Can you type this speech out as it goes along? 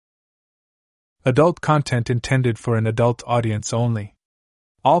Adult content intended for an adult audience only.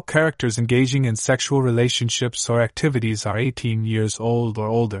 All characters engaging in sexual relationships or activities are 18 years old or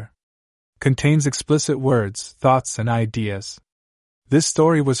older. Contains explicit words, thoughts, and ideas. This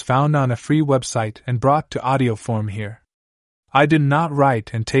story was found on a free website and brought to audio form here. I did not write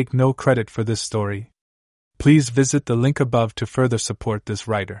and take no credit for this story. Please visit the link above to further support this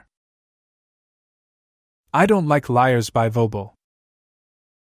writer. I Don't Like Liars by Vobo.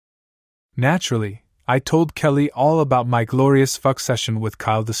 Naturally, I told Kelly all about my glorious fuck session with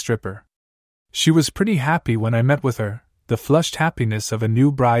Kyle the stripper. She was pretty happy when I met with her, the flushed happiness of a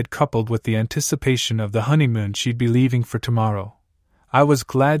new bride coupled with the anticipation of the honeymoon she'd be leaving for tomorrow. I was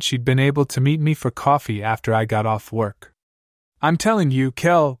glad she'd been able to meet me for coffee after I got off work. I'm telling you,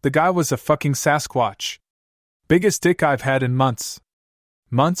 Kel, the guy was a fucking Sasquatch. Biggest dick I've had in months.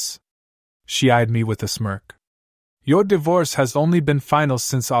 Months? She eyed me with a smirk. Your divorce has only been final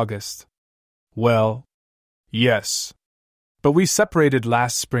since August. Well, yes. But we separated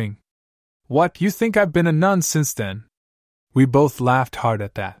last spring. What, you think I've been a nun since then? We both laughed hard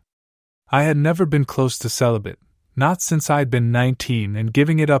at that. I had never been close to celibate, not since I'd been 19 and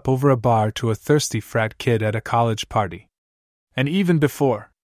giving it up over a bar to a thirsty frat kid at a college party. And even before.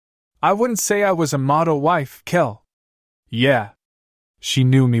 I wouldn't say I was a model wife, Kel. Yeah. She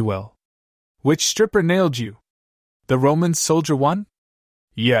knew me well. Which stripper nailed you? The Roman soldier one?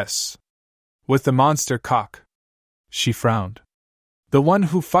 Yes. With the monster cock. She frowned. The one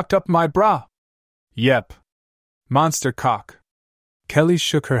who fucked up my bra? Yep. Monster cock. Kelly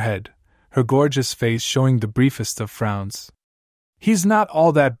shook her head, her gorgeous face showing the briefest of frowns. He's not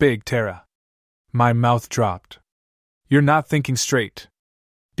all that big, Tara. My mouth dropped. You're not thinking straight.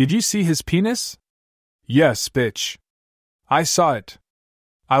 Did you see his penis? Yes, bitch. I saw it.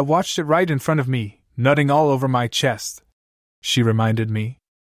 I watched it right in front of me, nutting all over my chest. She reminded me.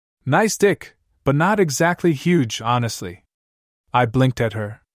 Nice dick, but not exactly huge, honestly. I blinked at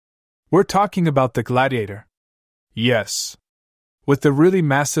her. We're talking about the gladiator. Yes. With the really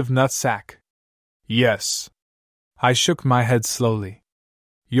massive nutsack. Yes. I shook my head slowly.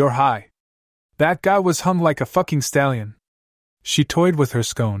 You're high. That guy was hung like a fucking stallion. She toyed with her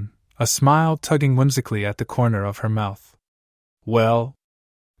scone, a smile tugging whimsically at the corner of her mouth. Well,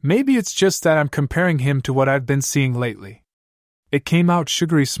 maybe it's just that I'm comparing him to what I've been seeing lately. It came out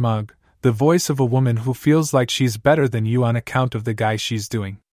sugary smug, the voice of a woman who feels like she's better than you on account of the guy she's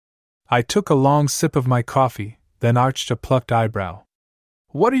doing. I took a long sip of my coffee, then arched a plucked eyebrow.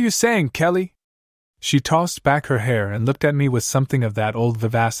 What are you saying, Kelly? She tossed back her hair and looked at me with something of that old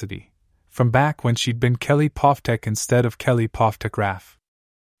vivacity, from back when she'd been Kelly Poftek instead of Kelly Poftek Raff.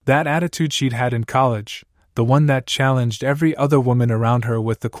 That attitude she'd had in college, the one that challenged every other woman around her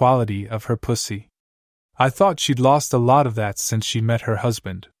with the quality of her pussy. I thought she'd lost a lot of that since she met her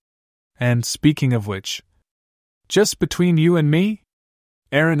husband. And, speaking of which, just between you and me?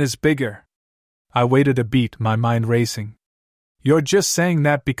 Aaron is bigger. I waited a beat, my mind racing. You're just saying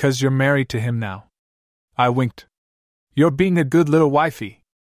that because you're married to him now. I winked. You're being a good little wifey.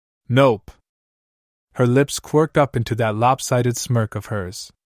 Nope. Her lips quirked up into that lopsided smirk of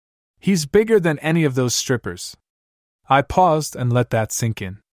hers. He's bigger than any of those strippers. I paused and let that sink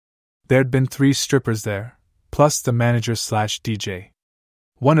in. There'd been 3 strippers there, plus the manager/DJ.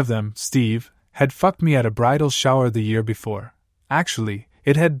 One of them, Steve, had fucked me at a bridal shower the year before. Actually,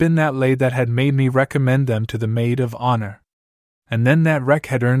 it had been that lay that had made me recommend them to the maid of honor. And then that wreck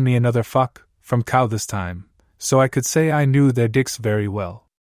had earned me another fuck, from Kyle this time, so I could say I knew their dicks very well.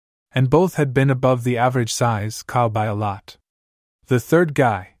 And both had been above the average size, Kyle by a lot. The third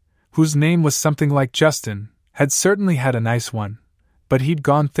guy, whose name was something like Justin, had certainly had a nice one, but he'd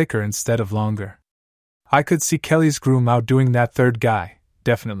gone thicker instead of longer. I could see Kelly's groom outdoing that third guy,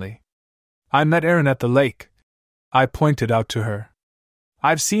 definitely. I met Aaron at the lake. I pointed out to her.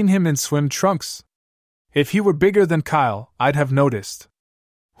 I've seen him in swim trunks. If he were bigger than Kyle, I'd have noticed.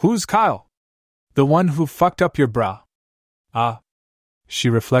 Who's Kyle? The one who fucked up your bra. Ah. She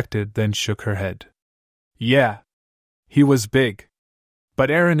reflected, then shook her head. Yeah. He was big.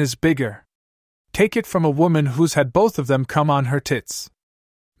 But Aaron is bigger. Take it from a woman who's had both of them come on her tits.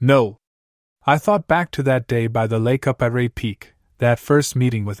 No. I thought back to that day by the lake up at Ray Peak, that first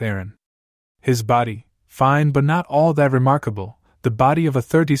meeting with Aaron. His body, fine but not all that remarkable, the body of a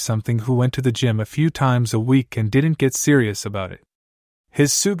 30-something who went to the gym a few times a week and didn't get serious about it.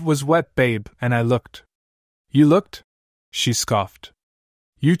 His suit was wet, babe, and I looked. You looked? She scoffed.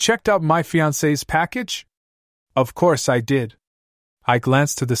 You checked out my fiancé's package? Of course I did. I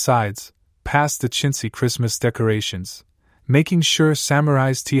glanced to the sides, past the chintzy Christmas decorations, making sure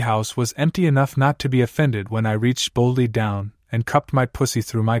Samurai's tea house was empty enough not to be offended when I reached boldly down and cupped my pussy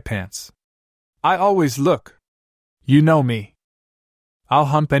through my pants. I always look. You know me. I'll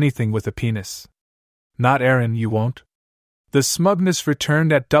hump anything with a penis. Not Aaron, you won't. The smugness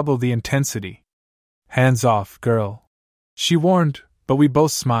returned at double the intensity. Hands off, girl. She warned, but we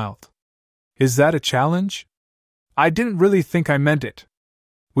both smiled. Is that a challenge? I didn't really think I meant it.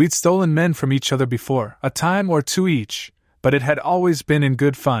 We'd stolen men from each other before, a time or two each, but it had always been in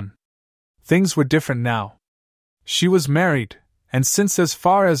good fun. Things were different now. She was married, and since as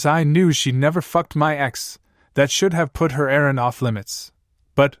far as I knew she'd never fucked my ex, that should have put her Aaron off limits.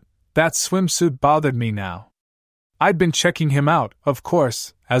 But that swimsuit bothered me now. I'd been checking him out, of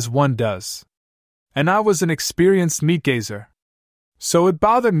course, as one does. And I was an experienced meat gazer. So it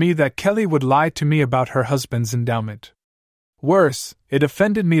bothered me that Kelly would lie to me about her husband's endowment. Worse, it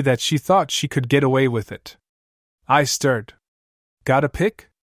offended me that she thought she could get away with it. I stirred. Got a pic?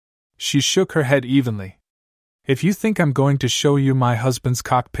 She shook her head evenly. If you think I'm going to show you my husband's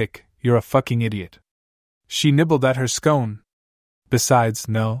cock pic, you're a fucking idiot. She nibbled at her scone. Besides,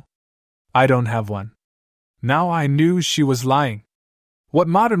 no. I don't have one. Now I knew she was lying. What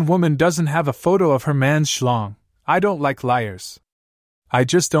modern woman doesn't have a photo of her man's schlong? I don't like liars. I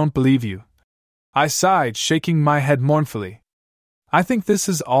just don't believe you. I sighed, shaking my head mournfully. I think this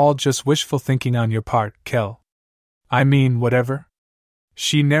is all just wishful thinking on your part, Kel. I mean, whatever.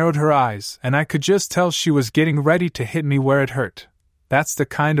 She narrowed her eyes, and I could just tell she was getting ready to hit me where it hurt. That's the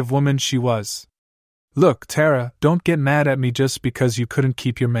kind of woman she was. Look, Tara, don't get mad at me just because you couldn't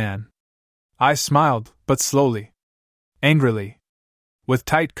keep your man. I smiled, but slowly. Angrily. With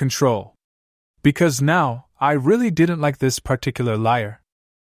tight control. Because now, I really didn't like this particular liar.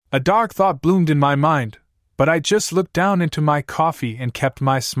 A dark thought bloomed in my mind, but I just looked down into my coffee and kept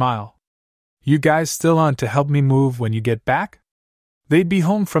my smile. You guys still on to help me move when you get back? They'd be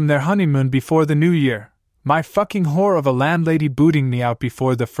home from their honeymoon before the new year, my fucking whore of a landlady booting me out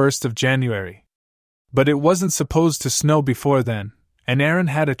before the 1st of January. But it wasn't supposed to snow before then, and Aaron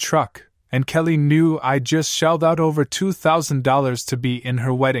had a truck, and Kelly knew I'd just shelled out over $2,000 to be in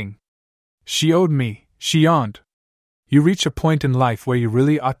her wedding. She owed me, she yawned. You reach a point in life where you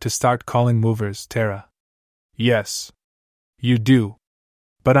really ought to start calling movers, Tara. Yes. You do.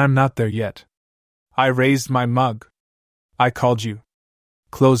 But I'm not there yet. I raised my mug. I called you.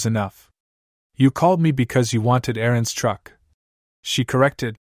 Close enough. You called me because you wanted Aaron's truck. She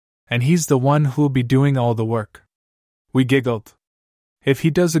corrected. And he's the one who'll be doing all the work. We giggled. If he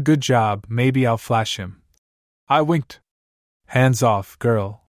does a good job, maybe I'll flash him. I winked. Hands off,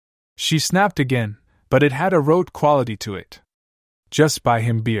 girl. She snapped again, but it had a rote quality to it. Just buy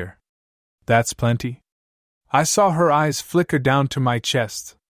him beer. That's plenty. I saw her eyes flicker down to my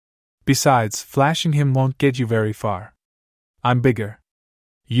chest. Besides, flashing him won't get you very far. I'm bigger.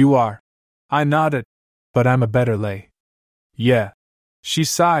 You are. I nodded. But I'm a better lay. Yeah. She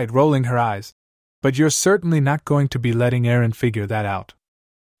sighed, rolling her eyes. But you're certainly not going to be letting Aaron figure that out.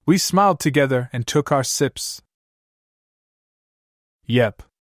 We smiled together and took our sips. Yep.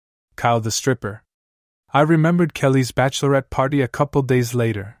 Kyle the stripper. I remembered Kelly's bachelorette party a couple days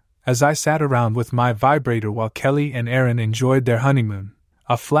later, as I sat around with my vibrator while Kelly and Aaron enjoyed their honeymoon,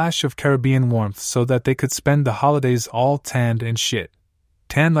 a flash of Caribbean warmth so that they could spend the holidays all tanned and shit.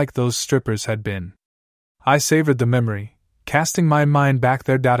 Tan like those strippers had been. I savored the memory, casting my mind back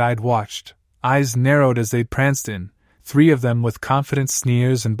there. I'd watched, eyes narrowed as they'd pranced in, 3 of them with confident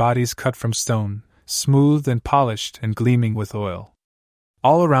sneers and bodies cut from stone, smooth and polished and gleaming with oil.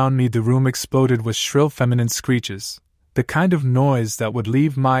 All around me the room exploded with shrill feminine screeches, the kind of noise that would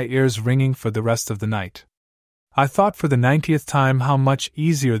leave my ears ringing for the rest of the night. I thought for the 90th time how much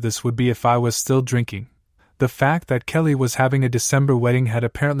easier this would be if I was still drinking. The fact that Kelly was having a December wedding had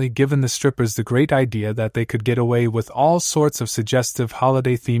apparently given the strippers the great idea that they could get away with all sorts of suggestive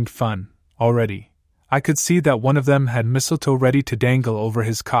holiday-themed fun, already. I could see that one of them had mistletoe ready to dangle over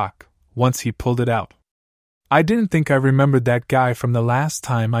his cock, once he pulled it out. I didn't think I remembered that guy from the last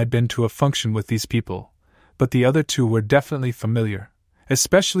time I'd been to a function with these people, but the other 2 were definitely familiar,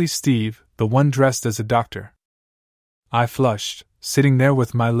 especially Steve, the one dressed as a doctor. I flushed, sitting there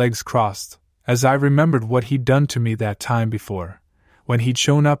with my legs crossed, as I remembered what he'd done to me that time before, when he'd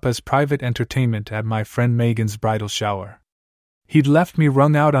shown up as private entertainment at my friend Megan's bridal shower. He'd left me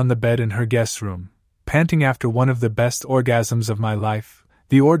wrung out on the bed in her guest room, panting after one of the best orgasms of my life,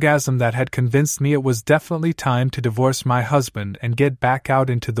 the orgasm that had convinced me it was definitely time to divorce my husband and get back out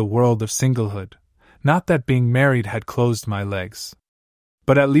into the world of singlehood. Not that being married had closed my legs.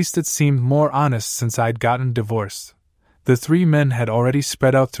 But at least it seemed more honest since I'd gotten divorced. The 3 men had already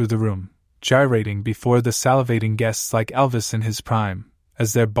spread out through the room, gyrating before the salivating guests like Elvis in his prime,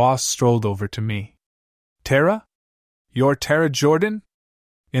 as their boss strolled over to me. Tara? You're Tara Jordan?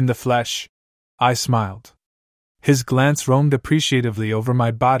 In the flesh. I smiled. His glance roamed appreciatively over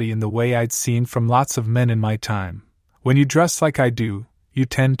my body in the way I'd seen from lots of men in my time. When you dress like I do, you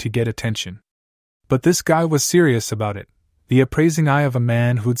tend to get attention. But this guy was serious about it, the appraising eye of a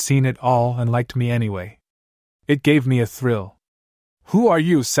man who'd seen it all and liked me anyway. It gave me a thrill. "Who are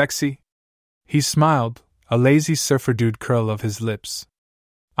you, sexy?" He smiled, a lazy surfer dude curl of his lips.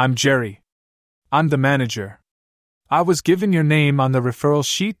 "I'm Jerry. I'm the manager. I was given your name on the referral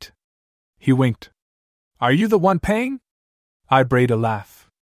sheet?" He winked. "Are you the one paying?" I brayed a laugh.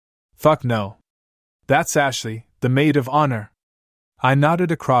 "Fuck no. That's Ashley, the maid of honor." I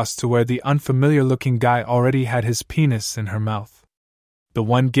nodded across to where the unfamiliar-looking guy already had his penis in her mouth. "The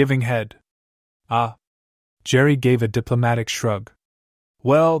one giving head." "Ah." Jerry gave a diplomatic shrug.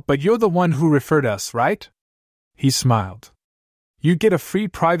 "Well, but you're the one who referred us, right?" He smiled. "You get a free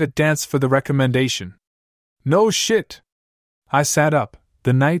private dance for the recommendation." "No shit." I sat up,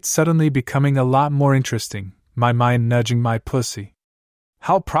 the night suddenly becoming a lot more interesting, my mind nudging my pussy.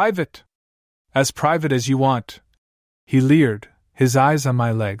 "How private?" "As private as you want." He leered, his eyes on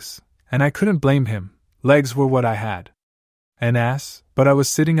my legs, and I couldn't blame him. Legs were what I had. An ass, but I was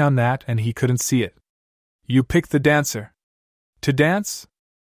sitting on that and he couldn't see it. "You pick the dancer." "To dance?"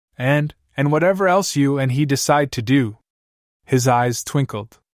 And whatever else you and he decide to do." His eyes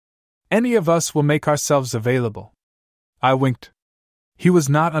twinkled. "Any of us will make ourselves available." I winked. He was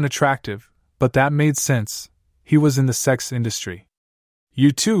not unattractive, but that made sense. He was in the sex industry.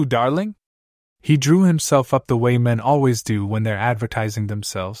 "You too, darling?" He drew himself up the way men always do when they're advertising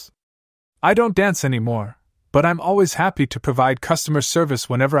themselves. "I don't dance anymore, but I'm always happy to provide customer service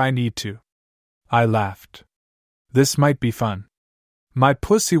whenever I need to." I laughed. This might be fun. My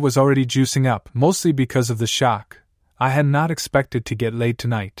pussy was already juicing up, mostly because of the shock. I had not expected to get laid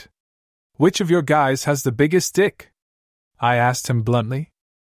tonight. "Which of your guys has the biggest dick?" I asked him bluntly.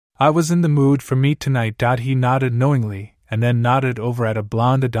 I was in the mood for meat tonight. He nodded knowingly, and then nodded over at a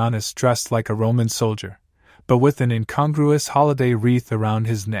blonde Adonis dressed like a Roman soldier, but with an incongruous holiday wreath around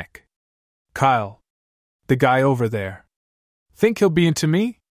his neck. "Kyle. The guy over there. Think he'll be into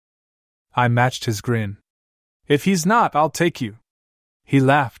me?" I matched his grin. "If he's not, I'll take you." He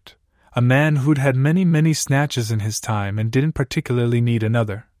laughed, a man who'd had many snatches in his time and didn't particularly need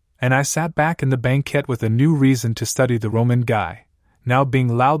another, and I sat back in the banquette with a new reason to study the Roman guy, now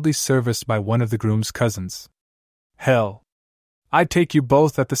being loudly serviced by one of the groom's cousins. "Hell. I'd take you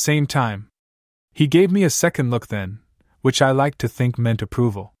both at the same time." He gave me a second look then, which I liked to think meant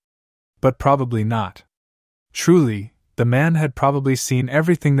approval. But probably not. Truly, the man had probably seen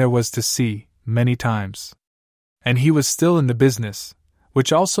everything there was to see, many times. And he was still in the business,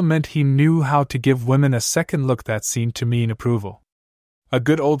 which also meant he knew how to give women a second look that seemed to mean approval. A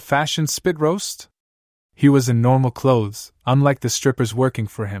good old-fashioned spit roast? He was in normal clothes, unlike the strippers working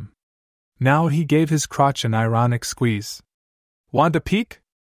for him. Now he gave his crotch an ironic squeeze. "Want a peek?"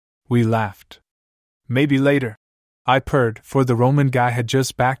 We laughed. "Maybe later," I purred, for the Roman guy had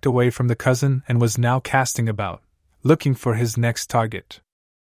just backed away from the cousin and was now casting about, looking for his next target.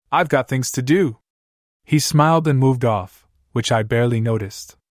 "I've got things to do." He smiled and moved off, which I barely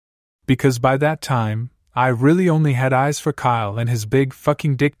noticed. Because by that time, I really only had eyes for Kyle and his big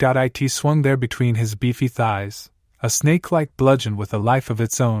fucking dick. It swung there between his beefy thighs, a snake-like bludgeon with a life of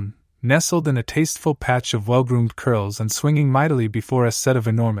its own, nestled in a tasteful patch of well-groomed curls and swinging mightily before a set of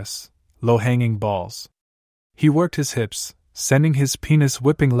enormous, low-hanging balls. He worked his hips, sending his penis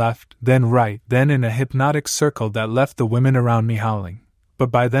whipping left, then right, then in a hypnotic circle that left the women around me howling.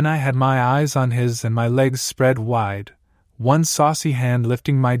 But by then I had my eyes on his and my legs spread wide, one saucy hand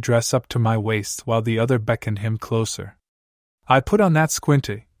lifting my dress up to my waist while the other beckoned him closer. I put on that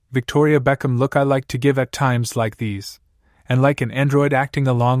squinty, Victoria Beckham look I like to give at times like these, and like an android acting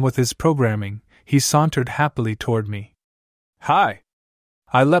along with his programming, he sauntered happily toward me. "Hi!"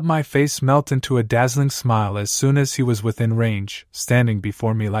 I let my face melt into a dazzling smile as soon as he was within range, standing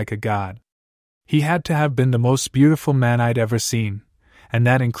before me like a god. He had to have been the most beautiful man I'd ever seen, and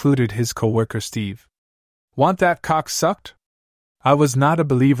that included his co-worker Steve. "Want that cock sucked?" I was not a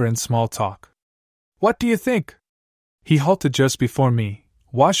believer in small talk. "What do you think?" He halted just before me,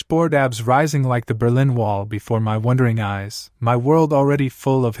 washboard abs rising like the Berlin Wall before my wondering eyes, my world already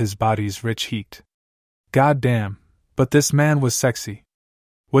full of his body's rich heat. God damn, but this man was sexy.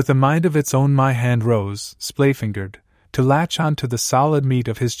 With a mind of its own my hand rose, splay-fingered, to latch onto the solid meat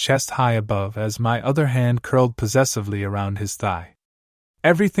of his chest high above as my other hand curled possessively around his thigh.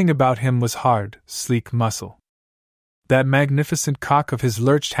 Everything about him was hard, sleek muscle. That magnificent cock of his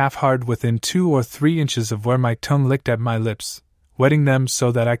lurched half-hard within 2 or 3 inches of where my tongue licked at my lips, wetting them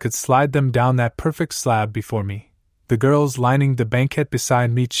so that I could slide them down that perfect slab before me. The girls lining the banquette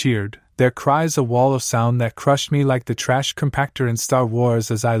beside me cheered, their cries a wall of sound that crushed me like the trash compactor in Star Wars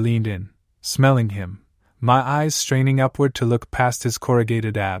as I leaned in, smelling him, my eyes straining upward to look past his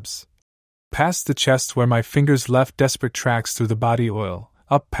corrugated abs. Past the chest where my fingers left desperate tracks through the body oil,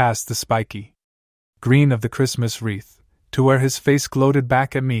 up past the spiky green of the Christmas wreath, to where his face gloated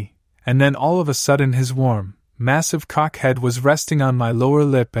back at me, and then all of a sudden his warm, massive cock head was resting on my lower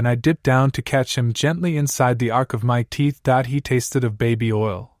lip and I dipped down to catch him gently inside the arc of my teeth. He tasted of baby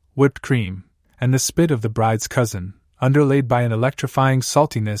oil, whipped cream, and the spit of the bride's cousin, underlaid by an electrifying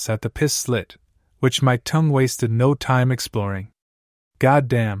saltiness at the piss slit, which my tongue wasted no time exploring. God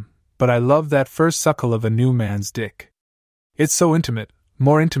damn, but I love that first suckle of a new man's dick. It's so intimate,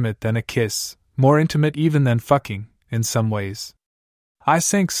 more intimate than a kiss, more intimate even than fucking, in some ways. I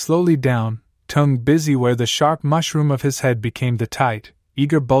sank slowly down, tongue busy where the sharp mushroom of his head became the tight,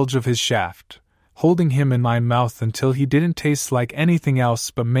 eager bulge of his shaft, holding him in my mouth until he didn't taste like anything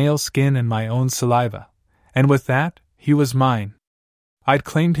else but male skin and my own saliva. And with that, he was mine. I'd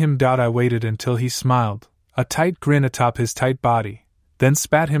claimed him. I waited until he smiled, a tight grin atop his tight body, then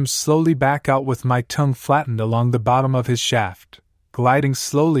spat him slowly back out with my tongue flattened along the bottom of his shaft, gliding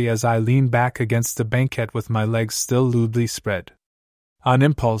slowly as I leaned back against the banquette with my legs still lewdly spread. On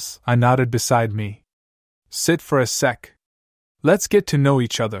impulse, I nodded beside me. Sit for a sec. Let's get to know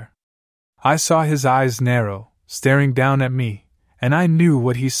each other. I saw his eyes narrow, staring down at me, and I knew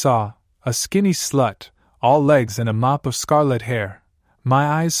what he saw, a skinny slut, all legs and a mop of scarlet hair, my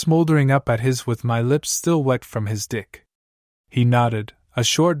eyes smoldering up at his with my lips still wet from his dick. He nodded, a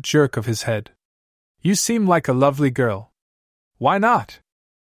short jerk of his head. You seem like a lovely girl. Why not?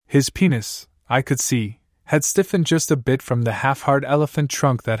 His penis, I could see, had stiffened just a bit from the half-hard elephant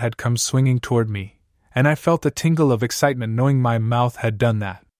trunk that had come swinging toward me, and I felt a tingle of excitement knowing my mouth had done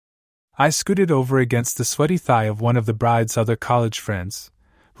that. I scooted over against the sweaty thigh of one of the bride's other college friends,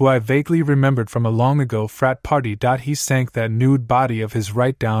 who I vaguely remembered from a long-ago frat party. He sank that nude body of his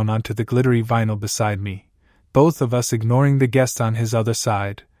right down onto the glittery vinyl beside me, both of us ignoring the guest on his other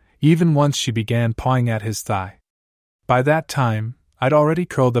side, even once she began pawing at his thigh. By that time, I'd already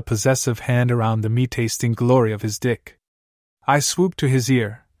curled a possessive hand around the meat-tasting glory of his dick. I swooped to his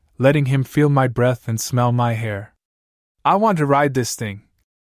ear, letting him feel my breath and smell my hair. I want to ride this thing,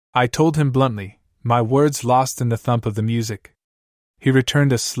 I told him bluntly, my words lost in the thump of the music. He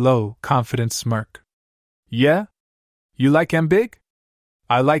returned a slow, confident smirk. Yeah? You like 'em big?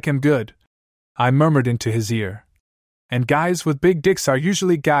 I like 'em good, I murmured into his ear. And guys with big dicks are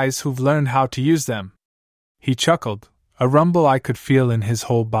usually guys who've learned how to use them. He chuckled, a rumble I could feel in his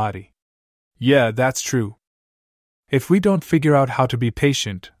whole body. Yeah, that's true. If we don't figure out how to be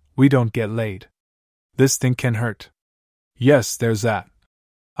patient, we don't get laid. This thing can hurt. Yes, there's that.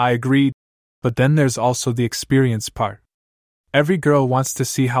 I agreed, but then there's also the experience part. Every girl wants to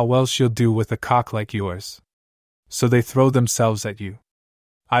see how well she'll do with a cock like yours. So they throw themselves at you.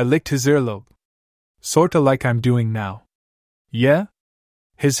 I licked his earlobe. Sorta like I'm doing now. Yeah?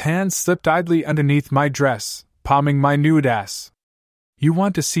 His hand slipped idly underneath my dress, palming my nude ass. You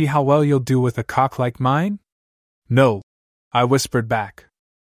want to see how well you'll do with a cock like mine? No, I whispered back.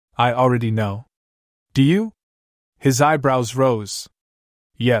 I already know. Do you? His eyebrows rose.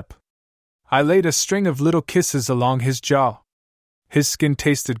 Yep. I laid a string of little kisses along his jaw. His skin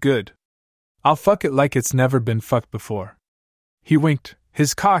tasted good. I'll fuck it like it's never been fucked before. He winked,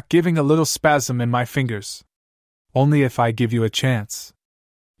 his cock giving a little spasm in my fingers. Only if I give you a chance.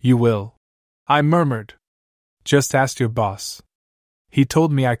 You will. I murmured. Just ask your boss. He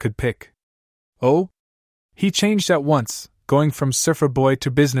told me I could pick. Oh? He changed at once, going from surfer boy to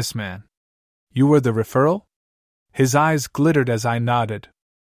businessman. You were the referral? His eyes glittered as I nodded.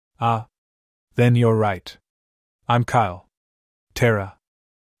 Ah. Then you're right. I'm Kyle. Tara.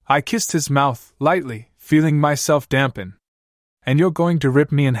 I kissed his mouth, lightly, feeling myself dampen. And you're going to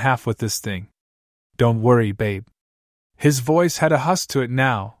rip me in half with this thing. Don't worry, babe. His voice had a husk to it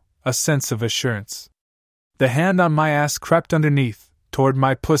now, a sense of assurance. The hand on my ass crept underneath, toward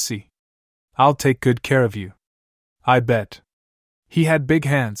my pussy. I'll take good care of you. I bet. He had big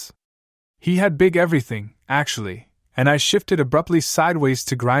hands. He had big everything, actually, and I shifted abruptly sideways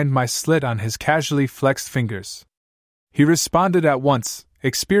to grind my slit on his casually flexed fingers. He responded at once,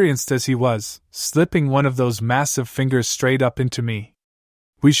 experienced as he was, slipping one of those massive fingers straight up into me.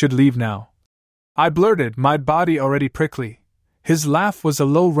 We should leave now. I blurted, my body already prickly. His laugh was a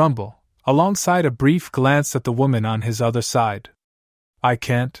low rumble, alongside a brief glance at the woman on his other side. I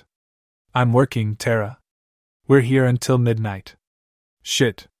can't. I'm working, Tara. We're here until midnight.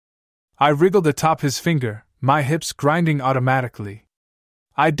 Shit. I wriggled atop his finger, my hips grinding automatically.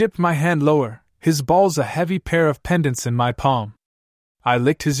 I dipped my hand lower, his balls a heavy pair of pendants in my palm. I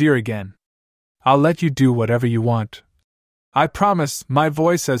licked his ear again. I'll let you do whatever you want. I promise, my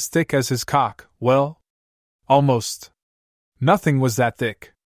voice as thick as his cock. Well, almost. Nothing was that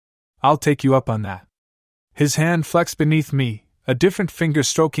thick. I'll take you up on that. His hand flexed beneath me, a different finger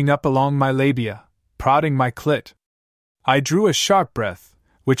stroking up along my labia, prodding my clit. I drew a sharp breath,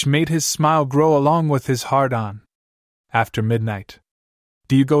 which made his smile grow along with his hard-on. After midnight.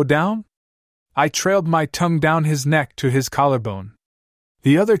 Do you go down? I trailed my tongue down his neck to his collarbone.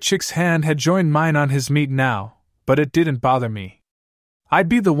 The other chick's hand had joined mine on his meat now, but it didn't bother me. I'd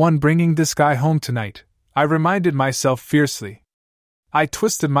be the one bringing this guy home tonight, I reminded myself fiercely. I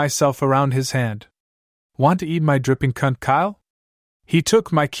twisted myself around his hand. Want to eat my dripping cunt, Kyle? He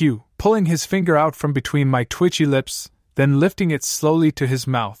took my cue, pulling his finger out from between my twitchy lips, then lifting it slowly to his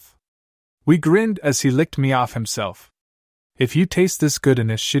mouth. We grinned as he licked me off himself. If you taste this good in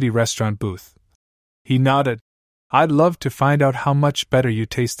a shitty restaurant booth. He nodded. I'd love to find out how much better you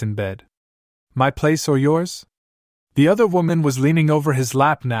taste in bed. My place or yours? The other woman was leaning over his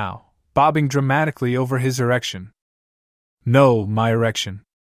lap now, bobbing dramatically over his erection. No, my erection.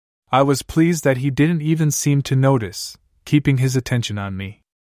 I was pleased that he didn't even seem to notice, keeping his attention on me.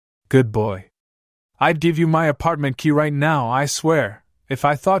 Good boy. I'd give you my apartment key right now, I swear, if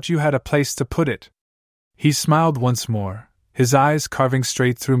I thought you had a place to put it. He smiled once more, his eyes carving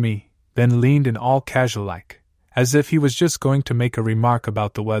straight through me, then leaned in all casual-like, as if he was just going to make a remark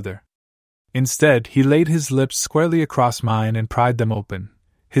about the weather. Instead, he laid his lips squarely across mine and pried them open,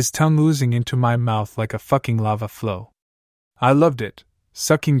 his tongue oozing into my mouth like a fucking lava flow. I loved it,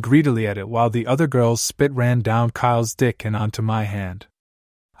 sucking greedily at it while the other girl's spit ran down Kyle's dick and onto my hand.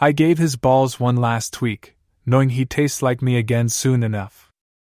 I gave his balls one last tweak, knowing he'd taste like me again soon enough.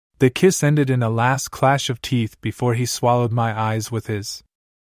 The kiss ended in a last clash of teeth before he swallowed my eyes with his.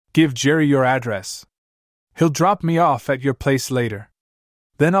 Give Jerry your address. He'll drop me off at your place later.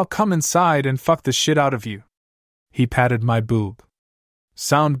 Then I'll come inside and fuck the shit out of you. He patted my boob.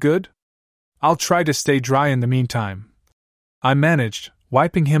 Sound good? I'll try to stay dry in the meantime. I managed,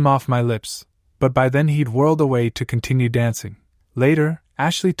 wiping him off my lips, but by then he'd whirled away to continue dancing. Later,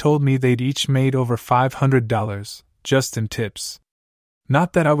 Ashley told me they'd each made over $500, just in tips.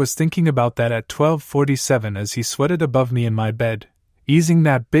 Not that I was thinking about that at 12:47 as he sweated above me in my bed, easing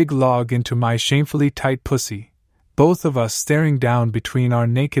that big log into my shamefully tight pussy, both of us staring down between our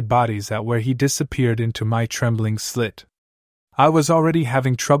naked bodies at where he disappeared into my trembling slit. I was already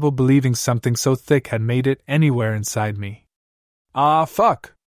having trouble believing something so thick had made it anywhere inside me. Ah,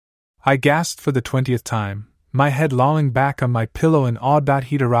 fuck! I gasped for the 20th time, my head lolling back on my pillow and awed that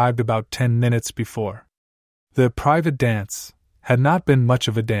he'd arrived about 10 minutes before. The private dance had not been much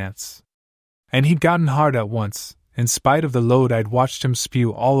of a dance. And he'd gotten hard at once, in spite of the load I'd watched him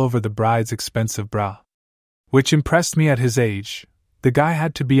spew all over the bride's expensive bra. Which impressed me at his age. The guy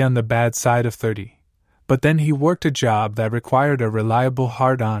had to be on the bad side of 30. But then he worked a job that required a reliable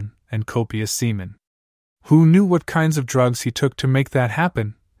hard-on and copious semen. Who knew what kinds of drugs he took to make that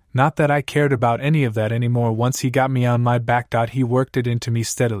happen? Not that I cared about any of that anymore once he got me on my back. He worked it into me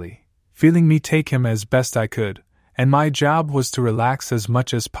steadily, feeling me take him as best I could, and my job was to relax as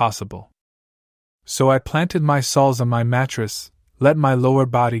much as possible. So I planted my soles on my mattress, let my lower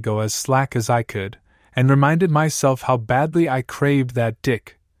body go as slack as I could, and reminded myself how badly I craved that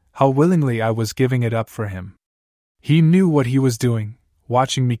dick, how willingly I was giving it up for him. He knew what he was doing,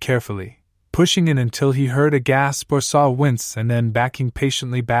 watching me carefully, pushing in until he heard a gasp or saw a wince and then backing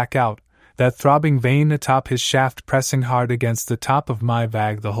patiently back out, that throbbing vein atop his shaft pressing hard against the top of my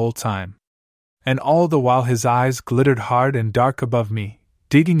vag the whole time. And all the while his eyes glittered hard and dark above me,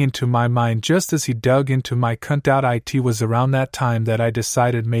 digging into my mind just as he dug into my cunt. It was around that time that I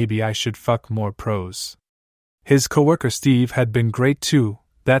decided maybe I should fuck more pros. His coworker Steve had been great too,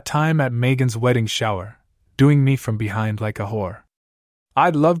 that time at Megan's wedding shower, doing me from behind like a whore.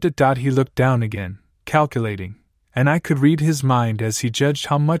 I'd loved it. He looked down again, calculating, and I could read his mind as he judged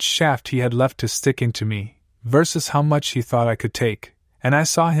how much shaft he had left to stick into me, versus how much he thought I could take, and I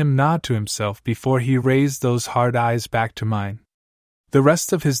saw him nod to himself before he raised those hard eyes back to mine. The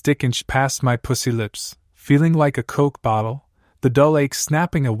rest of his dick inched past my pussy lips, feeling like a Coke bottle, the dull ache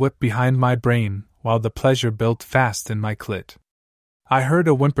snapping a whip behind my brain, while the pleasure built fast in my clit. I heard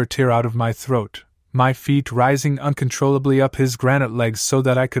a whimper tear out of my throat, my feet rising uncontrollably up his granite legs so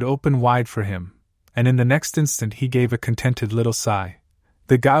that I could open wide for him, and in the next instant he gave a contented little sigh.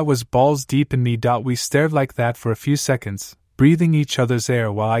 The guy was balls deep in me. We stared like that for a few seconds, breathing each other's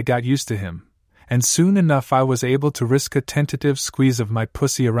air while I got used to him, and soon enough I was able to risk a tentative squeeze of my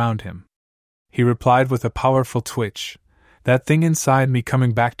pussy around him. He replied with a powerful twitch, that thing inside me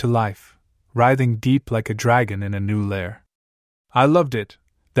coming back to life, writhing deep like a dragon in a new lair. I loved it,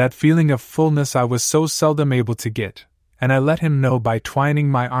 that feeling of fullness I was so seldom able to get, and I let him know by twining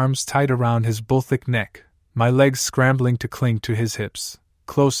my arms tight around his bull-thick neck, my legs scrambling to cling to his hips.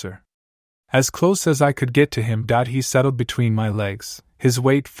 Closer. As close as I could get to him. He settled between my legs, his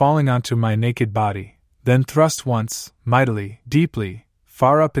weight falling onto my naked body, then thrust once, mightily, deeply,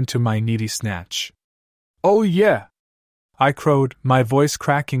 far up into my needy snatch. "Oh yeah!" I crowed, my voice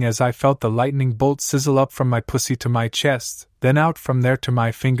cracking as I felt the lightning bolt sizzle up from my pussy to my chest, then out from there to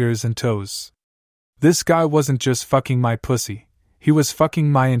my fingers and toes. This guy wasn't just fucking my pussy, he was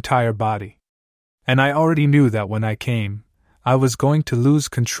fucking my entire body. And I already knew that when I came, I was going to lose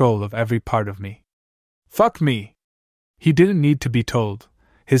control of every part of me. Fuck me! He didn't need to be told,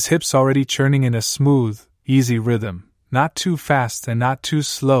 his hips already churning in a smooth, easy rhythm, not too fast and not too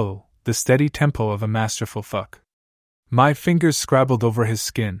slow, the steady tempo of a masterful fuck. My fingers scrabbled over his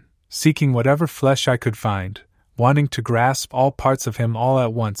skin, seeking whatever flesh I could find, wanting to grasp all parts of him all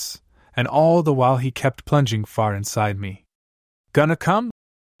at once, and all the while he kept plunging far inside me. "Gonna come?"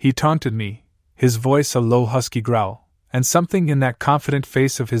 He taunted me, his voice a low husky growl, and something in that confident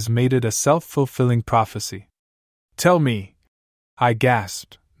face of his made it a self-fulfilling prophecy. "Tell me," I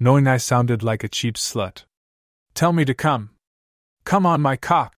gasped, knowing I sounded like a cheap slut. "Tell me to come. Come on my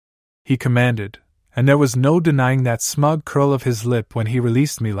cock," he commanded, and there was no denying that smug curl of his lip when he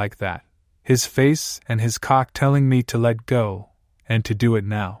released me like that, his face and his cock telling me to let go, and to do it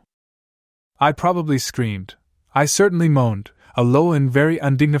now. I probably screamed. I certainly moaned, a low and very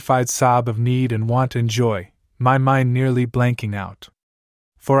undignified sob of need and want and joy, my mind nearly blanking out.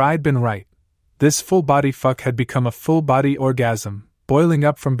 For I'd been right. This full-body fuck had become a full-body orgasm, boiling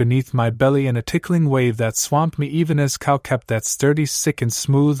up from beneath my belly in a tickling wave that swamped me even as Cal kept that sturdy, sick and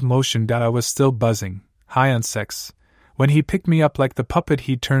smooth motion. I was still buzzing, high on sex, when he picked me up like the puppet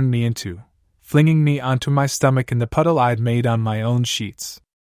he'd turned me into, flinging me onto my stomach in the puddle I'd made on my own sheets.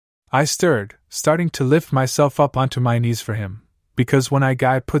 I stirred, starting to lift myself up onto my knees for him, because when a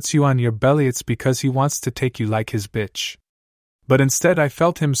guy puts you on your belly it's because he wants to take you like his bitch. But instead I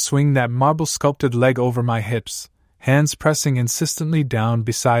felt him swing that marble-sculpted leg over my hips, hands pressing insistently down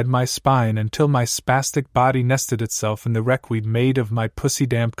beside my spine until my spastic body nested itself in the wreck we'd made of my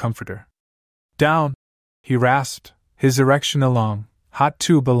pussy-damp comforter. "Down," he rasped, his erection a long, hot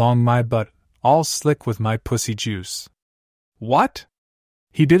tube along my butt, all slick with my pussy juice. "What?"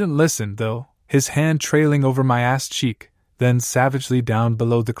 He didn't listen, though, his hand trailing over my ass cheek, then savagely down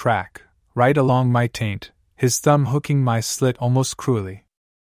below the crack, right along my taint, his thumb hooking my slit almost cruelly.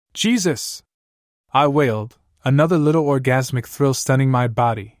 "Jesus!" I wailed, another little orgasmic thrill stunning my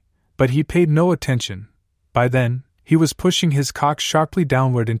body, but he paid no attention. By then, he was pushing his cock sharply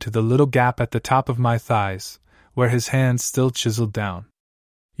downward into the little gap at the top of my thighs, where his hands still chiseled down.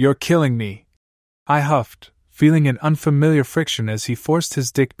 "You're killing me," I huffed, feeling an unfamiliar friction as he forced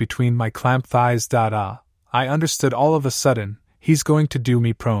his dick between my clamped thighs. I understood all of a sudden, he's going to do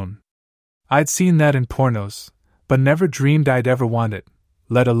me prone. I'd seen that in pornos, but never dreamed I'd ever want it,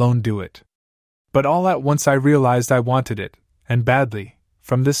 let alone do it. But all at once I realized I wanted it, and badly,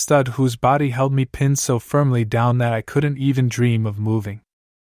 from this stud whose body held me pinned so firmly down that I couldn't even dream of moving.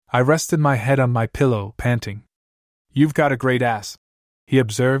 I rested my head on my pillow, panting. "You've got a great ass," he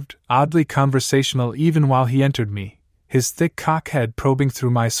observed, oddly conversational even while he entered me, his thick cock head probing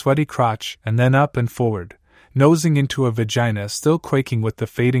through my sweaty crotch and then up and forward, nosing into a vagina still quaking with the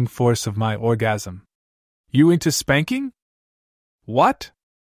fading force of my orgasm. "You into spanking?" "What?"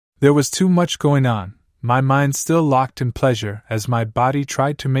 There was too much going on, my mind still locked in pleasure as my body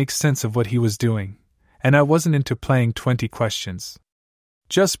tried to make sense of what he was doing, and I wasn't into playing 20 questions.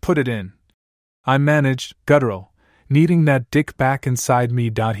 "Just put it in," I managed, guttural, needing that dick back inside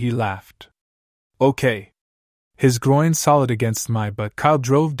me. He laughed. "Okay." His groin solid against my butt, Kyle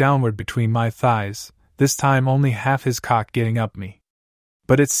drove downward between my thighs, this time only half his cock getting up me.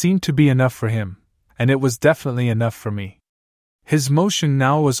 But it seemed to be enough for him, and it was definitely enough for me. His motion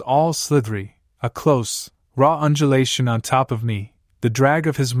now was all slithery, a close, raw undulation on top of me, the drag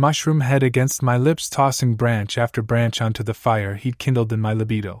of his mushroom head against my lips tossing branch after branch onto the fire he'd kindled in my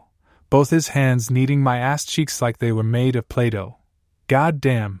libido, both his hands kneading my ass cheeks like they were made of Play-Doh. God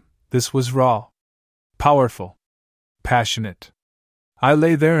damn, this was raw. Powerful. Passionate. I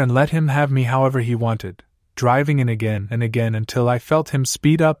lay there and let him have me however he wanted, driving in again and again until I felt him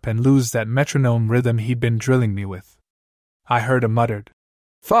speed up and lose that metronome rhythm he'd been drilling me with. I heard a muttered,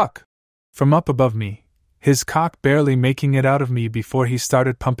 "Fuck!" from up above me, his cock barely making it out of me before he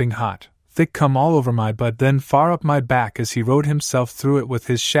started pumping hot, thick cum all over my butt, then far up my back as he rode himself through it with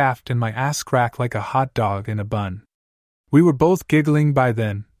his shaft in my ass crack like a hot dog in a bun. We were both giggling by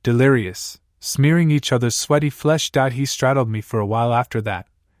then, delirious, smearing each other's sweaty flesh. He straddled me for a while after that,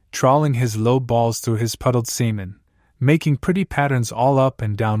 trawling his low balls through his puddled semen, making pretty patterns all up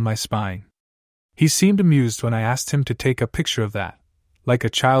and down my spine. He seemed amused when I asked him to take a picture of that, like a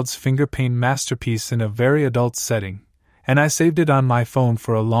child's finger paint masterpiece in a very adult setting, and I saved it on my phone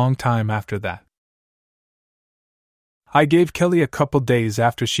for a long time after that. I gave Kelly a couple days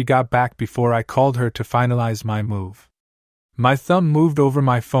after she got back before I called her to finalize my move. My thumb moved over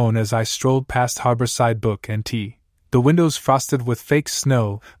my phone as I strolled past Harborside Book and Tea, the windows frosted with fake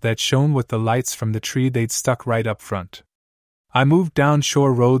snow that shone with the lights from the tree they'd stuck right up front. I moved down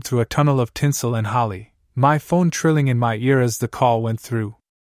Shore Road through a tunnel of tinsel and holly, my phone trilling in my ear as the call went through.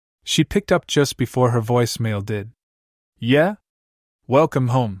 She picked up just before her voicemail did. "Yeah? Welcome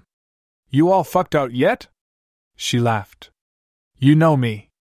home. You all fucked out yet?" She laughed. "You know me.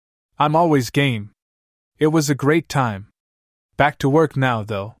 I'm always game. It was a great time. Back to work now,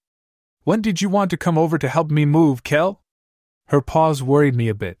 though. When did you want to come over to help me move, Kel?" Her pause worried me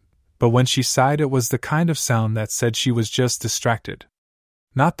a bit, but when she sighed it was the kind of sound that said she was just distracted.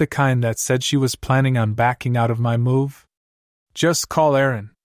 Not the kind that said she was planning on backing out of my move. "Just call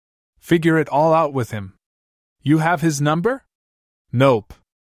Aaron. Figure it all out with him. You have his number?" "Nope.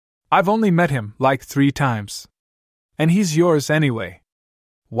 I've only met him, like 3 times. And he's yours anyway.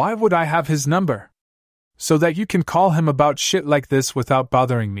 Why would I have his number? So that you can call him about shit like this without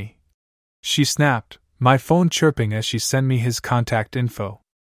bothering me," she snapped, my phone chirping as she sent me his contact info.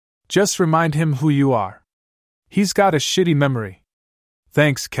 "Just remind him who you are. He's got a shitty memory."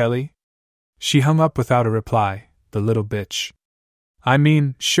 "Thanks, Kelly." She hung up without a reply, the little bitch. I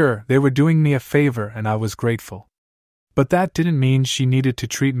mean, sure, they were doing me a favor and I was grateful. But that didn't mean she needed to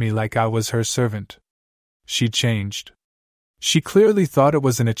treat me like I was her servant. She'd changed. She clearly thought it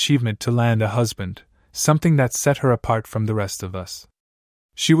was an achievement to land a husband, something that set her apart from the rest of us.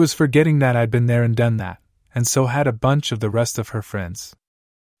 She was forgetting that I'd been there and done that, and so had a bunch of the rest of her friends.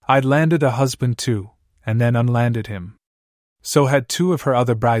 I'd landed a husband too, and then unlanded him. So had 2 of her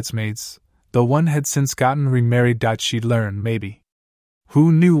other bridesmaids, though one had since gotten remarried. She'd learn, maybe.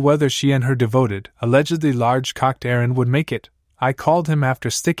 Who knew whether she and her devoted, allegedly large-cocked Aaron would make it? I called him after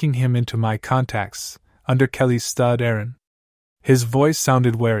sticking him into my contacts, under Kelly's stud Aaron. His voice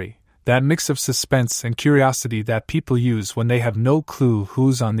sounded wary, that mix of suspense and curiosity that people use when they have no clue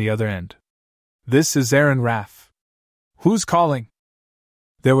who's on the other end. "This is Aaron Raff. Who's calling?"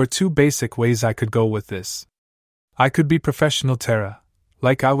 There were 2 basic ways I could go with this. I could be professional Tara,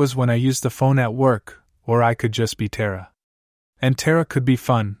 like I was when I used the phone at work, or I could just be Tara. And Tara could be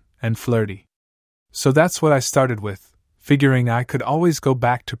fun and flirty. So that's what I started with, figuring I could always go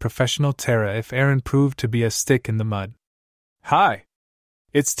back to professional Tara if Aaron proved to be a stick in the mud. "Hi.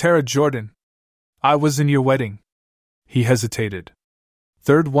 It's Tara Jordan. I was in your wedding." He hesitated.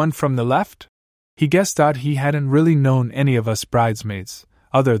 "Third one from the left?" He guessed he hadn't really known any of us bridesmaids,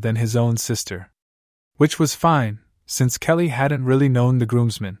 other than his own sister. Which was fine, since Kelly hadn't really known the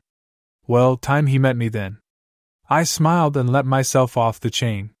groomsmen. Well, time he met me then. I smiled and let myself off the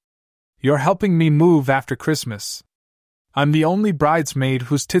chain. "You're helping me move after Christmas. I'm the only bridesmaid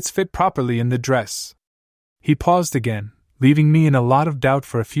whose tits fit properly in the dress." He paused again, leaving me in a lot of doubt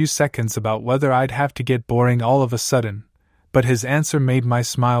for a few seconds about whether I'd have to get boring all of a sudden, but his answer made my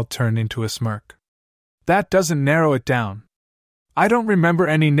smile turn into a smirk. "That doesn't narrow it down. I don't remember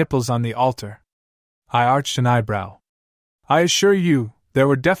any nipples on the altar." I arched an eyebrow. "I assure you, there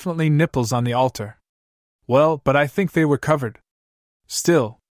were definitely nipples on the altar." "Well, but I think they were covered."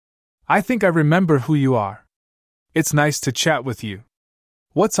 "Still, I think I remember who you are. It's nice to chat with you.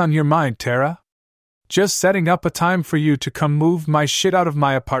 What's on your mind, Tara?" "Just setting up a time for you to come move my shit out of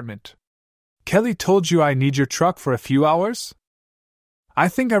my apartment." "Kelly told you I need your truck for a few hours?" "I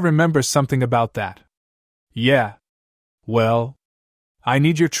think I remember something about that." "Yeah. Well, I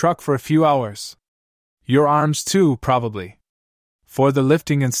need your truck for a few hours. Your arms too, probably. For the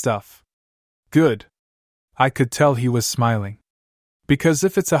lifting and stuff." "Good." I could tell he was smiling. "Because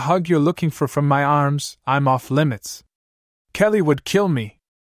if it's a hug you're looking for from my arms, I'm off limits. Kelly would kill me."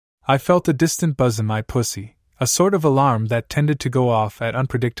 I felt a distant buzz in my pussy, a sort of alarm that tended to go off at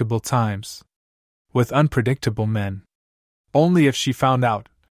unpredictable times. With unpredictable men. Only if she found out.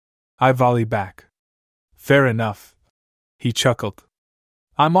 I volleyed back. "Fair enough." He chuckled.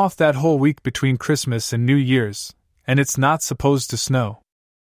 "I'm off that whole week between Christmas and New Year's, and it's not supposed to snow."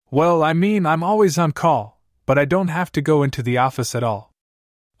 "Well, I mean, I'm always on call, but I don't have to go into the office at all."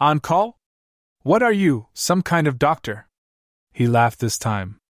 "On call? What are you, some kind of doctor?" He laughed this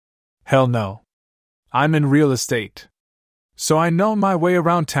time. "Hell no. I'm in real estate. So I know my way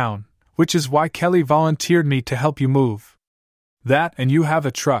around town, which is why Kelly volunteered me to help you move. That and you have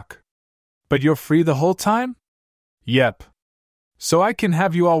a truck." But you're free the whole time? Yep. So I can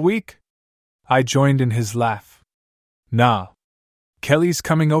have you all week? I joined in his laugh. Nah. Kelly's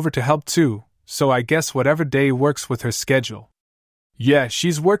coming over to help too, so I guess whatever day works with her schedule. Yeah,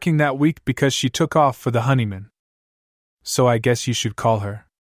 she's working that week because she took off for the honeymoon. So I guess you should call her.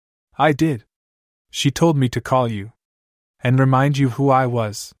 I did. She told me to call you. And remind you who I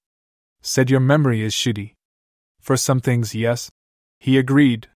was. Said your memory is shitty. For some things, yes. He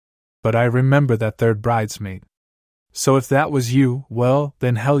agreed. But I remember that third bridesmaid. So if that was you, well,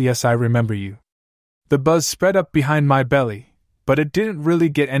 then hell yes, I remember you. The buzz spread up behind my belly, but it didn't really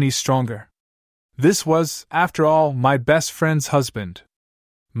get any stronger. This was, after all, my best friend's husband.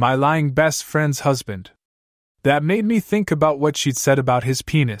 My lying best friend's husband. That made me think about what she'd said about his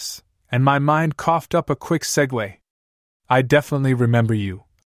penis, and my mind coughed up a quick segue. I definitely remember you.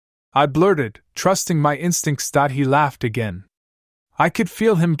 I blurted, trusting my instincts. He laughed again. I could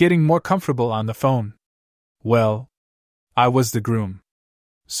feel him getting more comfortable on the phone. Well, I was the groom.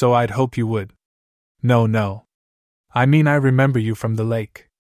 So I'd hope you would. No. I mean, I remember you from the lake.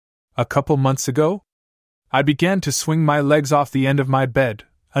 A couple months ago? I began to swing my legs off the end of my bed,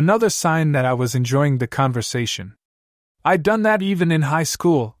 another sign that I was enjoying the conversation. I'd done that even in high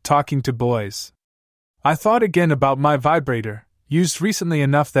school, talking to boys. I thought again about my vibrator, used recently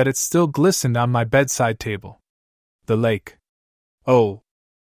enough that it still glistened on my bedside table. The lake. Oh.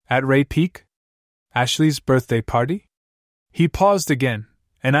 At Ray Peak? Ashley's birthday party? He paused again,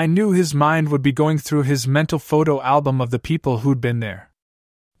 and I knew his mind would be going through his mental photo album of the people who'd been there.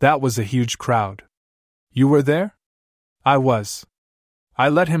 That was a huge crowd. You were there? I was. I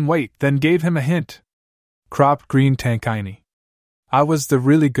let him wait, then gave him a hint. Cropped green tankini. I was the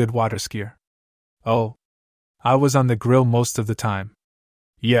really good water skier. Oh. I was on the grill most of the time.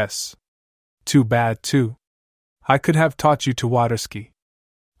 Yes. Too bad, too. I could have taught you to water ski.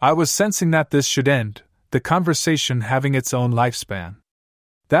 I was sensing that this should end, the conversation having its own lifespan.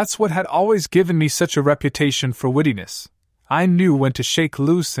 That's what had always given me such a reputation for wittiness. I knew when to shake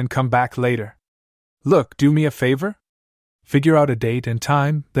loose and come back later. Look, do me a favor? Figure out a date and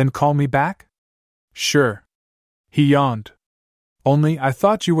time, then call me back? Sure. He yawned. Only I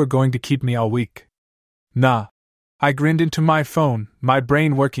thought you were going to keep me all week. Nah. I grinned into my phone, my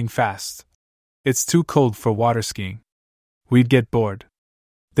brain working fast. It's too cold for water skiing. We'd get bored.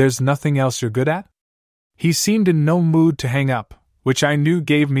 There's nothing else you're good at? He seemed in no mood to hang up, which I knew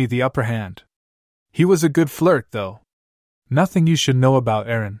gave me the upper hand. He was a good flirt, though. Nothing you should know about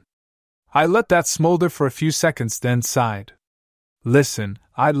Aaron. I let that smolder for a few seconds, then sighed. Listen,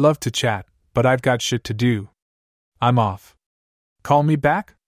 I'd love to chat, but I've got shit to do. I'm off. Call me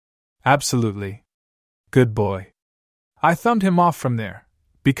back? Absolutely. Good boy. I thumbed him off from there,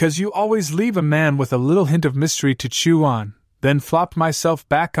 because you always leave a man with a little hint of mystery to chew on, then flopped myself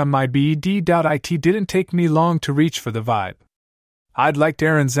back on my bed. It didn't take me long to reach for the vibe. I'd liked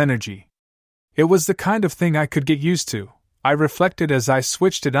Aaron's energy. It was the kind of thing I could get used to, I reflected as I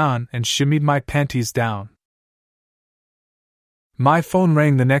switched it on and shimmied my panties down. My phone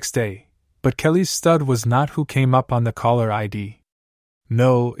rang the next day, but Kelly's stud was not who came up on the caller ID.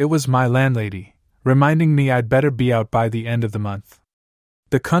 No, it was my landlady, reminding me I'd better be out by the end of the month.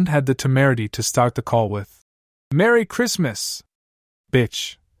 The cunt had the temerity to start the call with, "Merry Christmas!"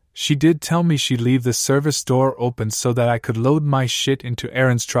 Bitch. She did tell me she'd leave the service door open so that I could load my shit into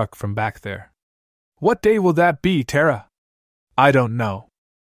Aaron's truck from back there. What day will that be, Tara? I don't know.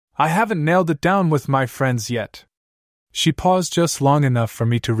 I haven't nailed it down with my friends yet. She paused just long enough for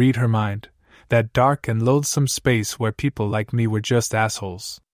me to read her mind, that dark and loathsome space where people like me were just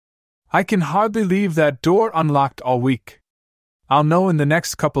assholes. I can hardly leave that door unlocked all week. I'll know in the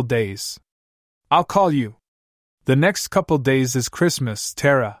next couple days. I'll call you. The next couple days is Christmas,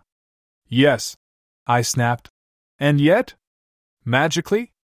 Tara. Yes, I snapped. And yet?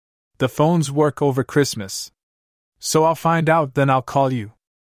 Magically? The phones work over Christmas. So I'll find out, then I'll call you.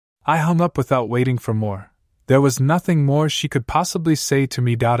 I hung up without waiting for more. There was nothing more she could possibly say to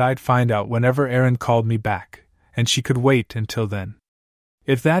me. I'd find out whenever Aaron called me back, and she could wait until then.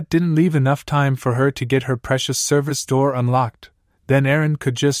 If that didn't leave enough time for her to get her precious service door unlocked, then Aaron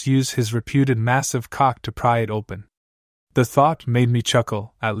could just use his reputed massive cock to pry it open. The thought made me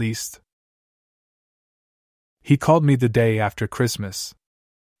chuckle, at least. He called me the day after Christmas.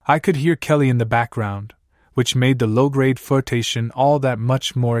 I could hear Kelly in the background, which made the low-grade flirtation all that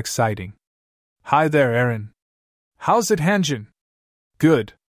much more exciting. Hi there, Aaron. How's it hangin'?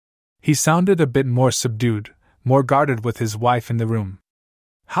 Good. He sounded a bit more subdued, more guarded with his wife in the room.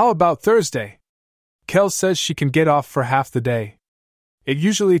 How about Thursday? Kel says she can get off for half the day. It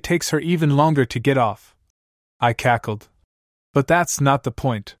usually takes her even longer to get off. I cackled. But that's not the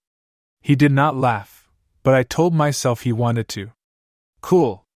point. He did not laugh, but I told myself he wanted to.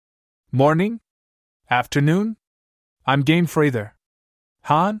 Cool. Morning? Afternoon? I'm game for either.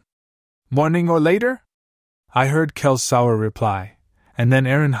 Han? Morning or later? I heard Kel's sour reply, and then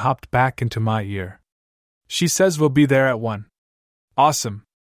Erin hopped back into my ear. She says we'll be there at 1. Awesome.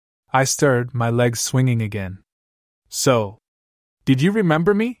 I stirred, my legs swinging again. So, did you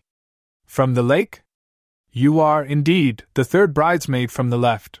remember me? From the lake? You are, indeed, the third bridesmaid from the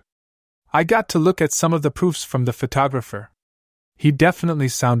left. I got to look at some of the proofs from the photographer. He definitely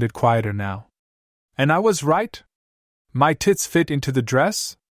sounded quieter now. And I was right? My tits fit into the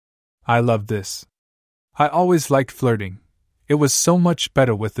dress? I loved this. I always liked flirting. It was so much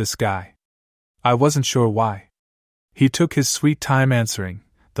better with this guy. I wasn't sure why. He took his sweet time answering,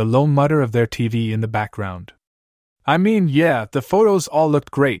 the low mutter of their TV in the background. I mean, yeah, the photos all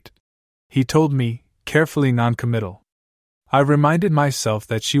looked great, he told me, carefully noncommittal. I reminded myself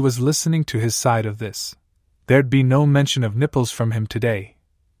that she was listening to his side of this. There'd be no mention of nipples from him today,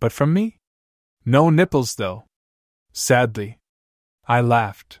 but from me? No nipples, though. Sadly. I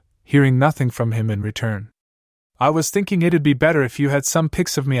laughed, hearing nothing from him in return. I was thinking it'd be better if you had some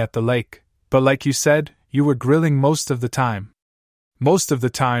pics of me at the lake, but like you said, you were grilling most of the time. Most of the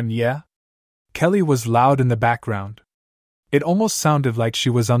time, yeah? Kelly was loud in the background. It almost sounded like she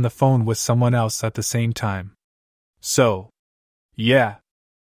was on the phone with someone else at the same time. So, yeah.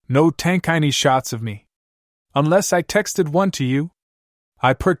 No tankiny shots of me. Unless I texted one to you?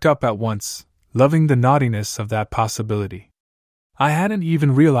 I perked up at once, loving the naughtiness of that possibility. I hadn't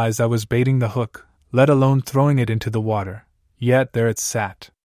even realized I was baiting the hook, let alone throwing it into the water, yet there it sat.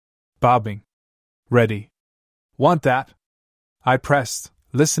 Bobbing. Ready. Want that? I pressed,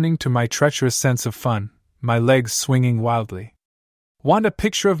 listening to my treacherous sense of fun, my legs swinging wildly. Want a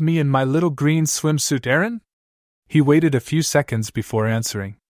picture of me in my little green swimsuit, Erin? He waited a few seconds before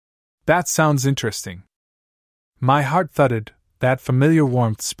answering. That sounds interesting. My heart thudded, that familiar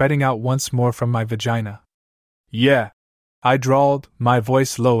warmth spreading out once more from my vagina. Yeah, I drawled, my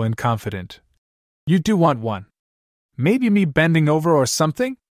voice low and confident. You do want one. Maybe me bending over or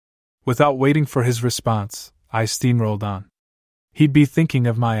something? Without waiting for his response, I steamrolled on. He'd be thinking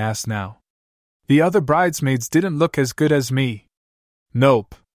of my ass now. The other bridesmaids didn't look as good as me.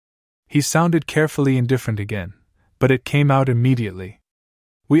 Nope. He sounded carefully indifferent again, but it came out immediately.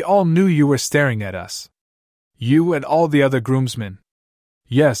 We all knew you were staring at us. You and all the other groomsmen.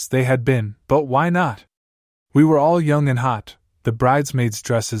 Yes, they had been, but why not? We were all young and hot, the bridesmaids'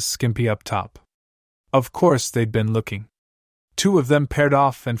 dresses skimpy up top. Of course they'd been looking. 2 of them paired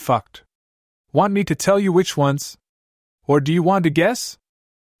off and fucked. Want me to tell you which ones? Or do you want to guess?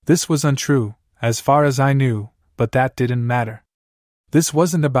 This was untrue, as far as I knew, but that didn't matter. This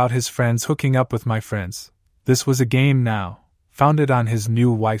wasn't about his friends hooking up with my friends. This was a game now, founded on his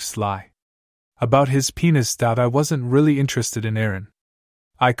new wife's lie. About his penis doubt I wasn't really interested in Erin.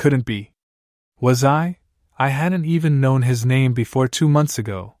 I couldn't be. Was I? I hadn't even known his name before 2 months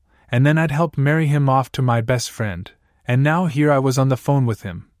ago, and then I'd helped marry him off to my best friend, and now here I was on the phone with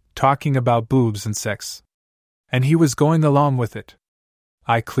him, talking about boobs and sex. And he was going along with it.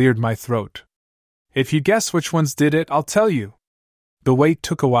 I cleared my throat. If you guess which ones did it, I'll tell you. The wait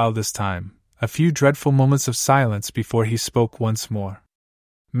took a while this time, a few dreadful moments of silence before he spoke once more.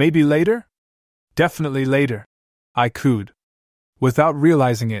 Maybe later? Definitely later, I cooed. Without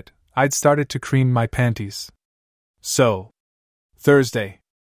realizing it, I'd started to cream my panties. So, Thursday.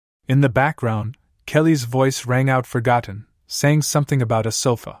 In the background, Kelly's voice rang out forgotten, saying something about a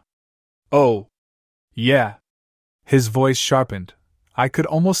sofa. Oh. Yeah. His voice sharpened. I could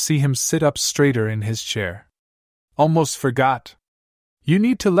almost see him sit up straighter in his chair. Almost forgot. You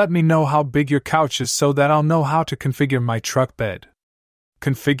need to let me know how big your couch is so that I'll know how to configure my truck bed.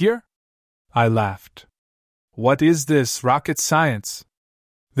 Configure? I laughed. What is this, rocket science?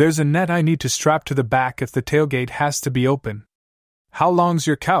 There's a net I need to strap to the back if the tailgate has to be open. How long's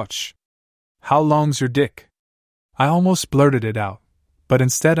your couch? How long's your dick? I almost blurted it out, but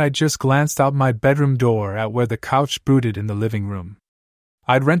instead I just glanced out my bedroom door at where the couch brooded in the living room.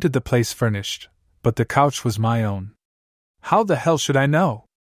 I'd rented the place furnished, but the couch was my own. How the hell should I know?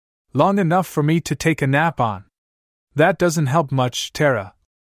 Long enough for me to take a nap on. That doesn't help much, Tara.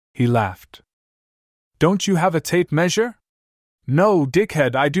 He laughed. Don't you have a tape measure? No,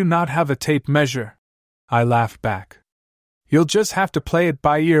 dickhead, I do not have a tape measure. I laughed back. You'll just have to play it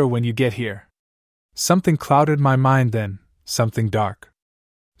by ear when you get here. Something clouded my mind then, something dark.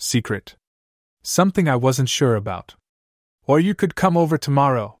 Secret. Something I wasn't sure about. Or you could come over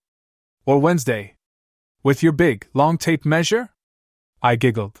tomorrow. Or Wednesday. With your big, long tape measure? I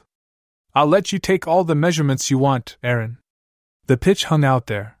giggled. I'll let you take all the measurements you want, Erin. The pitch hung out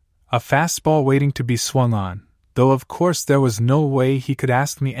there, A fastball waiting to be swung on, though of course there was no way he could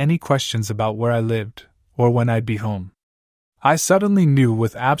ask me any questions about where I lived, or when I'd be home. I suddenly knew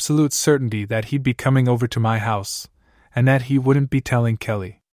with absolute certainty that he'd be coming over to my house, and that he wouldn't be telling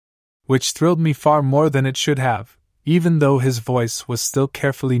Kelly. Which thrilled me far more than it should have, even though his voice was still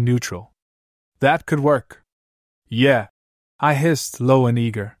carefully neutral. That could work. Yeah, I hissed, low and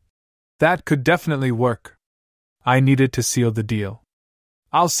eager. That could definitely work. I needed to seal the deal.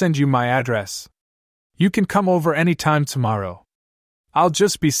 I'll send you my address. You can come over any time tomorrow. I'll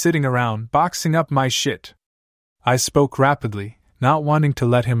just be sitting around boxing up my shit. I spoke rapidly, not wanting to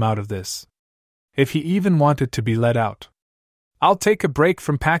let him out of this. If he even wanted to be let out. I'll take a break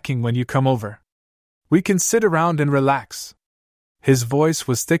from packing when you come over. We can sit around and relax. His voice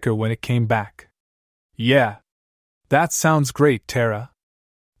was thicker when it came back. Yeah. That sounds great, Tara.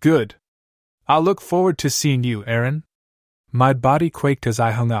 Good. I'll look forward to seeing you, Aaron. My body quaked as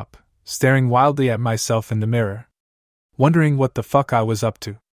I hung up, staring wildly at myself in the mirror. Wondering what the fuck I was up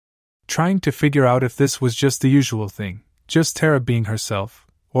to. Trying to figure out if this was just the usual thing, just Tara being herself,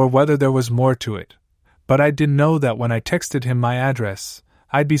 or whether there was more to it. But I did know that when I texted him my address,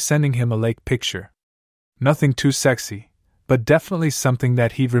 I'd be sending him a lake picture. Nothing too sexy, but definitely something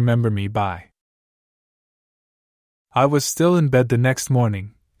that he'd remember me by. I was still in bed the next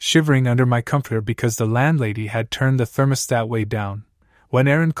morning, shivering under my comforter because the landlady had turned the thermostat way down, when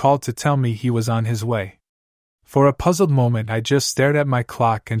Aaron called to tell me he was on his way. For a puzzled moment I just stared at my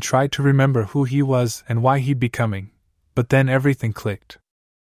clock and tried to remember who he was and why he'd be coming, but then everything clicked.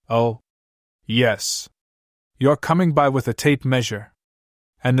 Oh. Yes. You're coming by with a tape measure.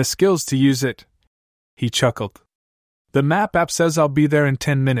 And the skills to use it. He chuckled. The map app says I'll be there in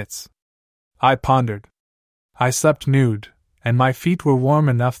 10 minutes. I pondered. I slept nude, and my feet were warm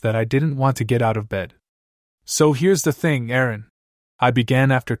enough that I didn't want to get out of bed. So here's the thing, Aaron. I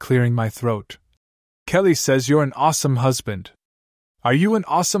began after clearing my throat. Kelly says you're an awesome husband. Are you an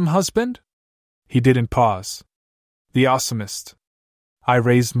awesome husband? He didn't pause. The awesomest. I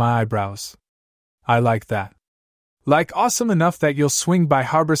raised my eyebrows. I like that. Like awesome enough that you'll swing by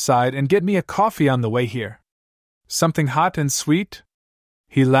Harborside and get me a coffee on the way here. Something hot and sweet?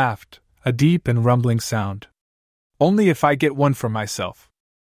 He laughed, a deep and rumbling sound. Only if I get one for myself.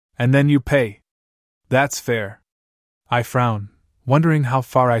 And then you pay. That's fair. I frowned, wondering how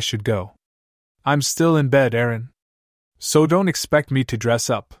far I should go. I'm still in bed, Aaron. So don't expect me to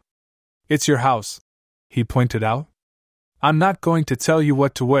dress up. It's your house, he pointed out. I'm not going to tell you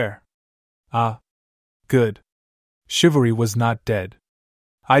what to wear. Ah. Good. Chivalry was not dead.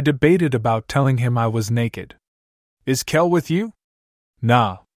 I debated about telling him I was naked. Is Kel with you?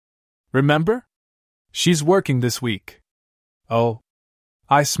 Nah. Remember? She's working this week. Oh.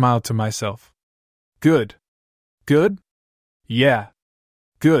 I smiled to myself. Good. Good? Yeah.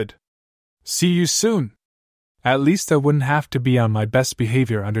 Good. See you soon. At least I wouldn't have to be on my best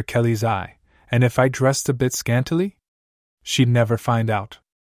behavior under Kelly's eye, and if I dressed a bit scantily, she'd never find out.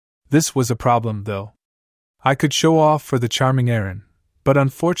 This was a problem, though. I could show off for the charming Aaron, but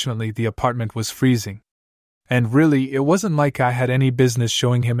unfortunately the apartment was freezing. And really, it wasn't like I had any business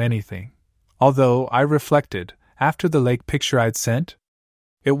showing him anything. Although, I reflected, after the lake picture I'd sent,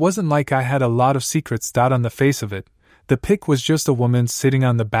 it wasn't like I had a lot of secrets on the face of it. The pic was just a woman sitting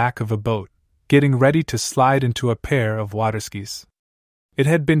on the back of a boat, getting ready to slide into a pair of waterskis. It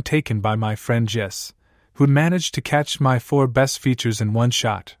had been taken by my friend Jess, who'd managed to catch my 4 best features in one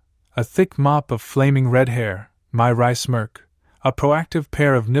shot: a thick mop of flaming red hair, my wry smirk, a proactive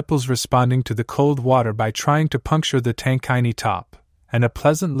pair of nipples responding to the cold water by trying to puncture the tankini top, and a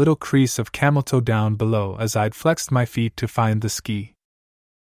pleasant little crease of camel toe down below as I'd flexed my feet to find the ski.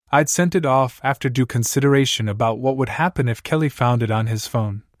 I'd sent it off after due consideration about what would happen if Kelly found it on his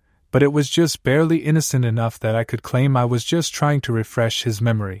phone, but it was just barely innocent enough that I could claim I was just trying to refresh his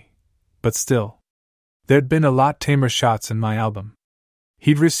memory. But still, there'd been a lot tamer shots in my album.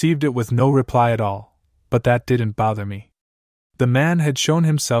 He'd received it with no reply at all, but that didn't bother me. The man had shown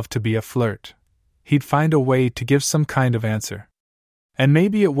himself to be a flirt. He'd find a way to give some kind of answer. And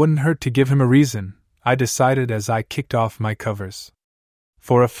maybe it wouldn't hurt to give him a reason, I decided as I kicked off my covers.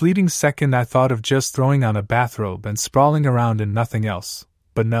 For a fleeting second I thought of just throwing on a bathrobe and sprawling around in nothing else,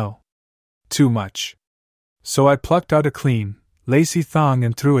 but no. Too much. So I plucked out a clean, lacy thong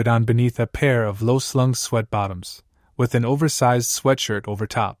and threw it on beneath a pair of low-slung sweat bottoms, with an oversized sweatshirt over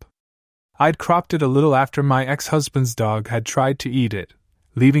top. I'd cropped it a little after my ex-husband's dog had tried to eat it,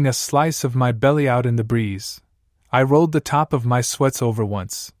 leaving a slice of my belly out in the breeze. I rolled the top of my sweats over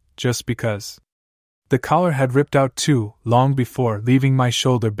once, just because. The collar had ripped out too, long before, leaving my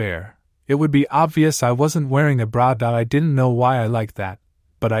shoulder bare. It would be obvious I wasn't wearing a bra. I didn't know why I liked that,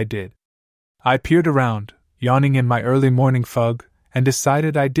 but I did. I peered around, yawning in my early morning fug, and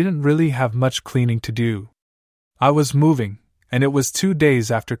decided I didn't really have much cleaning to do. I was moving, and it was 2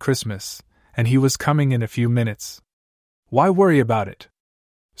 days after Christmas, and he was coming in a few minutes. Why worry about it?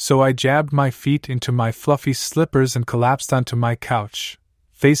 So I jabbed my feet into my fluffy slippers and collapsed onto my couch,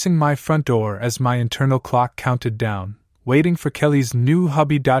 facing my front door as my internal clock counted down, waiting for Kelly's new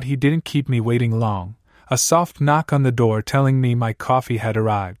hubby. He didn't keep me waiting long, a soft knock on the door telling me my coffee had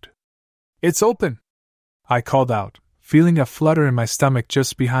arrived. "It's open!" I called out, feeling a flutter in my stomach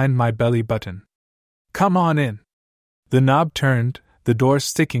just behind my belly button. "Come on in." The knob turned, the door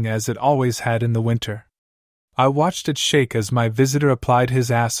sticking as it always had in the winter. I watched it shake as my visitor applied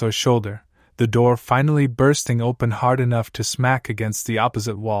his ass or shoulder, the door finally bursting open hard enough to smack against the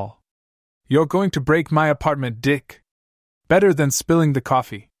opposite wall. "You're going to break my apartment, Dick. Better than spilling the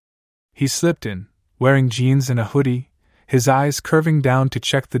coffee." He slipped in, wearing jeans and a hoodie, his eyes curving down to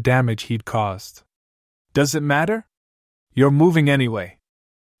check the damage he'd caused. "Does it matter? You're moving anyway."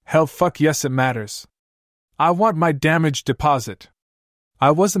 "Hell fuck yes it matters. I want my damage deposit."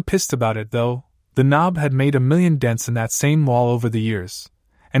 I wasn't pissed about it though. The knob had made 1,000,000 dents in that same wall over the years,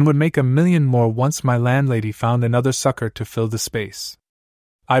 and would make 1,000,000 more once my landlady found another sucker to fill the space.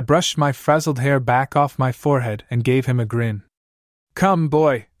 I brushed my frazzled hair back off my forehead and gave him a grin. "Come,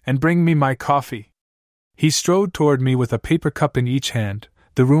 boy, and bring me my coffee." He strode toward me with a paper cup in each hand,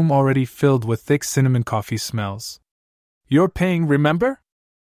 the room already filled with thick cinnamon coffee smells. "You're paying, remember?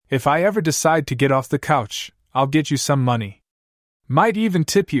 If I ever decide to get off the couch, I'll get you some money. Might even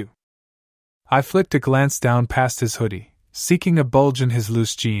tip you." I flicked a glance down past his hoodie, seeking a bulge in his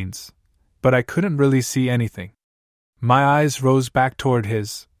loose jeans, but I couldn't really see anything. My eyes rose back toward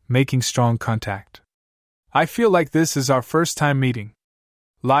his, making strong contact. "I feel like this is our first time meeting.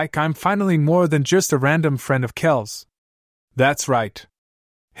 Like I'm finally more than just a random friend of Kel's." "That's right."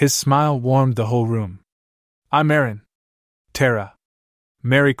 His smile warmed the whole room. "I'm Aaron. Tara.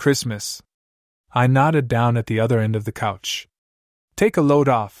 Merry Christmas." I nodded down at the other end of the couch. "Take a load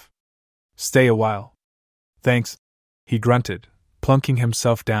off. Stay a while." "Thanks," he grunted, plunking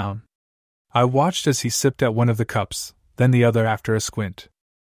himself down. I watched as he sipped at one of the cups, then the other after a squint.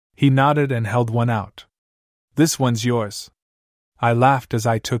 He nodded and held one out. "This one's yours." I laughed as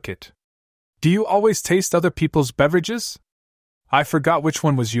I took it. "Do you always taste other people's beverages? I forgot which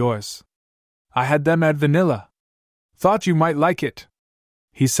one was yours. I had them at vanilla. Thought you might like it."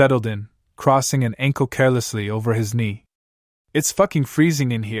 He settled in, crossing an ankle carelessly over his knee. "It's fucking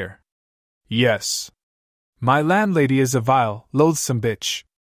freezing in here." "Yes. My landlady is a vile, loathsome bitch."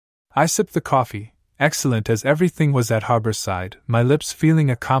 I sipped the coffee, excellent as everything was at Harborside, my lips feeling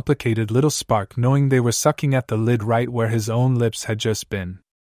a complicated little spark knowing they were sucking at the lid right where his own lips had just been.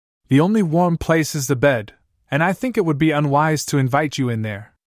 "The only warm place is the bed, and I think it would be unwise to invite you in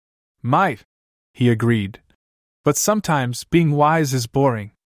there." "Might," he agreed. "But sometimes being wise is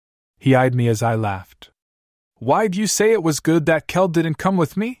boring." He eyed me as I laughed. "Why'd you say it was good that Kel didn't come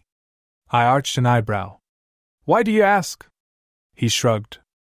with me?" I arched an eyebrow. "Why do you ask?" He shrugged.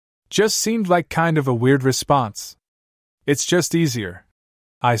 "Just seemed like kind of a weird response." "It's just easier."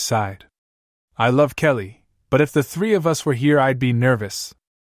 I sighed. "I love Kelly, but if the three of us were here I'd be nervous.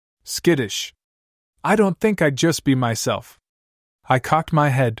 Skittish. I don't think I'd just be myself." I cocked my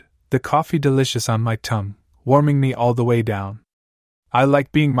head, the coffee delicious on my tongue, warming me all the way down. "I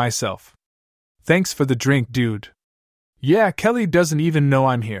like being myself." "Thanks for the drink, dude." "Yeah, Kelly doesn't even know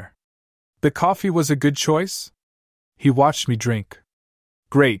I'm here." "The coffee was a good choice?" He watched me drink.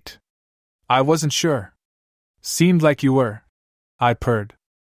 "Great. I wasn't sure." "Seemed like you were." I purred.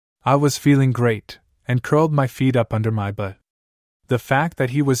 I was feeling great, and curled my feet up under my butt. The fact that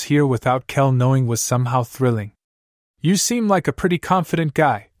he was here without Kel knowing was somehow thrilling. "You seem like a pretty confident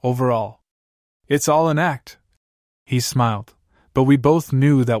guy, overall." "It's all an act." He smiled, but we both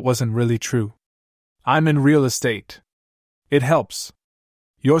knew that wasn't really true. "I'm in real estate. It helps."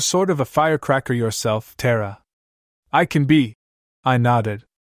 "You're sort of a firecracker yourself, Tara." "I can be." I nodded.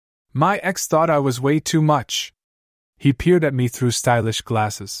 "My ex thought I was way too much." He peered at me through stylish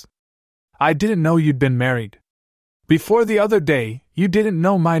glasses. "I didn't know you'd been married. Before the other day, you didn't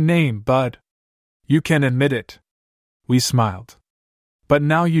know my name, bud. You can admit it." We smiled. "But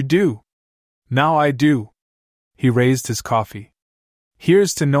now you do." "Now I do." He raised his coffee.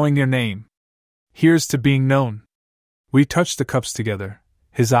 "Here's to knowing your name. Here's to being known." We touched the cups together,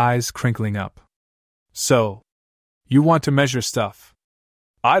 his eyes crinkling up. "So, you want to measure stuff?"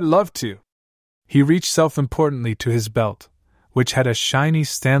 "I'd love to." He reached self-importantly to his belt, which had a shiny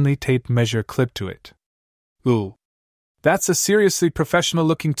Stanley tape measure clipped to it. "Ooh. That's a seriously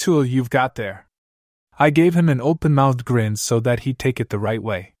professional-looking tool you've got there." I gave him an open-mouthed grin so that he'd take it the right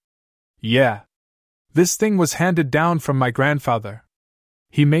way. Yeah. This thing was handed down from my grandfather.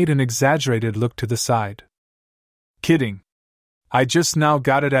 He made an exaggerated look to the side. Kidding. I just now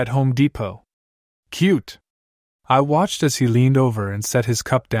got it at Home Depot. Cute. I watched as he leaned over and set his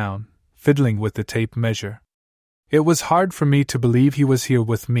cup down, fiddling with the tape measure. It was hard for me to believe he was here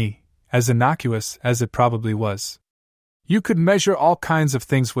with me, as innocuous as it probably was. You could measure all kinds of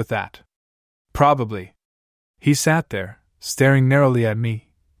things with that. Probably. He sat there, staring narrowly at me,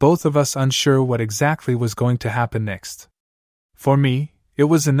 both of us unsure what exactly was going to happen next. For me, it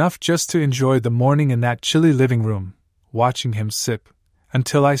was enough just to enjoy the morning in that chilly living room, watching him sip,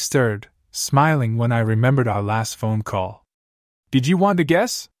 until I stirred, smiling when I remembered our last phone call. Did you want to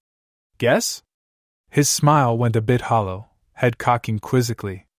guess? Guess? His smile went a bit hollow, head cocking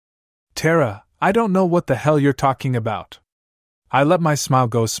quizzically. Tara, I don't know what the hell you're talking about. I let my smile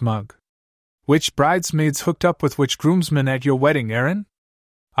go smug. Which bridesmaids hooked up with which groomsmen at your wedding, Aaron?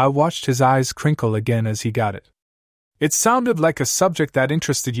 I watched his eyes crinkle again as he got it. It sounded like a subject that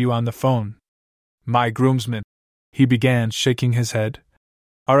interested you on the phone. My groomsmen, he began, shaking his head,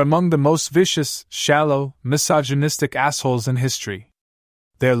 are among the most vicious, shallow, misogynistic assholes in history.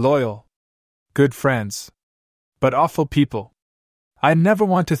 They're loyal, good friends, but awful people. I never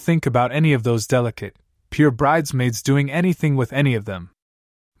want to think about any of those delicate, pure bridesmaids doing anything with any of them.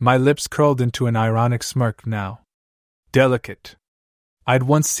 My lips curled into an ironic smirk now. Delicate. I'd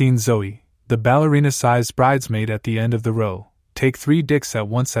once seen Zoe, the ballerina-sized bridesmaid at the end of the row, take 3 dicks at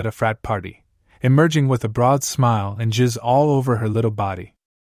once at a frat party, emerging with a broad smile and jizz all over her little body.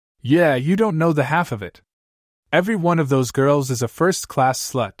 Yeah, you don't know the half of it. Every one of those girls is a first-class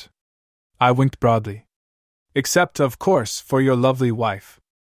slut. I winked broadly. Except, of course, for your lovely wife.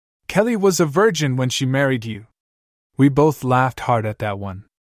 Kelly was a virgin when she married you. We both laughed hard at that one.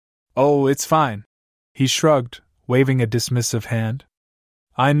 Oh, it's fine. He shrugged, waving a dismissive hand.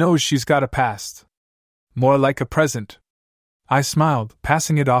 I know she's got a past. More like a present. I smiled,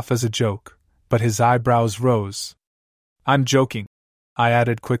 passing it off as a joke, but his eyebrows rose. I'm joking, I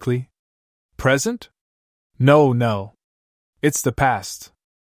added quickly. Present? No. It's the past.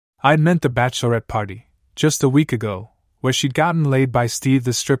 I'd meant the bachelorette party, just a week ago, where she'd gotten laid by Steve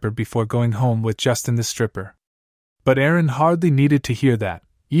the stripper before going home with Justin the stripper. But Aaron hardly needed to hear that,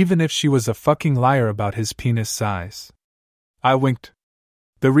 even if she was a fucking liar about his penis size. I winked.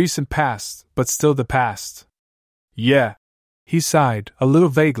 The recent past, but still the past. Yeah. He sighed, a little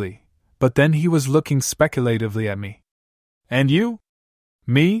vaguely, but then he was looking speculatively at me. And you?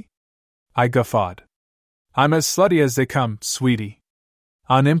 Me? I guffawed. I'm as slutty as they come, sweetie.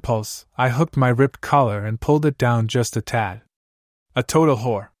 On impulse, I hooked my ripped collar and pulled it down just a tad. A total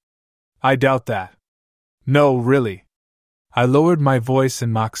whore. I doubt that. No, really. I lowered my voice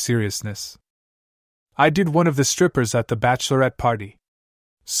in mock seriousness. I did one of the strippers at the bachelorette party.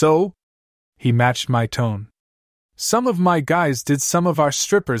 So? He matched my tone. Some of my guys did some of our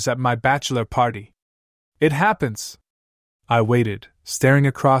strippers at my bachelor party. It happens. I waited, staring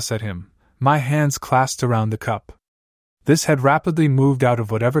across at him, my hands clasped around the cup. This had rapidly moved out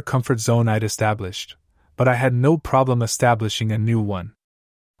of whatever comfort zone I'd established, but I had no problem establishing a new one.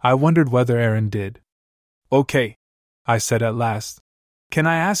 I wondered whether Aaron did. Okay, I said at last. Can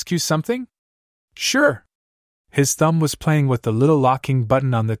I ask you something? Sure. His thumb was playing with the little locking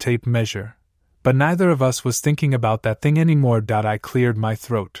button on the tape measure, but neither of us was thinking about that thing anymore. I cleared my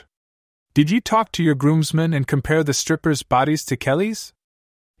throat. Did you talk to your groomsmen and compare the strippers' bodies to Kelly's?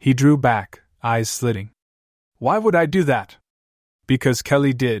 He drew back, eyes slitting. Why would I do that? Because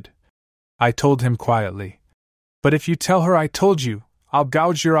Kelly did, I told him quietly. But if you tell her I told you, I'll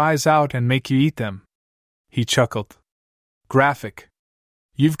gouge your eyes out and make you eat them. He chuckled. Graphic.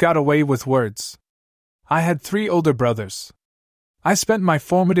 You've got a way with words. I had 3 older brothers. I spent my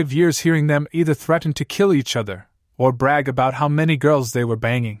formative years hearing them either threaten to kill each other, or brag about how many girls they were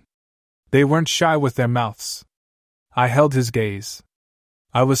banging. They weren't shy with their mouths. I held his gaze.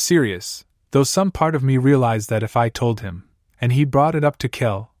 I was serious, though some part of me realized that if I told him, and he brought it up to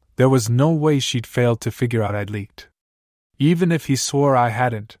Kel, there was no way she'd fail to figure out I'd leaked. Even if he swore I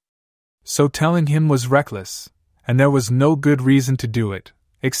hadn't. So telling him was reckless, and there was no good reason to do it,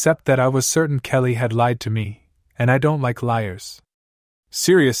 except that I was certain Kelly had lied to me, and I don't like liars.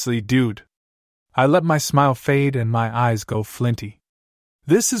 Seriously, dude. I let my smile fade and my eyes go flinty.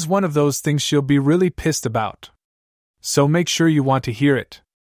 This is one of those things she'll be really pissed about. So make sure you want to hear it.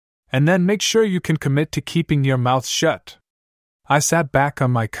 And then make sure you can commit to keeping your mouth shut. I sat back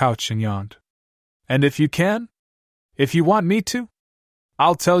on my couch and yawned. And if you can? If you want me to?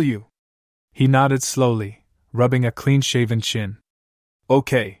 I'll tell you. He nodded slowly, rubbing a clean-shaven chin.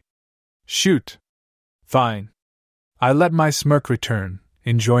 Okay. Shoot. Fine. I let my smirk return,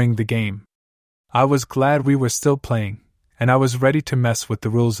 enjoying the game. I was glad we were still playing, and I was ready to mess with the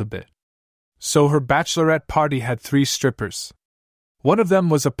rules a bit. So her bachelorette party had 3 strippers. One of them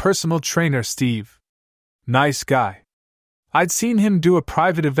was a personal trainer, Steve. Nice guy. I'd seen him do a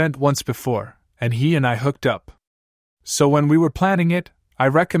private event once before, and he and I hooked up. So when we were planning it, I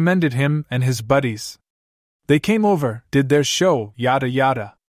recommended him and his buddies. They came over, did their show, yada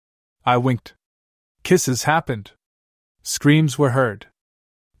yada. I winked. Kisses happened. Screams were heard.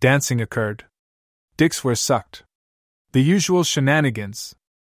 Dancing occurred. Dicks were sucked. The usual shenanigans.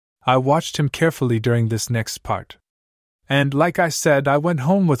 I watched him carefully during this next part. And like I said, I went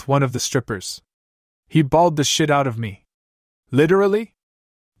home with one of the strippers. He bawled the shit out of me. Literally?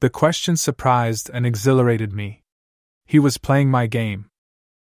 The question surprised and exhilarated me. He was playing my game.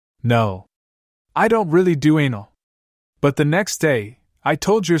 No. I don't really do anal. But the next day, I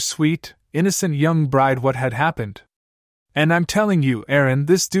told your sweet, innocent young bride what had happened. And I'm telling you, Aaron,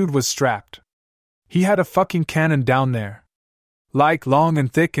 this dude was strapped. He had a fucking cannon down there. Like long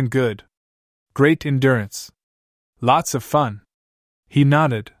and thick and good. Great endurance. Lots of fun. He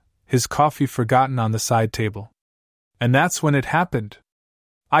nodded, his coffee forgotten on the side table. And that's when it happened.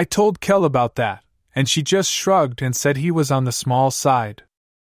 I told Kel about that, and she just shrugged and said he was on the small side.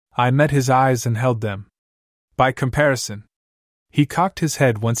 I met his eyes and held them. By comparison. He cocked his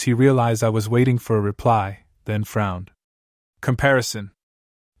head once he realized I was waiting for a reply, then frowned. Comparison,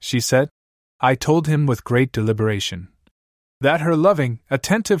 she said. I told him with great deliberation that her loving,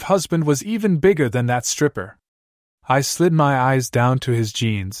 attentive husband was even bigger than that stripper. I slid my eyes down to his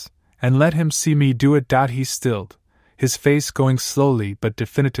jeans and let him see me do it. He stilled, his face going slowly but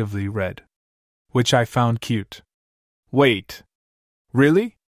definitively red. Which I found cute. Wait.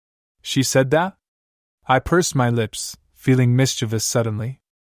 Really? She said that? I pursed my lips, feeling mischievous suddenly.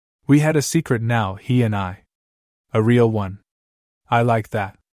 We had a secret now, he and I. A real one. I like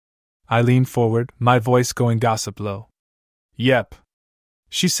that. I leaned forward, my voice going gossip low. Yep.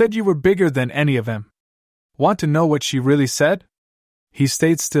 She said you were bigger than any of them. Want to know what she really said? He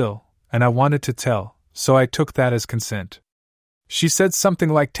stayed still, and I wanted to tell, so I took that as consent. She said something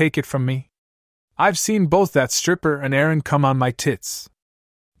like, take it from me. I've seen both that stripper and Aaron come on my tits.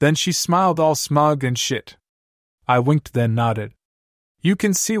 Then she smiled all smug and shit. I winked then nodded. You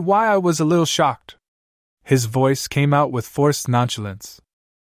can see why I was a little shocked. His voice came out with forced nonchalance.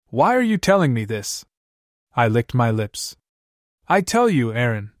 Why are you telling me this? I licked my lips. I tell you,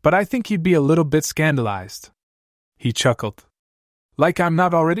 Aaron, but I think you'd be a little bit scandalized. He chuckled. Like I'm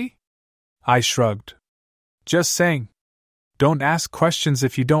not already? I shrugged. Just saying. Don't ask questions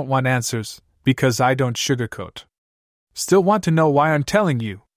if you don't want answers, because I don't sugarcoat. Still want to know why I'm telling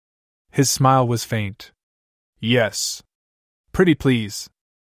you? His smile was faint. Yes. Pretty please.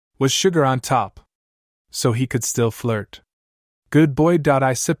 Was sugar on top. So he could still flirt. Good boy.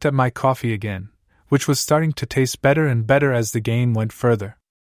 I sipped at my coffee again, which was starting to taste better and better as the game went further.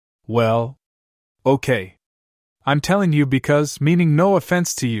 Well, okay. I'm telling you because, meaning no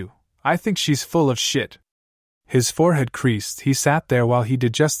offense to you, I think she's full of shit. His forehead creased. He sat there while he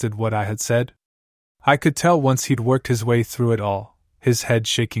digested what I had said. I could tell once he'd worked his way through it all, his head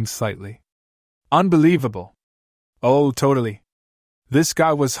shaking slightly. Unbelievable. Oh, totally. This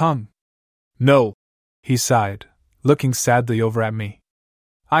guy was hung. No, he sighed, looking sadly over at me.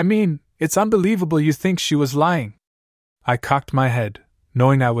 I mean, it's unbelievable you think she was lying. I cocked my head,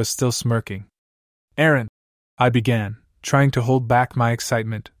 knowing I was still smirking. Aaron, I began, trying to hold back my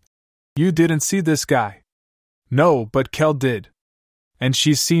excitement. You didn't see this guy. No, but Kel did. And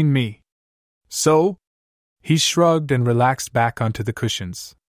she's seen me. So? He shrugged and relaxed back onto the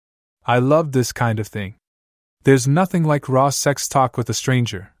cushions. I love this kind of thing. There's nothing like raw sex talk with a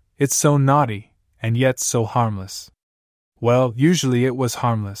stranger. It's so naughty, and yet so harmless. Well, usually it was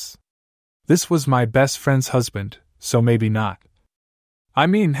harmless. This was my best friend's husband, so maybe not. I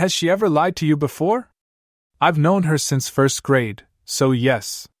mean, has she ever lied to you before? I've known her since first grade, so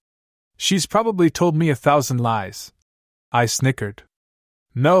yes. She's probably told me 1,000 lies. I snickered.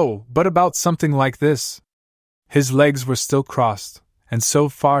 No, but about something like this. His legs were still crossed, and so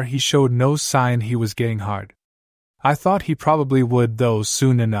far he showed no sign he was getting hard. I thought he probably would, though,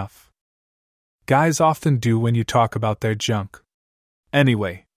 soon enough. Guys often do when you talk about their junk.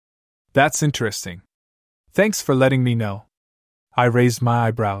 Anyway. That's interesting. Thanks for letting me know. I raised my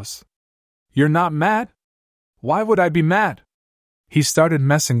eyebrows. You're not mad? Why would I be mad? He started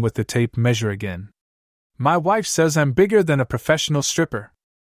messing with the tape measure again. My wife says I'm bigger than a professional stripper.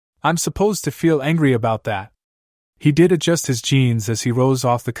 I'm supposed to feel angry about that. He did adjust his jeans as he rose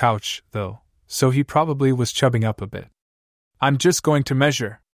off the couch, though, so he probably was chubbing up a bit. I'm just going to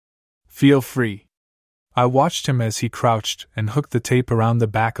measure. Feel free. I watched him as he crouched and hooked the tape around the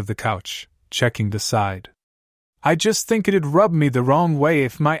back of the couch, checking the side. I just think it'd rub me the wrong way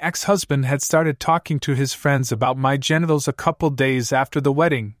if my ex-husband had started talking to his friends about my genitals a couple days after the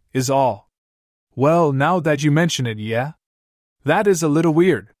wedding, is all. Well, now that you mention it, yeah? That is a little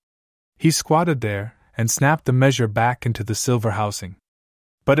weird. He squatted there and snapped the measure back into the silver housing.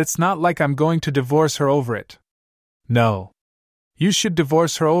 But it's not like I'm going to divorce her over it. No. You should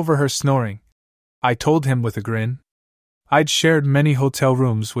divorce her over her snoring, I told him with a grin. I'd shared many hotel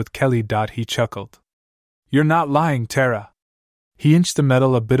rooms with Kelly. He chuckled. You're not lying, Tara. He inched the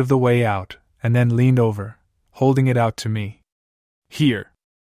metal a bit of the way out and then leaned over, holding it out to me. Here.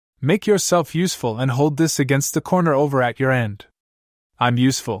 Make yourself useful and hold this against the corner over at your end. I'm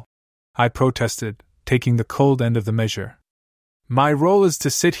useful, I protested, taking the cold end of the measure. My role is to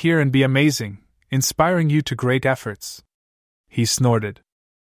sit here and be amazing, inspiring you to great efforts. He snorted.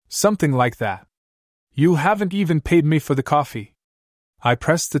 Something like that. You haven't even paid me for the coffee. I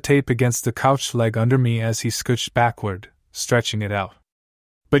pressed the tape against the couch leg under me as he scooched backward, stretching it out.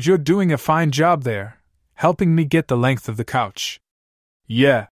 But you're doing a fine job there, helping me get the length of the couch.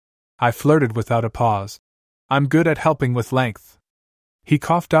 Yeah. I flirted without a pause. I'm good at helping with length. He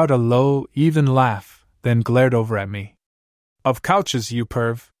coughed out a low, even laugh, then glared over at me. Of couches, you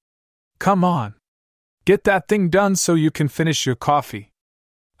perv. Come on. Get that thing done so you can finish your coffee.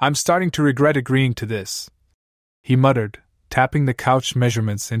 I'm starting to regret agreeing to this. He muttered, tapping the couch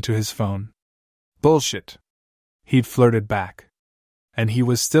measurements into his phone. Bullshit. He'd flirted back. And he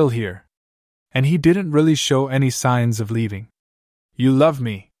was still here. And he didn't really show any signs of leaving. You love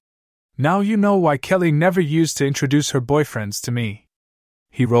me. Now you know why Kelly never used to introduce her boyfriends to me.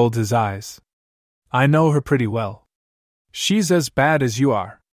 He rolled his eyes. I know her pretty well. She's as bad as you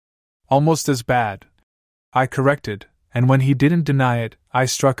are. Almost as bad. I corrected, and when he didn't deny it, I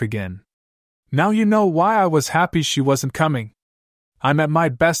struck again. Now you know why I was happy she wasn't coming. I'm at my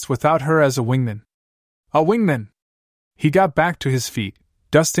best without her as a wingman. A wingman! He got back to his feet,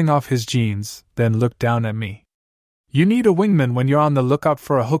 dusting off his jeans, then looked down at me. You need a wingman when you're on the lookout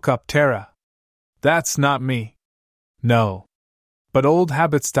for a hookup, Tara. That's not me. No. But old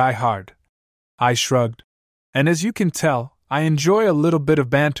habits die hard. I shrugged. And as you can tell, I enjoy a little bit of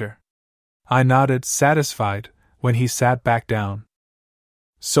banter. I nodded, satisfied, when he sat back down.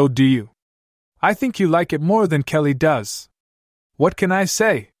 So do you. I think you like it more than Kelly does. What can I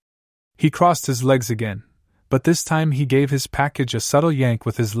say? He crossed his legs again, but this time he gave his package a subtle yank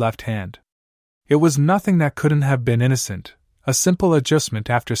with his left hand. It was nothing that couldn't have been innocent, a simple adjustment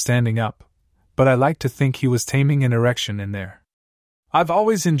after standing up, but I like to think he was taming an erection in there. I've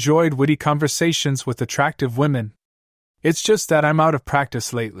always enjoyed witty conversations with attractive women. It's just that I'm out of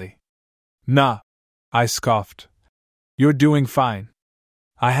practice lately. Nah, I scoffed. You're doing fine.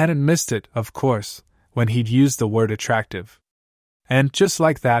 I hadn't missed it, of course, when he'd used the word attractive. And just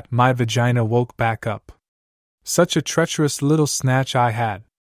like that, my vagina woke back up. Such a treacherous little snatch I had.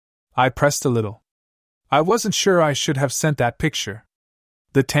 I pressed a little. I wasn't sure I should have sent that picture.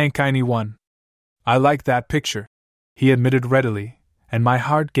 The tankiny one. I like that picture, he admitted readily, and my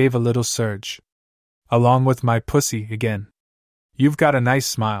heart gave a little surge. Along with my pussy again. You've got a nice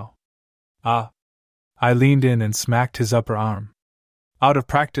smile. Ah. I leaned in and smacked his upper arm. Out of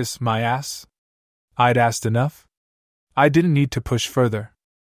practice, my ass? I'd asked enough? I didn't need to push further.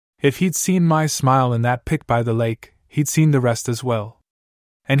 If he'd seen my smile in that pic by the lake, he'd seen the rest as well.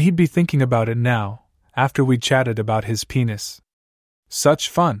 And he'd be thinking about it now, after we'd chatted about his penis. Such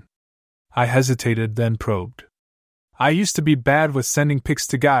fun. I hesitated, then probed. I used to be bad with sending pics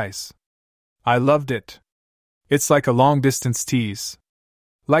to guys. I loved it. It's like a long-distance tease.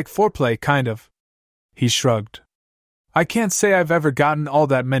 Like foreplay, kind of. He shrugged. I can't say I've ever gotten all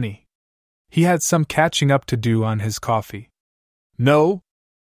that many. He had some catching up to do on his coffee. No?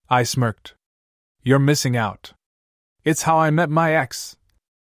 I smirked. You're missing out. It's how I met my ex.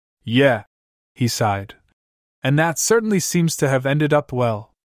 Yeah, he sighed. And that certainly seems to have ended up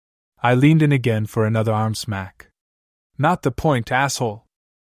well. I leaned in again for another arm smack. Not the point, asshole.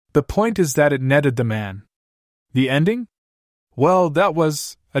 The point is that it netted the man. The ending? Well, that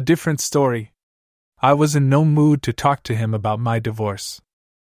was a different story. I was in no mood to talk to him about my divorce.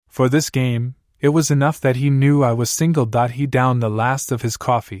 For this game, it was enough that he knew I was single. He downed the last of his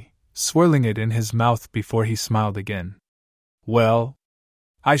coffee, swirling it in his mouth before he smiled again. Well,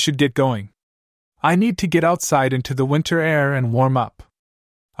 I should get going. I need to get outside into the winter air and warm up.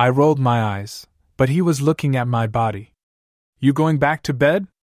 I rolled my eyes, but he was looking at my body. You going back to bed?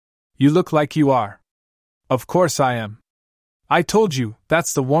 You look like you are. Of course I am. I told you,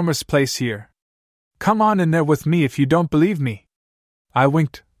 that's the warmest place here. Come on in there with me if you don't believe me. I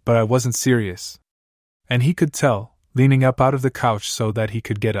winked, but I wasn't serious. And he could tell, leaning up out of the couch so that he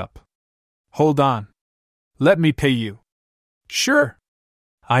could get up. Hold on. Let me pay you. Sure.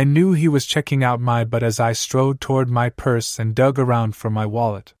 I knew he was checking out my butt as I strode toward my purse and dug around for my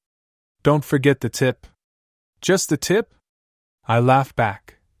wallet. Don't forget the tip. Just the tip? I laughed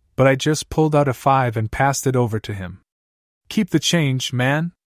back, but I just pulled out a 5 and passed it over to him. Keep the change,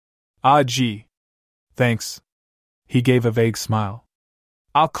 man. Ah, gee. Thanks. He gave a vague smile.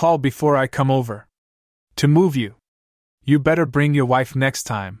 I'll call before I come over. To move you. You better bring your wife next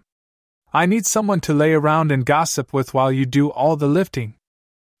time. I need someone to lay around and gossip with while you do all the lifting.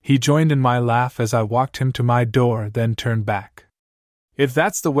 He joined in my laugh as I walked him to my door, then turned back. If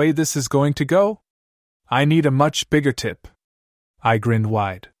that's the way this is going to go, I need a much bigger tip. I grinned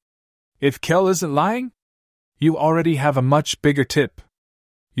wide. If Kel isn't lying, you already have a much bigger tip.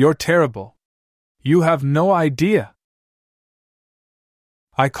 You're terrible. You have no idea.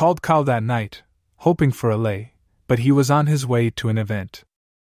 I called Kyle that night, hoping for a lay, but he was on his way to an event.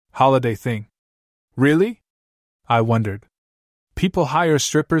 Holiday thing. Really? I wondered. People hire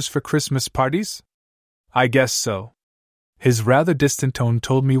strippers for Christmas parties? I guess so. His rather distant tone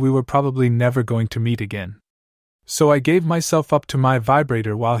told me we were probably never going to meet again. So I gave myself up to my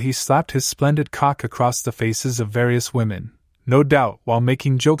vibrator while he slapped his splendid cock across the faces of various women, no doubt while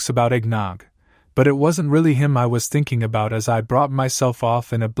making jokes about eggnog, but it wasn't really him I was thinking about as I brought myself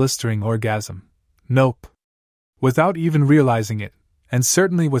off in a blistering orgasm. Nope. Without even realizing it, and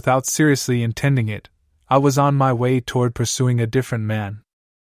certainly without seriously intending it, I was on my way toward pursuing a different man.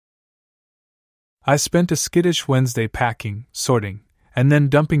 I spent a skittish Wednesday packing, sorting, and then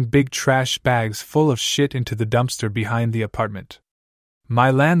dumping big trash bags full of shit into the dumpster behind the apartment.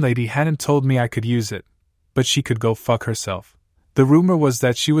 My landlady hadn't told me I could use it, but she could go fuck herself. The rumor was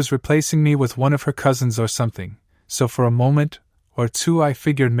that she was replacing me with one of her cousins or something, so for a moment or two I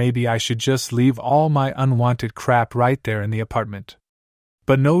figured maybe I should just leave all my unwanted crap right there in the apartment.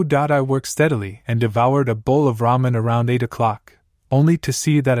 But no doubt I worked steadily and devoured a bowl of ramen around 8 o'clock, only to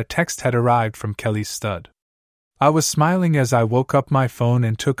see that a text had arrived from Kelly's stud. I was smiling as I woke up my phone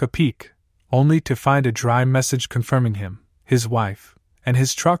and took a peek, only to find a dry message confirming him, his wife, and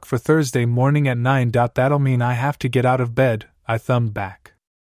his truck for Thursday morning at 9. That'll mean I have to get out of bed, I thumbed back.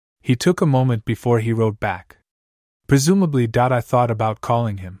 He took a moment before he wrote back. Presumably. I thought about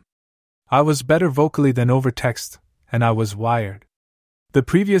calling him. I was better vocally than over text, and I was wired. The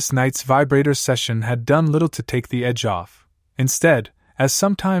previous night's vibrator session had done little to take the edge off. Instead, as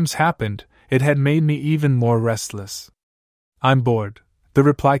sometimes happened, it had made me even more restless. I'm bored. The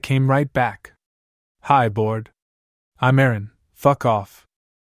reply came right back. Hi, bored. I'm Aaron. Fuck off.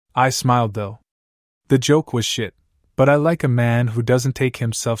 I smiled though. The joke was shit, but I like a man who doesn't take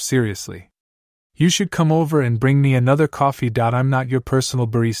himself seriously. You should come over and bring me another coffee. I'm not your personal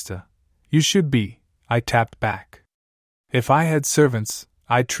barista. You should be, I tapped back. If I had servants,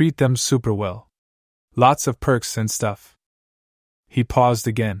 I'd treat them super well. Lots of perks and stuff. He paused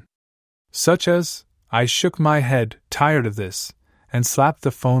again. Such as? I shook my head, tired of this, and slapped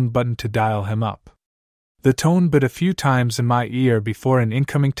the phone button to dial him up. The tone bit a few times in my ear before an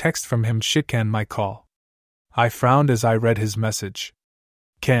incoming text from him shitcanned my call. I frowned as I read his message.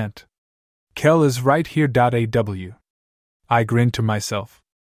 Can't. Kel is right here. AW. I grinned to myself.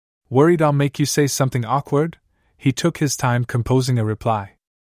 Worried I'll make you say something awkward? He took his time composing a reply.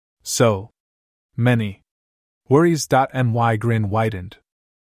 So many worries. My grin widened.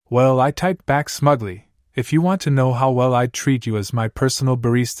 Well, I typed back smugly, if you want to know how well I'd treat you as my personal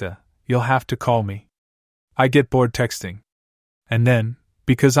barista, you'll have to call me. I get bored texting. And then,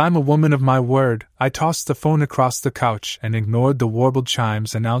 because I'm a woman of my word, I tossed the phone across the couch and ignored the warbled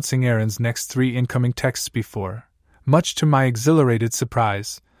chimes announcing Aaron's next 3 incoming texts before, much to my exhilarated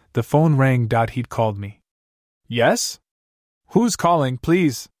surprise, the phone rang. He'd called me. Yes? Who's calling,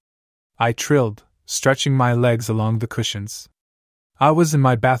 please? I trilled, stretching my legs along the cushions. I was in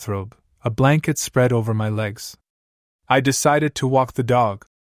my bathrobe, a blanket spread over my legs. I decided to walk the dog,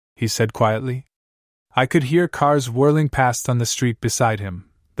 he said quietly. I could hear cars whirling past on the street beside him,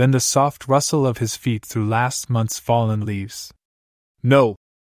 then the soft rustle of his feet through last month's fallen leaves. No,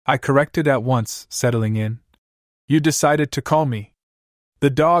 I corrected at once, settling in. You decided to call me. The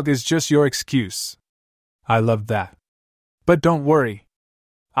dog is just your excuse. I loved that. But don't worry.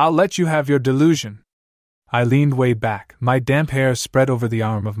 I'll let you have your delusion. I leaned way back, my damp hair spread over the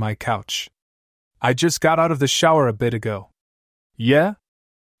arm of my couch. I just got out of the shower a bit ago. Yeah?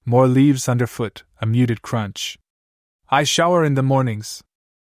 More leaves underfoot, a muted crunch. I shower in the mornings.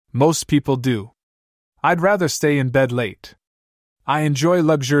 Most people do. I'd rather stay in bed late. I enjoy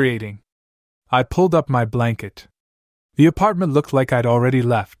luxuriating. I pulled up my blanket. The apartment looked like I'd already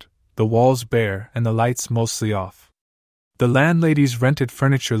left, the walls bare and the lights mostly off. The landlady's rented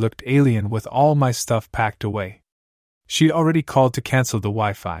furniture looked alien with all my stuff packed away. She'd already called to cancel the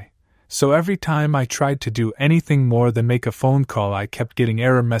Wi-Fi, so every time I tried to do anything more than make a phone call I kept getting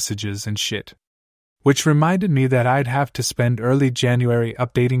error messages and shit. Which reminded me that I'd have to spend early January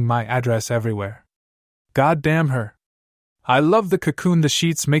updating my address everywhere. God damn her. I love the cocoon the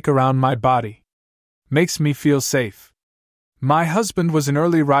sheets make around my body. Makes me feel safe. My husband was an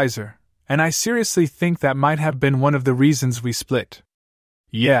early riser, and I seriously think that might have been one of the reasons we split.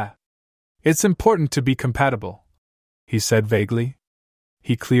 Yeah. It's important to be compatible, he said vaguely.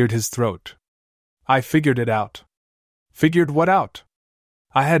 He cleared his throat. I figured it out. Figured what out?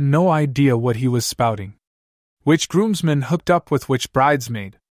 I had no idea what he was spouting. Which groomsman hooked up with which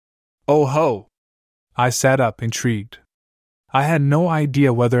bridesmaid? Oh ho! I sat up, intrigued. I had no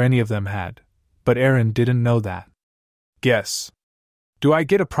idea whether any of them had, but Aaron didn't know that. Guess. Do I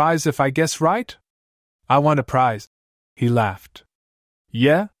get a prize if I guess right? I want a prize. He laughed.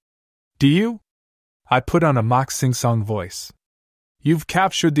 Yeah? Do you? I put on a mock sing-song voice. You've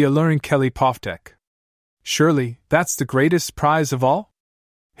captured the alluring Kelly Poftek. Surely, that's the greatest prize of all?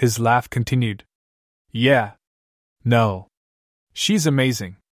 His laugh continued. Yeah. No. She's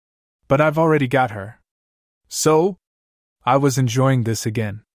amazing. But I've already got her. So? I was enjoying this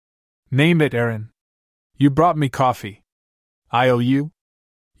again. Name it, Aaron. You brought me coffee. I owe you?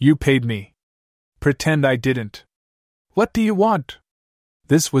 You paid me. Pretend I didn't. What do you want?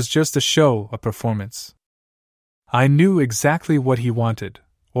 This was just a show, a performance. I knew exactly what he wanted,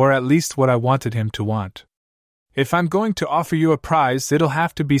 or at least what I wanted him to want. If I'm going to offer you a prize, it'll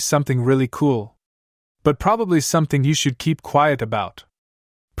have to be something really cool. But probably something you should keep quiet about.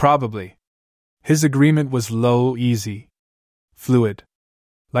 Probably. His agreement was low, easy. Fluid.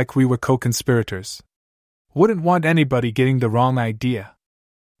 Like we were co-conspirators. Wouldn't want anybody getting the wrong idea.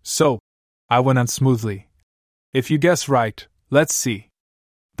 So, I went on smoothly. If you guess right, let's see.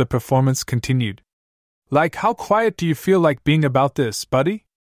 The performance continued. Like, how quiet do you feel like being about this, buddy?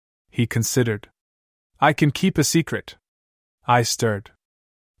 He considered. I can keep a secret. I stirred.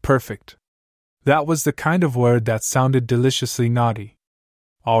 Perfect. That was the kind of word that sounded deliciously naughty.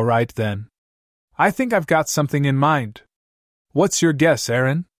 All right then. I think I've got something in mind. What's your guess,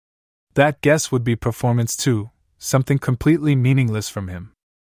 Aaron? That guess would be performance too, something completely meaningless from him.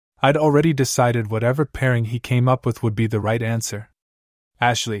 I'd already decided whatever pairing he came up with would be the right answer.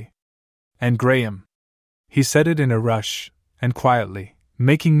 Ashley. And Graham. He said it in a rush, and quietly,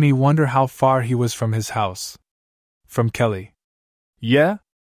 making me wonder how far he was from his house. From Kelly. Yeah?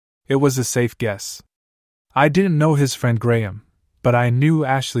 It was a safe guess. I didn't know his friend Graham, but I knew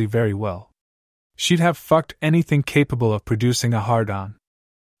Ashley very well. She'd have fucked anything capable of producing a hard-on.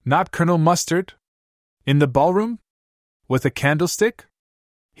 Not Colonel Mustard? In the ballroom? With a candlestick?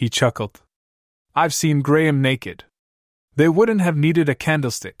 He chuckled. I've seen Graham naked. They wouldn't have needed a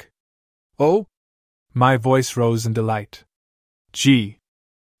candlestick. Oh? My voice rose in delight. Gee.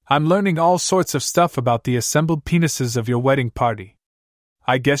 I'm learning all sorts of stuff about the assembled penises of your wedding party.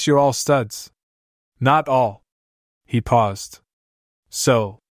 I guess you're all studs. Not all. He paused.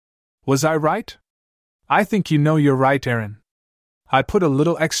 So. Was I right? I think you know you're right, Aaron. I put a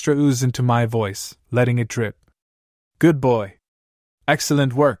little extra ooze into my voice, letting it drip. Good boy.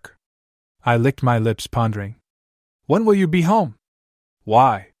 Excellent work. I licked my lips, pondering. When will you be home?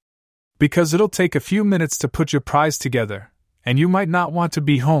 Why? Because it'll take a few minutes to put your prize together, and you might not want to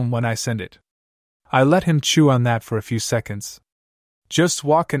be home when I send it. I let him chew on that for a few seconds. Just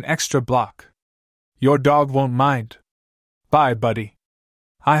walk an extra block. Your dog won't mind. Bye, buddy.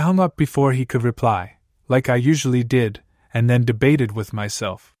 I hung up before he could reply, like I usually did, and then debated with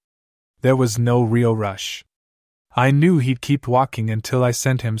myself. There was no real rush. I knew he'd keep walking until I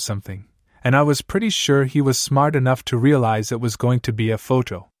sent him something, and I was pretty sure he was smart enough to realize it was going to be a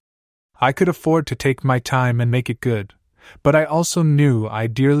photo. I could afford to take my time and make it good, but I also knew I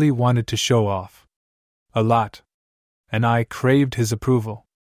dearly wanted to show off. A lot. And I craved his approval.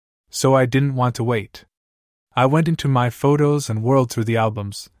 So I didn't want to wait. I went into my photos and whirled through the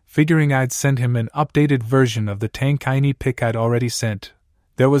albums, figuring I'd send him an updated version of the tankiny pic I'd already sent.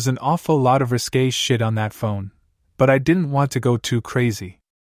 There was an awful lot of risque shit on that phone, but I didn't want to go too crazy.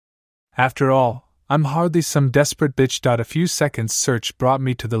 After all, I'm hardly some desperate bitch. A few seconds search brought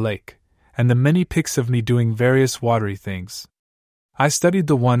me to the lake, and the many pics of me doing various watery things. I studied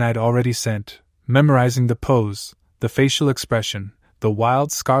the one I'd already sent, memorizing the pose, the facial expression, the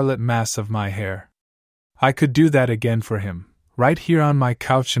wild scarlet mass of my hair. I could do that again for him, right here on my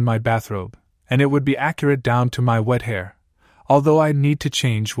couch in my bathrobe, and it would be accurate down to my wet hair. Although I'd need to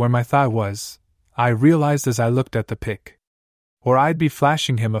change where my thigh was, I realized as I looked at the pic. or I'd be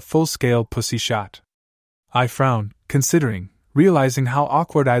flashing him a full-scale pussy shot. I frowned, considering, realizing how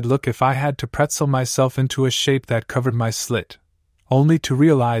awkward I'd look if I had to pretzel myself into a shape that covered my slit, only to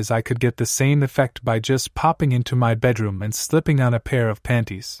realize I could get the same effect by just popping into my bedroom and slipping on a pair of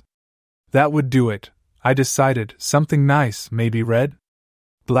panties. That would do it, I decided, something nice, maybe red?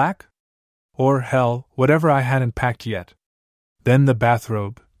 Black? Or, hell, whatever I hadn't packed yet. Then the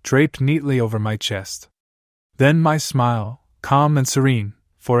bathrobe, draped neatly over my chest. Then my smile, calm and serene,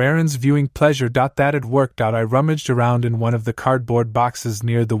 for Aaron's viewing pleasure. That had worked out. I rummaged around in one of the cardboard boxes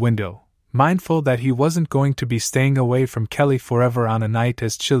near the window, mindful that he wasn't going to be staying away from Kelly forever on a night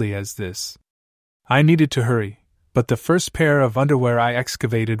as chilly as this. I needed to hurry, but the first pair of underwear I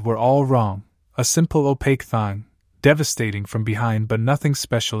excavated were all wrong, a simple opaque thong, devastating from behind but nothing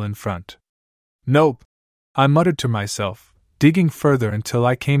special in front. Nope, I muttered to myself, digging further until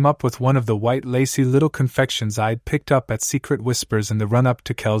I came up with one of the white lacy little confections I'd picked up at Secret Whispers in the run-up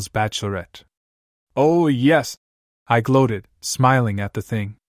to Kel's bachelorette. Oh yes, I gloated, smiling at the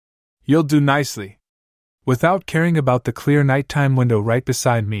thing. You'll do nicely. Without caring about the clear nighttime window right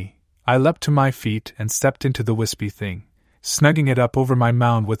beside me, I leapt to my feet and stepped into the wispy thing, snugging it up over my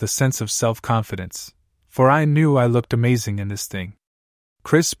mound with a sense of self-confidence, for I knew I looked amazing in this thing.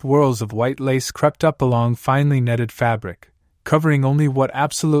 Crisp whirls of white lace crept up along finely netted fabric, covering only what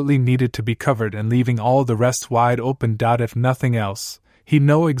absolutely needed to be covered and leaving all the rest wide open. If nothing else, he'd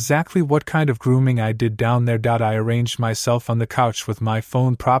know exactly what kind of grooming I did down there. I arranged myself on the couch with my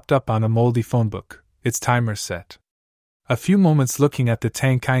phone propped up on a moldy phone book, its timer set. A few moments looking at the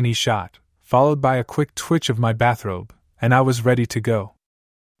tiny shot, followed by a quick twitch of my bathrobe, and I was ready to go.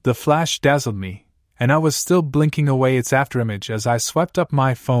 The flash dazzled me, and I was still blinking away its afterimage as I swept up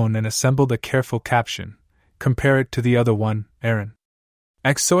my phone and assembled a careful caption. Compare it to the other one, Aaron.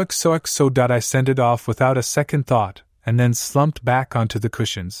 XOXOXO. I sent it off without a second thought, and then slumped back onto the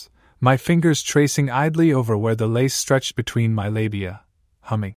cushions, my fingers tracing idly over where the lace stretched between my labia,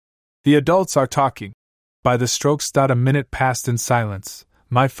 humming. The adults are talking. By the strokes. A minute passed in silence,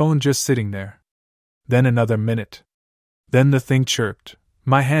 my phone just sitting there. Then another minute. Then the thing chirped,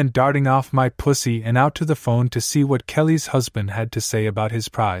 my hand darting off my pussy and out to the phone to see what Kelly's husband had to say about his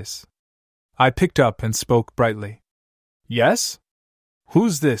prize. I picked up and spoke brightly. Yes?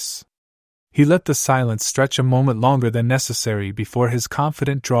 Who's this? He let the silence stretch a moment longer than necessary before his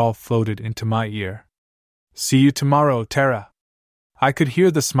confident drawl floated into my ear. See you tomorrow, Tara. I could hear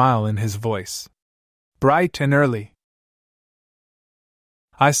the smile in his voice. Bright and early.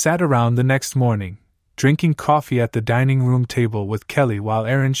 I sat around the next morning, drinking coffee at the dining room table with Kelly while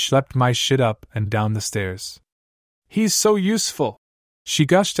Erin schlepped my shit up and down the stairs. He's so useful, she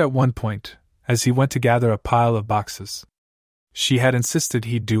gushed at one point, as he went to gather a pile of boxes. She had insisted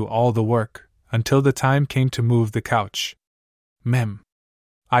he'd do all the work, until the time came to move the couch. Mem.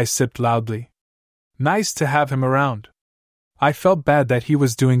 I sipped loudly. Nice to have him around. I felt bad that he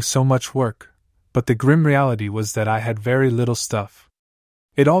was doing so much work, but the grim reality was that I had very little stuff.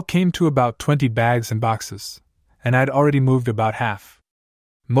 It all came to about 20 bags and boxes, and I'd already moved about half.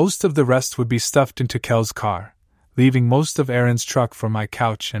 Most of the rest would be stuffed into Kel's car, leaving most of Aaron's truck for my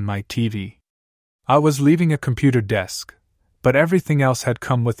couch and my TV. I was leaving a computer desk, but everything else had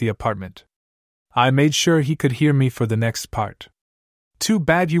come with the apartment. I made sure he could hear me for the next part. Too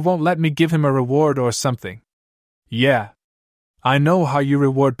bad you won't let me give him a reward or something. Yeah. I know how you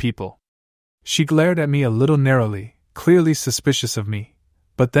reward people. She glared at me a little narrowly, clearly suspicious of me,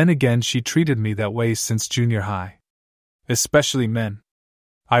 but then again she treated me that way since junior high. Especially men.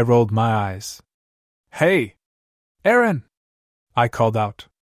 I rolled my eyes. Hey! Aaron! I called out.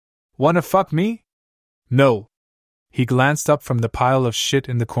 Wanna fuck me? No. He glanced up from the pile of shit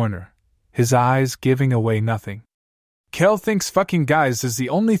in the corner, his eyes giving away nothing. Kel thinks fucking guys is the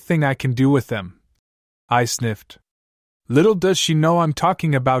only thing I can do with them. I sniffed. Little does she know I'm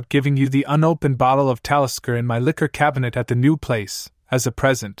talking about giving you the unopened bottle of Talisker in my liquor cabinet at the new place, as a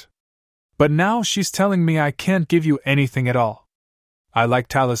present. But now she's telling me I can't give you anything at all. I like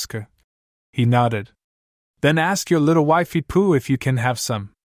Talisker. He nodded. Then ask your little wifey Pooh if you can have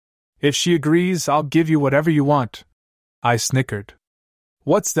some. If she agrees, I'll give you whatever you want. I snickered.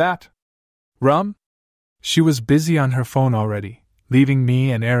 What's that? Rum? She was busy on her phone already, leaving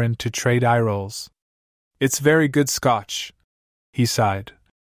me and Aaron to trade eye rolls. It's very good scotch. He sighed.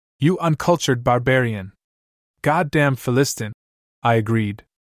 You uncultured barbarian. Goddamn Philistine. I agreed.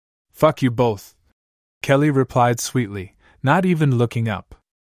 Fuck you both. Kelly replied sweetly, not even looking up.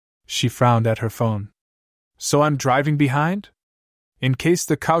 She frowned at her phone. So I'm driving behind? In case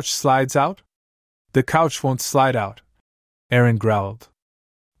the couch slides out? The couch won't slide out. Aaron growled.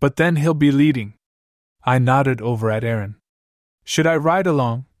 But then he'll be leading. I nodded over at Aaron. Should I ride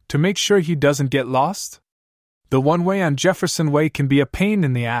along, to make sure he doesn't get lost? The one-way on Jefferson Way can be a pain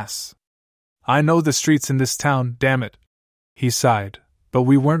in the ass. I know the streets in this town, damn it. He sighed, but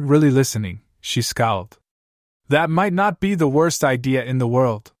we weren't really listening, she scowled. That might not be the worst idea in the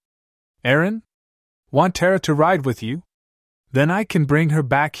world. Erin? Want Tara to ride with you? Then I can bring her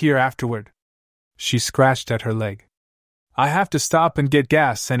back here afterward. She scratched at her leg. I have to stop and get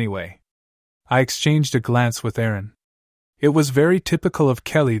gas anyway. I exchanged a glance with Erin. It was very typical of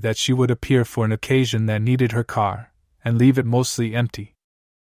Kelly that she would appear for an occasion that needed her car, and leave it mostly empty.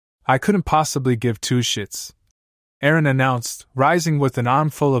 I couldn't possibly give two shits, Erin announced, rising with an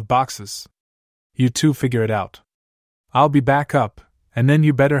armful of boxes. You two figure it out. I'll be back up, and then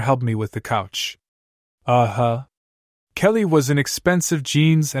you better help me with the couch. Uh-huh. Kelly was in expensive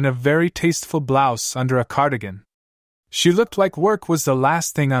jeans and a very tasteful blouse under a cardigan. She looked like work was the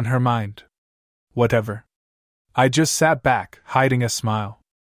last thing on her mind. Whatever. I just sat back, hiding a smile.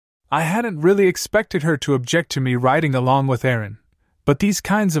 I hadn't really expected her to object to me riding along with Erin, but these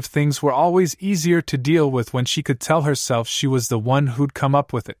kinds of things were always easier to deal with when she could tell herself she was the one who'd come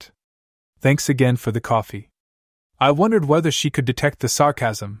up with it. Thanks again for the coffee. I wondered whether she could detect the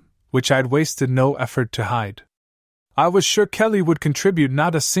sarcasm, which I'd wasted no effort to hide. I was sure Kelly would contribute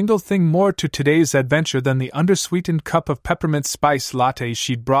not a single thing more to today's adventure than the undersweetened cup of peppermint spice latte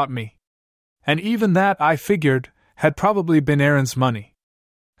she'd brought me. And even that, I figured, had probably been Erin's money.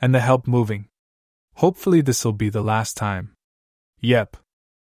 And the help moving. Hopefully this'll be the last time. Yep.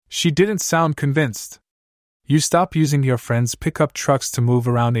 She didn't sound convinced. You stop using your friend's pickup trucks to move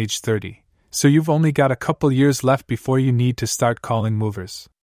around age 30, so you've only got a couple years left before you need to start calling movers.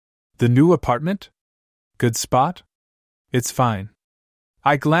 The new apartment? Good spot? It's fine.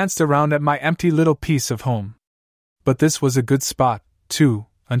 I glanced around at my empty little piece of home. But this was a good spot, too,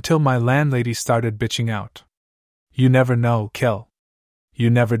 until my landlady started bitching out. You never know, Kel. You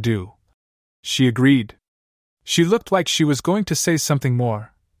never do. She agreed. She looked like she was going to say something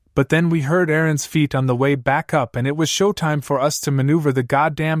more, but then we heard Erin's feet on the way back up and it was showtime for us to maneuver the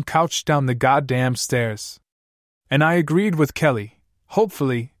goddamn couch down the goddamn stairs. And I agreed with Kelly.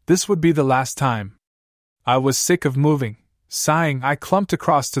 Hopefully, this would be the last time. I was sick of moving. Sighing, I clumped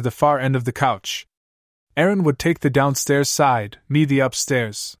across to the far end of the couch. Erin would take the downstairs side, me the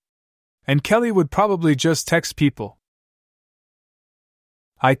upstairs. And Kelly would probably just text people.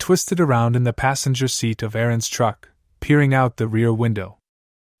 I twisted around in the passenger seat of Erin's truck, peering out the rear window.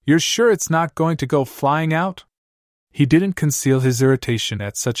 You're sure it's not going to go flying out? He didn't conceal his irritation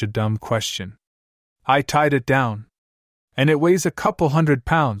at such a dumb question. I tied it down. And it weighs a couple 100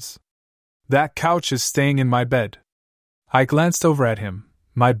 pounds. That couch is staying in my bed. I glanced over at him,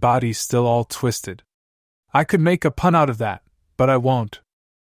 my body still all twisted. I could make a pun out of that, but I won't.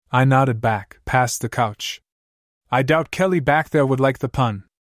 I nodded back, past the couch. I doubt Kelly back there would like the pun.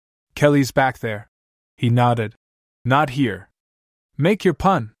 Kelly's back there. He nodded. Not here. Make your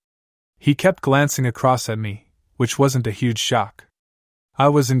pun. He kept glancing across at me, which wasn't a huge shock. I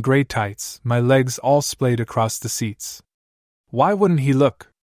was in gray tights, my legs all splayed across the seats. Why wouldn't he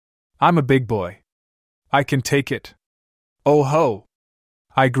look? I'm a big boy. I can take it. Oh ho!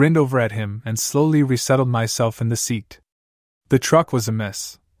 I grinned over at him and slowly resettled myself in the seat. The truck was a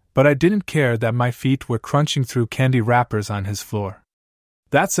mess, but I didn't care that my feet were crunching through candy wrappers on his floor.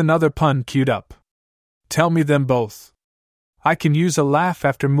 That's another pun queued up. Tell me them both. I can use a laugh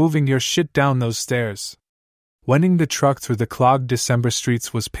after moving your shit down those stairs. Wending the truck through the clogged December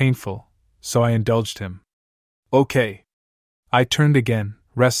streets was painful, so I indulged him. Okay. I turned again,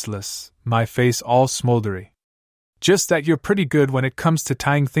 restless, my face all smoldery. Just that you're pretty good when it comes to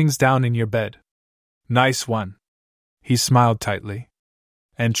tying things down in your bed. Nice one. He smiled tightly.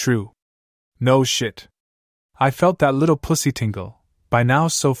 And true. No shit. I felt that little pussy tingle, by now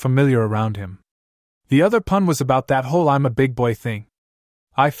so familiar around him. The other pun was about that whole I'm a big boy thing.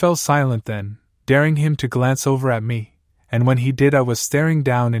 I fell silent then, daring him to glance over at me, and when he did I was staring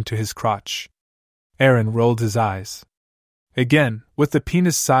down into his crotch. Erin rolled his eyes. Again, with the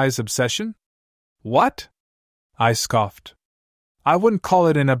penis size obsession? What? I scoffed. I wouldn't call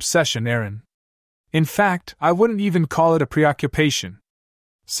it an obsession, Erin. In fact, I wouldn't even call it a preoccupation.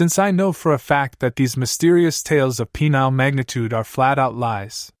 Since I know for a fact that these mysterious tales of penile magnitude are flat-out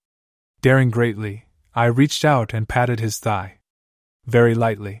lies. Daring greatly, I reached out and patted his thigh. Very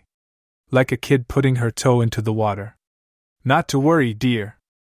lightly. Like a kid putting her toe into the water. Not to worry, dear.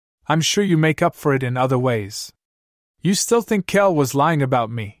 I'm sure you make up for it in other ways. You still think Kel was lying about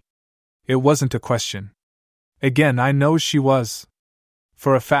me? It wasn't a question. Again, I know she was.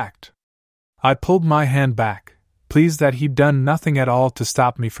 For a fact. I pulled my hand back, pleased that he'd done nothing at all to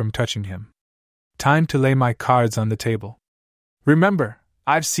stop me from touching him. Time to lay my cards on the table. Remember,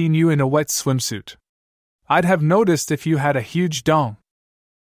 I've seen you in a wet swimsuit. I'd have noticed if you had a huge dong.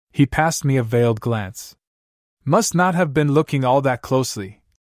 He passed me a veiled glance. Must not have been looking all that closely.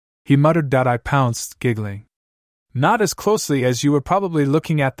 He muttered. I pounced, giggling. Not as closely as you were probably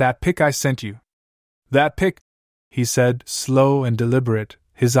looking at that pic I sent you. That pic, he said, slow and deliberate,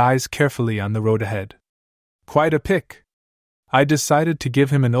 his eyes carefully on the road ahead. Quite a pic. I decided to give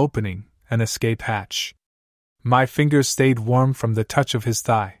him an opening, an escape hatch. My fingers stayed warm from the touch of his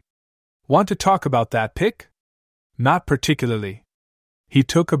thigh. Want to talk about that pic? Not particularly. He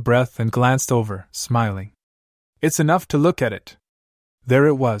took a breath and glanced over, smiling. It's enough to look at it. There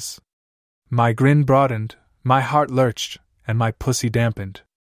it was. My grin broadened, my heart lurched, and my pussy dampened.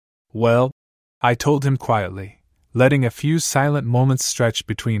 Well, I told him quietly, letting a few silent moments stretch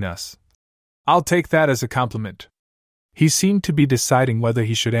between us. I'll take that as a compliment. He seemed to be deciding whether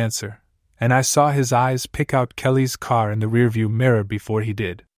he should answer, and I saw his eyes pick out Kelly's car in the rearview mirror before he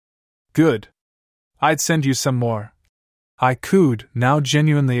did. Good. I'd send you some more. I cooed, now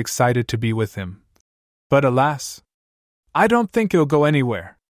genuinely excited to be with him. But alas, I don't think it'll go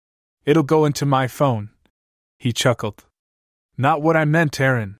anywhere. It'll go into my phone. He chuckled. Not what I meant,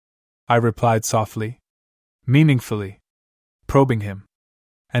 Aaron, I replied softly, meaningfully, probing him.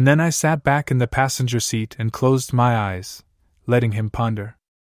 And then I sat back in the passenger seat and closed my eyes, letting him ponder.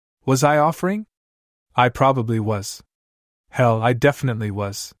 Was I offering? I probably was. Hell, I definitely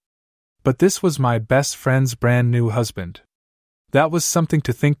was. But this was my best friend's brand new husband. That was something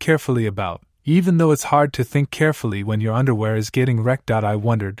to think carefully about, even though it's hard to think carefully when your underwear is getting wrecked. I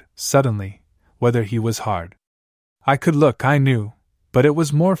wondered, suddenly, whether he was hard. I could look, I knew, but it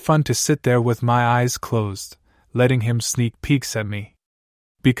was more fun to sit there with my eyes closed, letting him sneak peeks at me.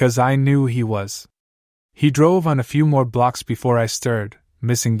 Because I knew he was. He drove on a few more blocks before I stirred,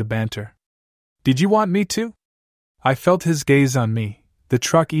 missing the banter. Did you want me to? I felt his gaze on me, the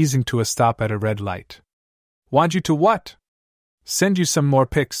truck easing to a stop at a red light. Want you to what? Send you some more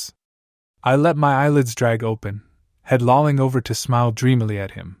pics. I let my eyelids drag open, head lolling over to smile dreamily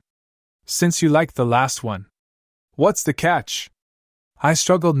at him. Since you liked the last one. What's the catch? I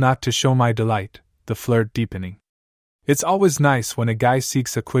struggled not to show my delight, the flirt deepening. It's always nice when a guy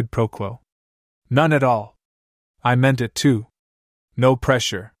seeks a quid pro quo. None at all. I meant it too. No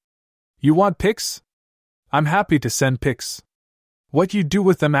pressure. You want pics? I'm happy to send pics. What you do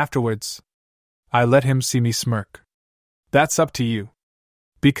with them afterwards? I let him see me smirk. That's up to you.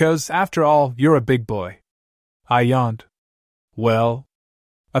 Because, after all, you're a big boy. I yawned. Well,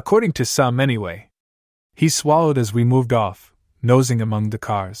 according to some anyway. He swallowed as we moved off, nosing among the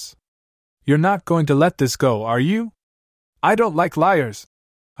cars. You're not going to let this go, are you? I don't like liars,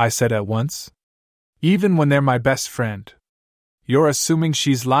 I said at once. Even when they're my best friend. You're assuming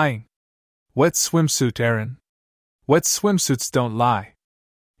she's lying. Wet swimsuit, Aaron. Wet swimsuits don't lie.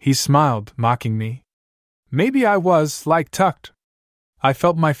 He smiled, mocking me. Maybe I was, like, tucked. I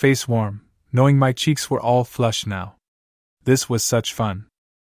felt my face warm, knowing my cheeks were all flushed now. This was such fun.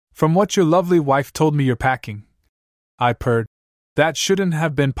 From what your lovely wife told me you're packing. I purred. That shouldn't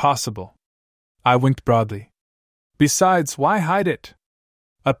have been possible. I winked broadly. Besides, why hide it?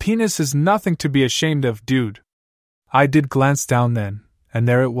 A penis is nothing to be ashamed of, dude. I did glance down then, and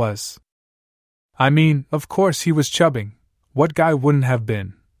there it was. I mean, of course he was chubbing. What guy wouldn't have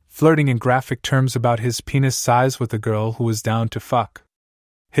been, flirting in graphic terms about his penis size with a girl who was down to fuck?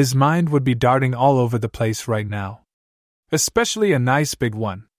 His mind would be darting all over the place right now. Especially a nice big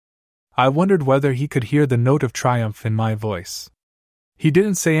one. I wondered whether he could hear the note of triumph in my voice. He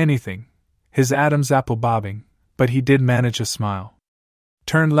didn't say anything, his Adam's apple bobbing, but he did manage a smile.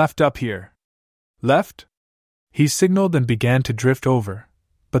 Turn left up here. Left? He signaled and began to drift over,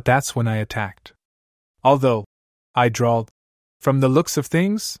 but that's when I attacked. Although, I drawled, from the looks of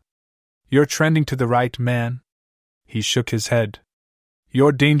things? You're trending to the right, man. He shook his head.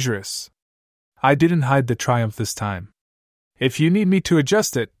 You're dangerous. I didn't hide the triumph this time. If you need me to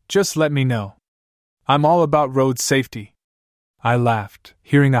adjust it, just let me know. I'm all about road safety. I laughed,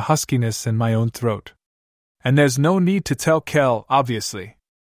 hearing a huskiness in my own throat. And there's no need to tell Kel, obviously.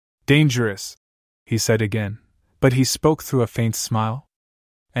 Dangerous, he said again, but he spoke through a faint smile.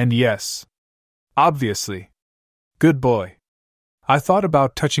 And yes. Obviously. Good boy. I thought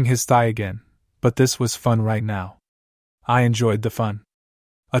about touching his thigh again, but this was fun right now. I enjoyed the fun.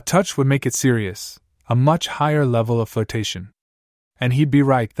 A touch would make it serious, a much higher level of flirtation. And he'd be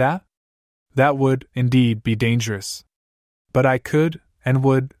right, that would, indeed, be dangerous. But I could, and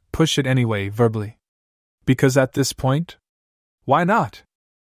would, push it anyway, verbally. Because at this point? Why not?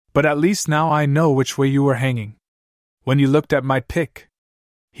 But at least now I know which way you were hanging. When you looked at my pic.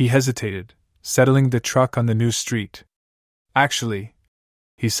 He hesitated, settling the truck on the new street. Actually,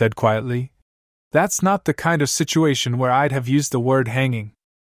 he said quietly, that's not the kind of situation where I'd have used the word hanging.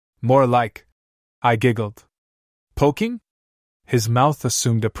 More like, I giggled. Poking? His mouth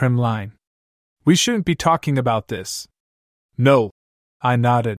assumed a prim line. We shouldn't be talking about this. No, I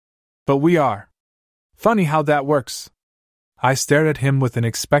nodded. But we are. Funny how that works. I stared at him with an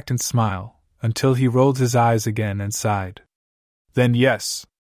expectant smile, until he rolled his eyes again and sighed. Then yes.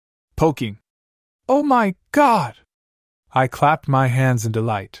 Poking. Oh my God! I clapped my hands in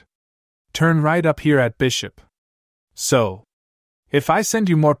delight. Turn right up here at Bishop. So. If I send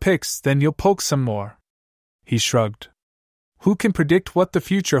you more pics, then you'll poke some more. He shrugged. Who can predict what the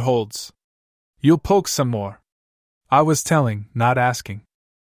future holds? You'll poke some more. I was telling, not asking.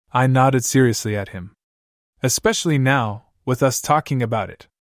 I nodded seriously at him. Especially now, with us talking about it.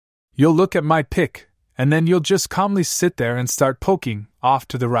 You'll look at my pic, and then you'll just calmly sit there and start poking, off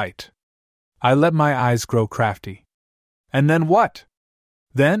to the right. I let my eyes grow crafty. And then what?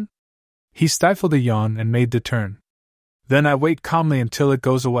 Then? He stifled a yawn and made the turn. Then I wait calmly until it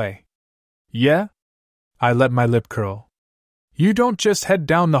goes away. Yeah? I let my lip curl. You don't just head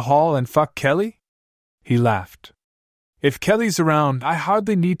down the hall and fuck Kelly? He laughed. If Kelly's around, I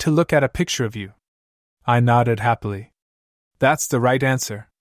hardly need to look at a picture of you. I nodded happily. That's the right answer.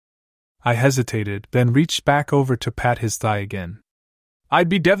 I hesitated, then reached back over to pat his thigh again. I'd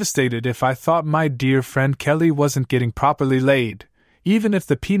be devastated if I thought my dear friend Kelly wasn't getting properly laid, even if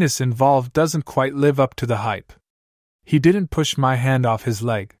the penis involved doesn't quite live up to the hype. He didn't push my hand off his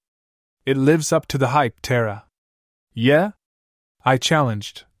leg. It lives up to the hype, Tara. Yeah? I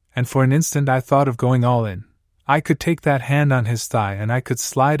challenged, and for an instant I thought of going all in. I could take that hand on his thigh and I could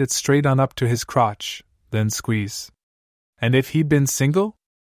slide it straight on up to his crotch, then squeeze. And if he'd been single?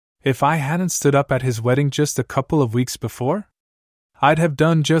 If I hadn't stood up at his wedding just a couple of weeks before? I'd have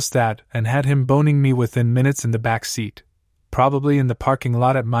done just that and had him boning me within minutes in the back seat. Probably in the parking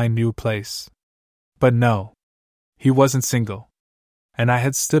lot at my new place. But no. He wasn't single. And I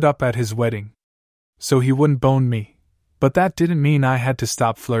had stood up at his wedding. So he wouldn't bone me. But that didn't mean I had to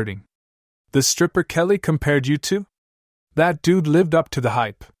stop flirting. The stripper Kelly compared you to? That dude lived up to the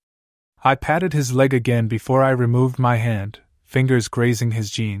hype. I patted his leg again before I removed my hand, fingers grazing his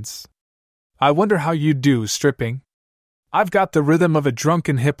jeans. I wonder how you do stripping. I've got the rhythm of a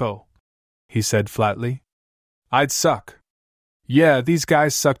drunken hippo, he said flatly. I'd suck. Yeah, these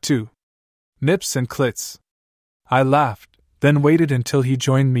guys suck too. Nips and clits. I laughed, then waited until he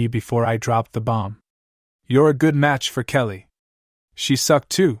joined me before I dropped the bomb. You're a good match for Kelly. She sucked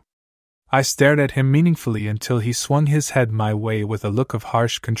too. I stared at him meaningfully until he swung his head my way with a look of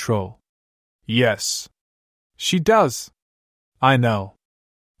harsh control. Yes. She does. I know.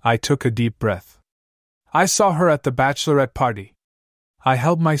 I took a deep breath. I saw her at the bachelorette party. I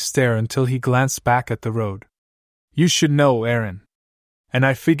held my stare until he glanced back at the road. You should know, Aaron. And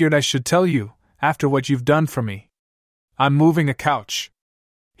I figured I should tell you, after what you've done for me. I'm moving a couch.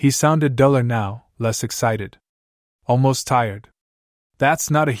 He sounded duller now, less excited. Almost tired. That's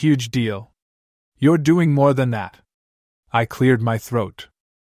not a huge deal. You're doing more than that. I cleared my throat.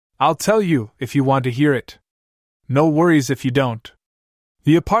 I'll tell you if you want to hear it. No worries if you don't.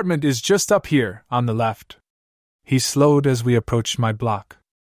 The apartment is just up here, on the left. He slowed as we approached my block.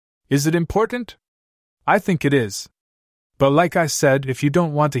 Is it important? I think it is. But like I said, if you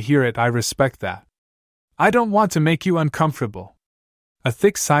don't want to hear it, I respect that. I don't want to make you uncomfortable. A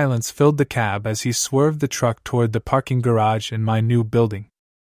thick silence filled the cab as he swerved the truck toward the parking garage in my new building.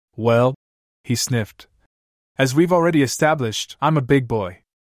 Well, he sniffed. As we've already established, I'm a big boy.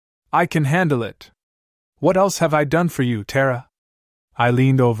 I can handle it. What else have I done for you, Tara? I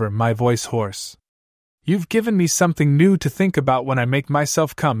leaned over, my voice hoarse. You've given me something new to think about when I make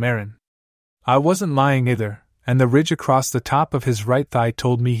myself come, Aaron. I wasn't lying either, and the ridge across the top of his right thigh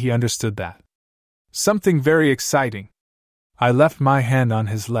told me he understood that. Something very exciting. I left my hand on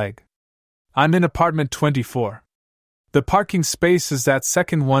his leg. I'm in apartment 24. The parking space is that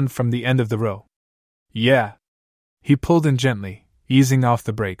second one from the end of the row. Yeah. He pulled in gently, easing off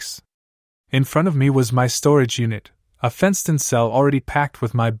the brakes. In front of me was my storage unit, a fenced-in cell already packed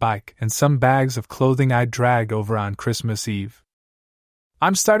with my bike and some bags of clothing I'd dragged over on Christmas Eve.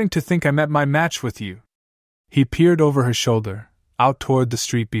 I'm starting to think I met my match with you. He peered over her shoulder, out toward the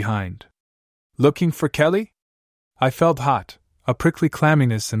street behind. Looking for Kelly? I felt hot, a prickly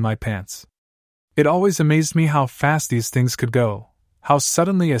clamminess in my pants. It always amazed me how fast these things could go, how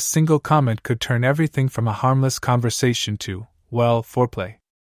suddenly a single comment could turn everything from a harmless conversation to, well, foreplay.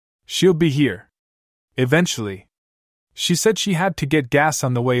 She'll be here. Eventually. She said she had to get gas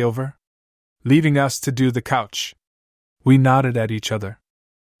on the way over, leaving us to do the couch. We nodded at each other.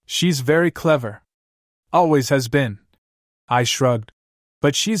 She's very clever. Always has been. I shrugged.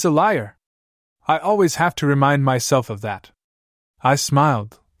 But she's a liar. I always have to remind myself of that. I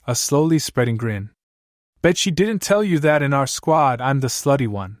smiled, a slowly spreading grin. Bet she didn't tell you that in our squad I'm the slutty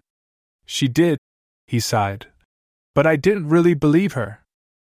one. She did, he sighed. But I didn't really believe her.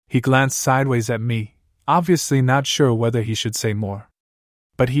 He glanced sideways at me, obviously not sure whether he should say more.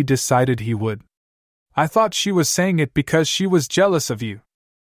 But he decided he would. I thought she was saying it because she was jealous of you.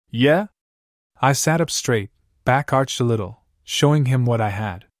 Yeah? I sat up straight, back arched a little, showing him what I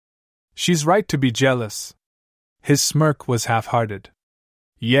had. She's right to be jealous. His smirk was half-hearted.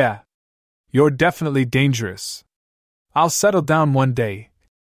 Yeah. You're definitely dangerous. I'll settle down one day.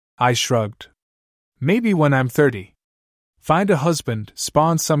 I shrugged. Maybe when I'm 30. Find a husband,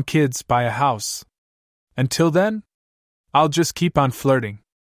 spawn some kids, buy a house. Until then? I'll just keep on flirting.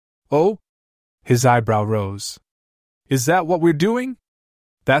 Oh? His eyebrow rose. Is that what we're doing?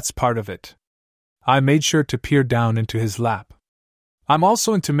 That's part of it. I made sure to peer down into his lap. I'm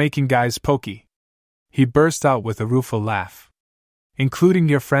also into making guys pokey. He burst out with a rueful laugh. Including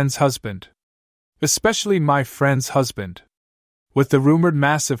your friend's husband. Especially my friend's husband. With the rumored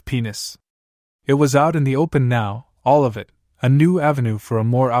massive penis. It was out in the open now, all of it, a new avenue for a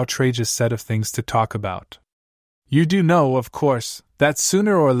more outrageous set of things to talk about. You do know, of course, that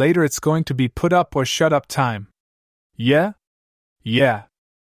sooner or later it's going to be put up or shut up time. Yeah? Yeah.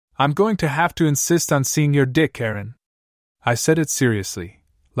 I'm going to have to insist on seeing your dick, Aaron. I said it seriously,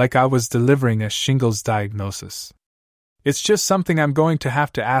 like I was delivering a shingles diagnosis. It's just something I'm going to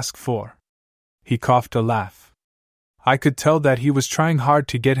have to ask for. He coughed a laugh. I could tell that he was trying hard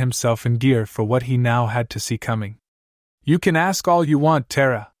to get himself in gear for what he now had to see coming. You can ask all you want,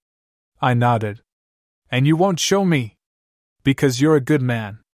 Tara. I nodded. And you won't show me? Because you're a good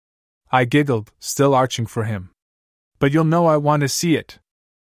man. I giggled, still arching for him. But you'll know I want to see it.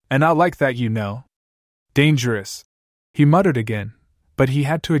 And I'll like that, you know. Dangerous. He muttered again, but he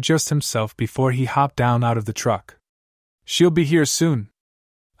had to adjust himself before he hopped down out of the truck. She'll be here soon.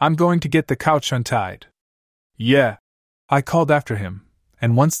 I'm going to get the couch untied. Yeah. I called after him,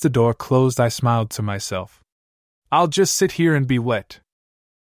 and once the door closed I smiled to myself. I'll just sit here and be wet.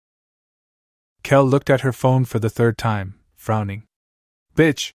 Kel looked at her phone for the third time, frowning.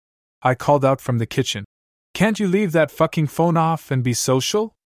 Bitch! I called out from the kitchen. Can't you leave that fucking phone off and be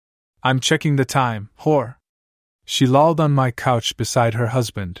social? I'm checking the time, whore. She lolled on my couch beside her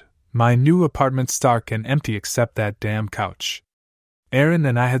husband. My new apartment stark and empty except that damn couch. Aaron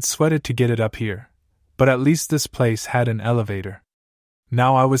and I had sweated to get it up here, but at least this place had an elevator.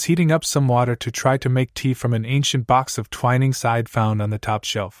 Now I was heating up some water to try to make tea from an ancient box of Twinings I'd found on the top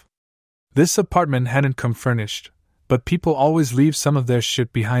shelf. This apartment hadn't come furnished, but people always leave some of their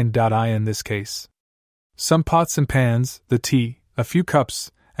shit behind. I in this case. Some pots and pans, the tea, a few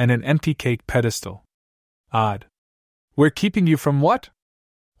cups, and an empty cake pedestal. Odd. We're keeping you from what?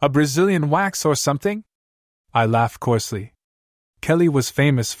 A Brazilian wax or something? I laughed coarsely. Kelly was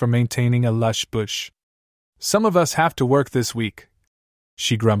famous for maintaining a lush bush. Some of us have to work this week.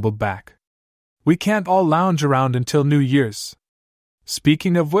 She grumbled back. We can't all lounge around until New Year's.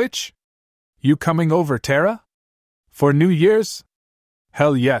 Speaking of which, you coming over, Tara? For New Year's?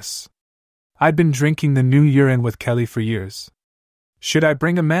 Hell yes. I'd been drinking the New Year in with Kelly for years. Should I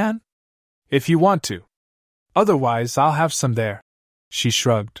bring a man? If you want to. Otherwise, I'll have some there. She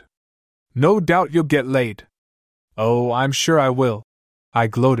shrugged. No doubt you'll get laid. Oh, I'm sure I will. I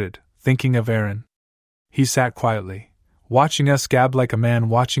gloated, thinking of Aaron. He sat quietly, watching us gab like a man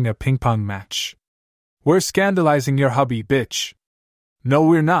watching a ping-pong match. We're scandalizing your hubby, bitch. No,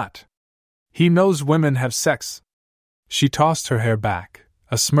 we're not. He knows women have sex. She tossed her hair back,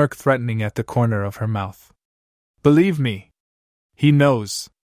 a smirk threatening at the corner of her mouth. Believe me. He knows.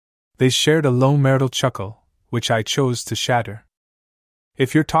 They shared a low marital chuckle, which I chose to shatter.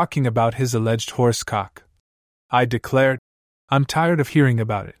 If you're talking about his alleged horsecock, I declared, I'm tired of hearing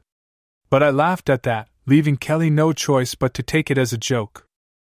about it. But I laughed at that, leaving Kelly no choice but to take it as a joke.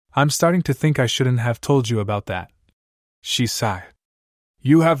 I'm starting to think I shouldn't have told you about that. She sighed.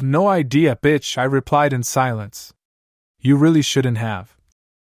 You have no idea, bitch, I replied in silence. You really shouldn't have.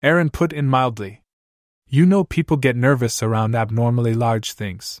 Aaron put in mildly. You know people get nervous around abnormally large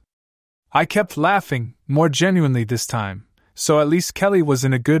things. I kept laughing, more genuinely this time, so at least Kelly was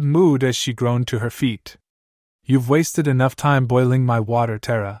in a good mood as she groaned to her feet. You've wasted enough time boiling my water,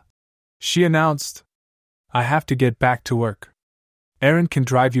 Tara, she announced. I have to get back to work. Aaron can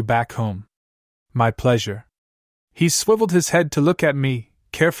drive you back home. My pleasure. He swiveled his head to look at me,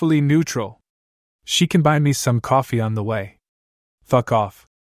 carefully neutral. She can buy me some coffee on the way. Fuck off.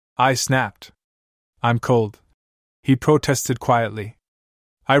 I snapped. I'm cold. He protested quietly.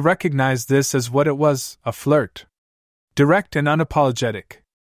 I recognized this as what it was, a flirt. Direct and unapologetic.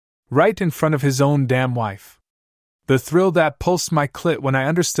 Right in front of his own damn wife. The thrill that pulsed my clit when I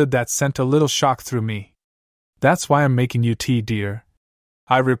understood that sent a little shock through me. That's why I'm making you tea, dear.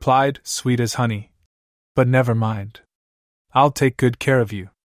 I replied, sweet as honey. But never mind. I'll take good care of you.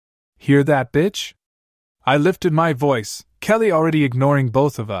 Hear that, bitch? I lifted my voice, Kelly already ignoring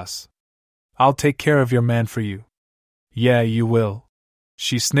both of us. I'll take care of your man for you. Yeah, you will.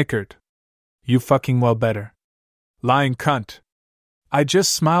 She snickered. You fucking well better. Lying cunt. I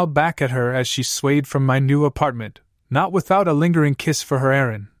just smiled back at her as she swayed from my new apartment, not without a lingering kiss for her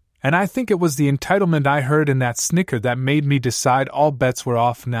Aaron, and I think it was the entitlement I heard in that snicker that made me decide all bets were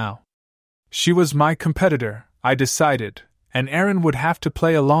off now. She was my competitor, I decided, and Aaron would have to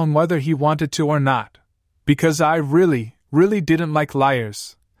play along whether he wanted to or not, because I really didn't like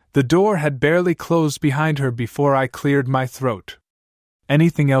liars. The door had barely closed behind her before I cleared my throat.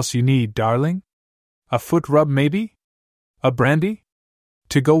 Anything else you need, darling? A foot rub, maybe? A brandy?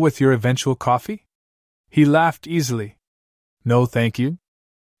 To go with your eventual coffee? He laughed easily. No, thank you.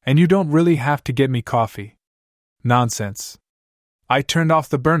 And you don't really have to get me coffee. Nonsense. I turned off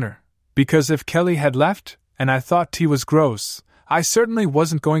the burner, because if Kelly had left, and I thought tea was gross, I certainly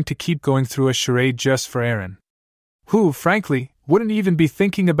wasn't going to keep going through a charade just for Aaron, who, frankly, wouldn't even be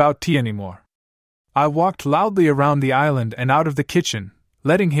thinking about tea anymore. I walked loudly around the island and out of the kitchen,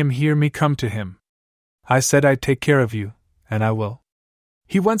 letting him hear me come to him. I said I'd take care of you, and I will.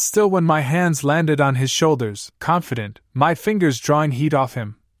 He went still when my hands landed on his shoulders, confident, my fingers drawing heat off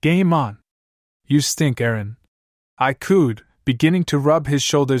him. Game on. You stink, Aaron. I cooed, beginning to rub his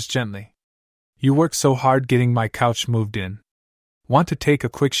shoulders gently. You worked so hard getting my couch moved in. Want to take a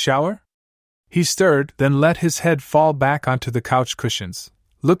quick shower? He stirred, then let his head fall back onto the couch cushions,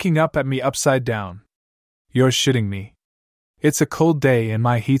 looking up at me upside down. You're shitting me. It's a cold day and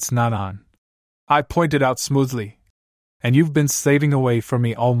my heat's not on. I pointed out smoothly. And you've been slaving away for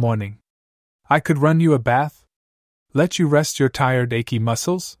me all morning. I could run you a bath? Let you rest your tired, achy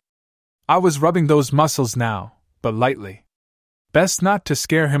muscles? I was rubbing those muscles now, but lightly. Best not to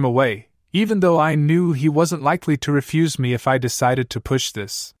scare him away, even though I knew he wasn't likely to refuse me if I decided to push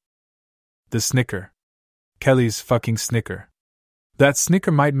this. The snicker. Kelly's fucking snicker. That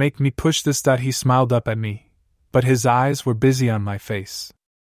snicker might make me push this. He smiled up at me, but his eyes were busy on my face.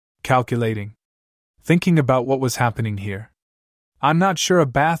 Calculating. Thinking about what was happening here. I'm not sure a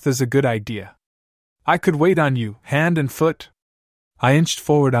bath is a good idea. I could wait on you, hand and foot. I inched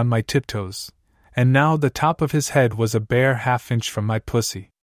forward on my tiptoes, and now the top of his head was a bare half-inch from my pussy.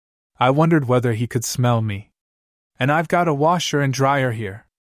 I wondered whether he could smell me. And I've got a washer and dryer here.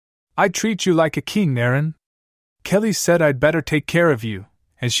 I'd treat you like a king, Aaron. Kelly said I'd better take care of you,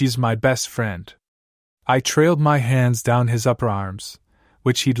 and she's my best friend. I trailed my hands down his upper arms,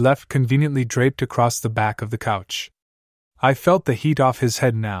 which he'd left conveniently draped across the back of the couch. I felt the heat off his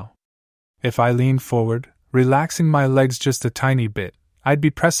head now. If I leaned forward, relaxing my legs just a tiny bit, I'd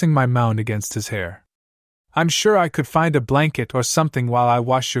be pressing my mound against his hair. I'm sure I could find a blanket or something while I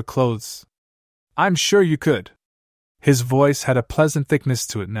wash your clothes. I'm sure you could. His voice had a pleasant thickness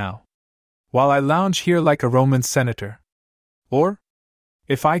to it now. While I lounge here like a Roman senator. Or?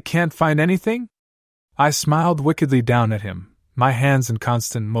 If I can't find anything? I smiled wickedly down at him, my hands in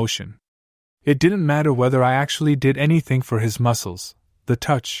constant motion. It didn't matter whether I actually did anything for his muscles. The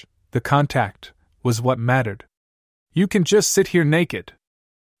touch, the contact, was what mattered. You can just sit here naked.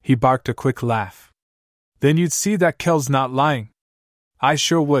 He barked a quick laugh. Then you'd see that Kel's not lying. I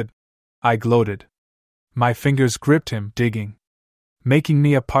sure would. I gloated. My fingers gripped him, digging. Making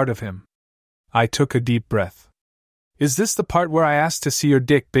me a part of him. I took a deep breath. Is this the part where I asked to see your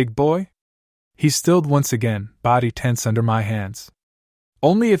dick, big boy? He stilled once again, body tense under my hands.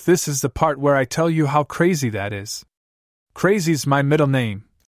 Only if this is the part where I tell you how crazy that is. Crazy's my middle name.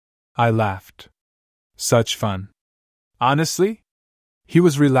 I laughed. Such fun. Honestly? He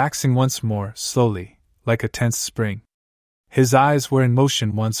was relaxing once more, slowly, like a tense spring. His eyes were in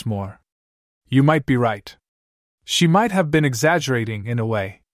motion once more. You might be right. She might have been exaggerating in a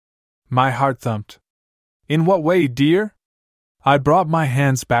way. My heart thumped. In what way, dear? I brought my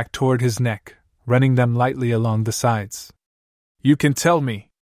hands back toward his neck, running them lightly along the sides. You can tell me.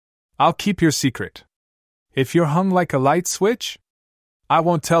 I'll keep your secret. If you're hung like a light switch? I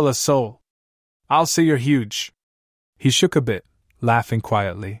won't tell a soul. I'll say you're huge. He shook a bit, laughing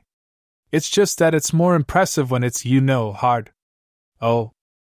quietly. It's just that it's more impressive when it's, hard. Oh.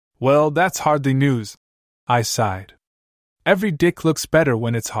 Well, that's hardly news. I sighed. Every dick looks better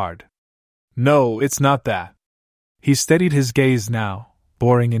when it's hard. No, it's not that. He steadied his gaze now,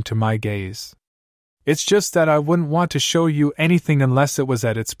 boring into my gaze. It's just that I wouldn't want to show you anything unless it was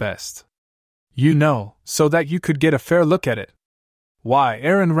at its best. You know, so that you could get a fair look at it. Why,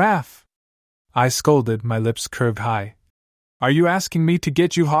 Aaron Raff! I scolded, my lips curved high. Are you asking me to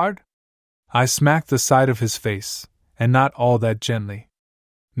get you hard? I smacked the side of his face, and not all that gently.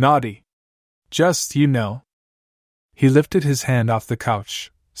 Naughty. Just, you know. He lifted his hand off the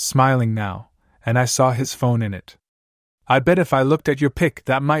couch, smiling now, and I saw his phone in it. I bet if I looked at your pic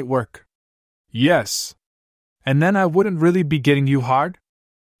that might work. Yes. And then I wouldn't really be getting you hard?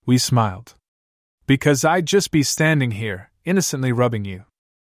 We smiled. Because I'd just be standing here, innocently rubbing you.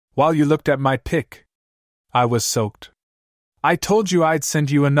 While you looked at my pic. I was soaked. I told you I'd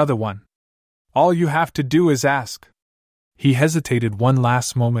send you another one. All you have to do is ask. He hesitated one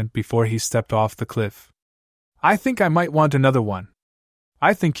last moment before he stepped off the cliff. I think I might want another one.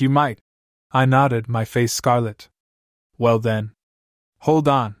 I think you might. I nodded, my face scarlet. Well then. Hold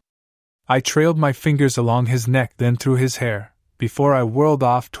on. I trailed my fingers along his neck, then through his hair, before I whirled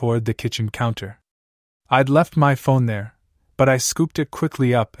off toward the kitchen counter. I'd left my phone there, but I scooped it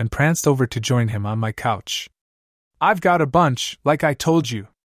quickly up and pranced over to join him on my couch. I've got a bunch, like I told you.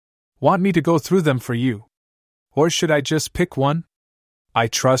 Want me to go through them for you? Or should I just pick one? I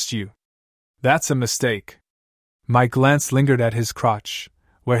trust you. That's a mistake. My glance lingered at his crotch,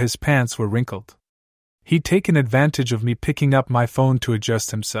 where his pants were wrinkled. He'd taken advantage of me picking up my phone to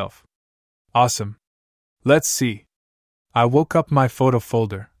adjust himself. Awesome. Let's see. I woke up my photo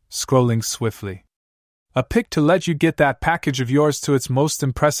folder, scrolling swiftly. A pic to let you get that package of yours to its most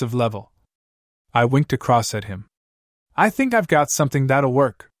impressive level. I winked across at him. I think I've got something that'll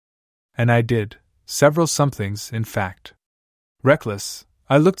work. And I did, several somethings, in fact. Reckless,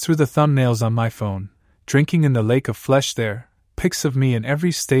 I looked through the thumbnails on my phone, drinking in the lake of flesh there, pics of me in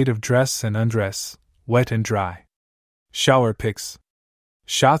every state of dress and undress, wet and dry. Shower pics.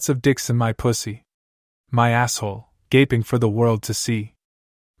 Shots of dicks in my pussy. My asshole, gaping for the world to see.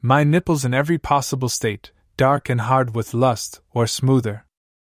 My nipples in every possible state, dark and hard with lust, or smoother.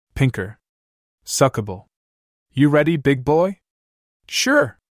 Pinker. Suckable. You ready, big boy?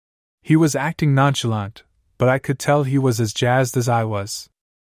 Sure. He was acting nonchalant, but I could tell he was as jazzed as I was.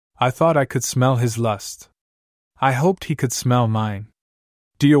 I thought I could smell his lust. I hoped he could smell mine.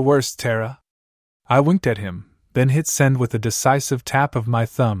 Do your worst, Tara. I winked at him, then hit send with a decisive tap of my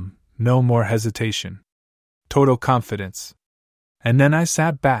thumb, no more hesitation. Total confidence. And then I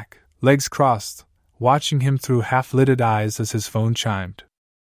sat back, legs crossed, watching him through half-lidded eyes as his phone chimed.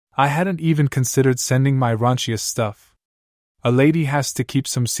 I hadn't even considered sending my raunchiest stuff. A lady has to keep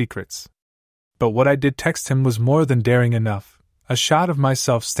some secrets. But what I did text him was more than daring enough, a shot of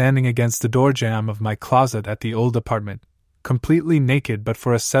myself standing against the door jamb of my closet at the old apartment, completely naked but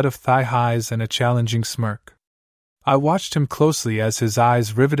for a set of thigh-highs and a challenging smirk. I watched him closely as his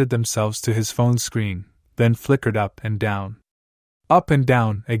eyes riveted themselves to his phone screen, then flickered up and down. Up and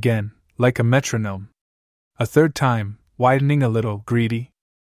down, again, like a metronome. A third time, widening a little, greedy.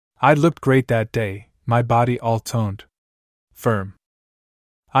 I'd looked great that day, my body all toned. Firm.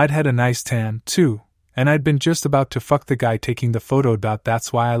 I'd had a nice tan, too, and I'd been just about to fuck the guy taking the photo.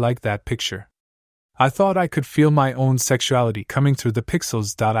 That's why I liked that picture. I thought I could feel my own sexuality coming through the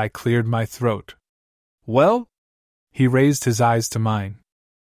pixels. I cleared my throat. Well? He raised his eyes to mine.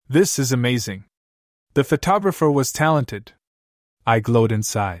 This is amazing. The photographer was talented. I glowed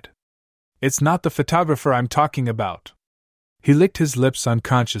inside. It's not the photographer I'm talking about. He licked his lips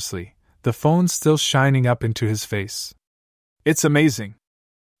unconsciously, the phone still shining up into his face. It's amazing.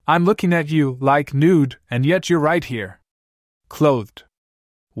 I'm looking at you, like nude, and yet you're right here. Clothed.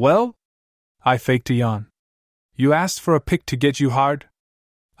 Well? I faked a yawn. You asked for a pic to get you hard?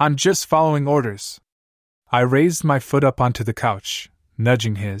 I'm just following orders. I raised my foot up onto the couch,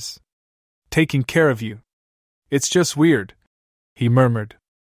 nudging his. Taking care of you. It's just weird, he murmured.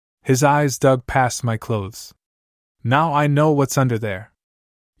 His eyes dug past my clothes. Now I know what's under there.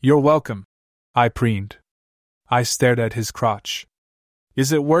 You're welcome, I preened. I stared at his crotch.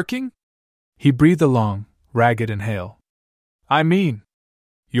 Is it working? He breathed a long, ragged inhale. I mean,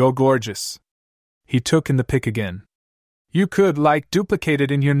 you're gorgeous. He took in the pic again. You could, duplicate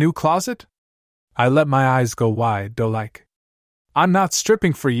it in your new closet? I let my eyes go wide, though I'm not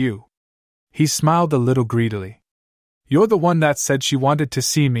stripping for you. He smiled a little greedily. You're the one that said she wanted to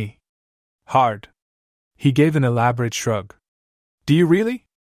see me. Hard. He gave an elaborate shrug. Do you really?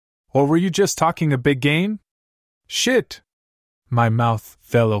 Or were you just talking a big game? Shit! My mouth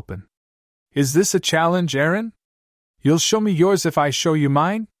fell open. Is this a challenge, Aaron? You'll show me yours if I show you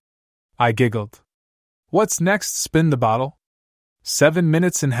mine? I giggled. What's next, spin the bottle? 7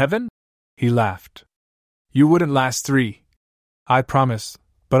 minutes in heaven? He laughed. You wouldn't last 3. I promise,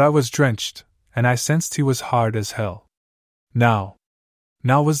 but I was drenched, and I sensed he was hard as hell. Now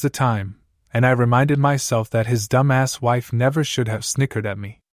was the time, and I reminded myself that his dumbass wife never should have snickered at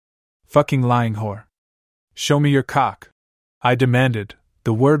me. Fucking lying whore. Show me your cock, I demanded,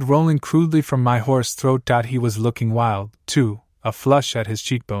 the word rolling crudely from my hoarse throat. He was looking wild, too, a flush at his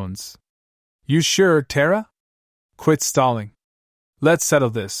cheekbones. You sure, Tara? Quit stalling. Let's settle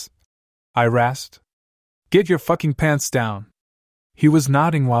this, I rasped. Get your fucking pants down. He was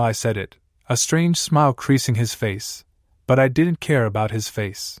nodding while I said it, a strange smile creasing his face, but I didn't care about his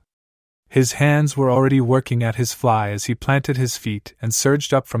face. His hands were already working at his fly as he planted his feet and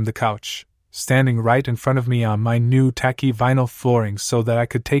surged up from the couch, standing right in front of me on my new tacky vinyl flooring so that I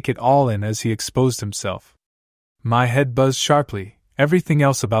could take it all in as he exposed himself. My head buzzed sharply, everything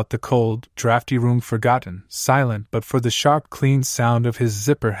else about the cold, drafty room forgotten, silent but for the sharp, clean sound of his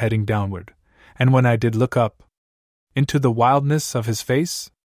zipper heading downward, and when I did look up into the wildness of his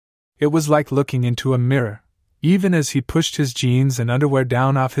face, it was like looking into a mirror. Even as he pushed his jeans and underwear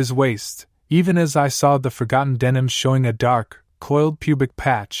down off his waist, even as I saw the forgotten denim showing a dark, coiled pubic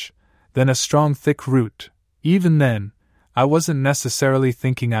patch, then a strong thick root, even then, I wasn't necessarily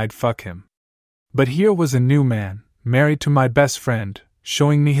thinking I'd fuck him. But here was a new man, married to my best friend,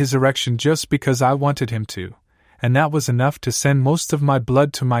 showing me his erection just because I wanted him to, and that was enough to send most of my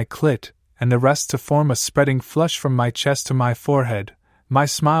blood to my clit, and the rest to form a spreading flush from my chest to my forehead, my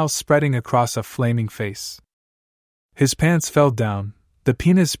smile spreading across a flaming face. His pants fell down, the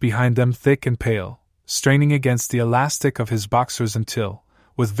penis behind them thick and pale, straining against the elastic of his boxers until,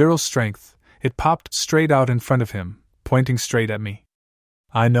 with virile strength, it popped straight out in front of him, pointing straight at me.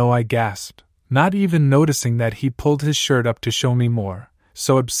 I know, I gasped, not even noticing that he pulled his shirt up to show me more,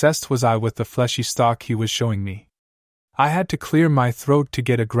 so obsessed was I with the fleshy stalk he was showing me. I had to clear my throat to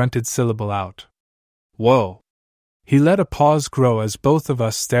get a grunted syllable out. Whoa! He let a pause grow as both of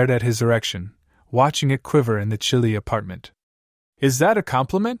us stared at his erection, watching it quiver in the chilly apartment. Is that a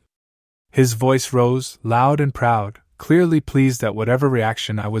compliment? His voice rose, loud and proud, clearly pleased at whatever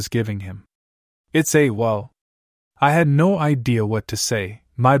reaction I was giving him. It's well. I had no idea what to say,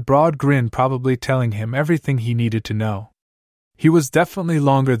 my broad grin probably telling him everything he needed to know. He was definitely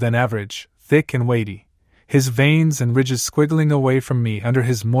longer than average, thick and weighty, his veins and ridges squiggling away from me under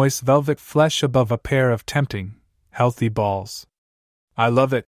his moist velvet flesh above a pair of tempting, healthy balls. I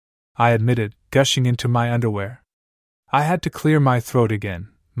love it, I admitted, gushing into my underwear. I had to clear my throat again,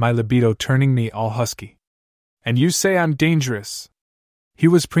 my libido turning me all husky. And you say I'm dangerous? He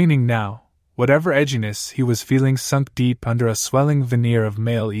was preening now, whatever edginess he was feeling sunk deep under a swelling veneer of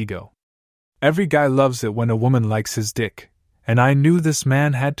male ego. Every guy loves it when a woman likes his dick, and I knew this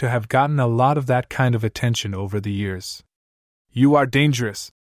man had to have gotten a lot of that kind of attention over the years. You are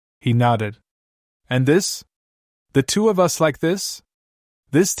dangerous, he nodded. And this? The two of us like this?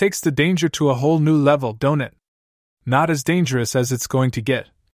 This takes the danger to a whole new level, don't it? Not as dangerous as it's going to get,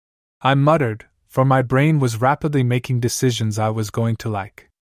 I muttered, for my brain was rapidly making decisions I was going to like.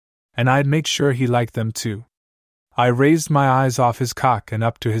 And I'd make sure he liked them too. I raised my eyes off his cock and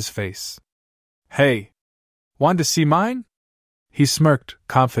up to his face. Hey! Want to see mine? He smirked,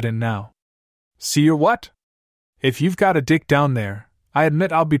 confident now. See your what? If you've got a dick down there, I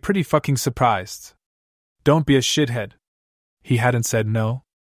admit I'll be pretty fucking surprised. Don't be a shithead. He hadn't said no.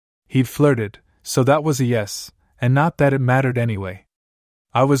 He'd flirted, so that was a yes, and not that it mattered anyway.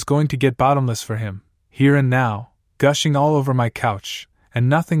 I was going to get bottomless for him, here and now, gushing all over my couch, and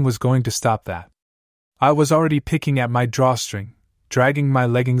nothing was going to stop that. I was already picking at my drawstring, dragging my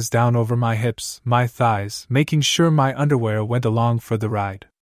leggings down over my hips, my thighs, making sure my underwear went along for the ride.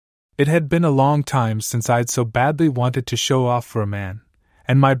 It had been a long time since I'd so badly wanted to show off for a man,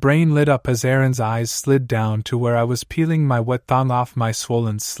 and my brain lit up as Aaron's eyes slid down to where I was peeling my wet thong off my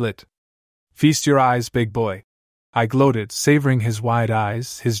swollen slit. Feast your eyes, big boy, I gloated, savoring his wide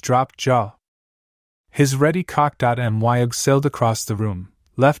eyes, his dropped jaw. His ready cock. My sailed across the room,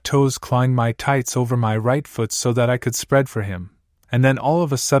 left toes clawing my tights over my right foot so that I could spread for him, and then all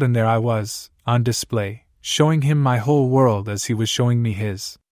of a sudden there I was, on display, showing him my whole world as he was showing me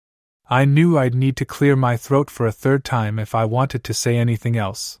his. I knew I'd need to clear my throat for a third time if I wanted to say anything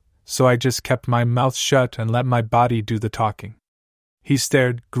else, so I just kept my mouth shut and let my body do the talking. He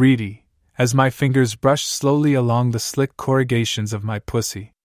stared, greedy, as my fingers brushed slowly along the slick corrugations of my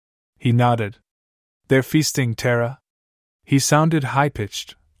pussy. He nodded. They're feasting, Tara. He sounded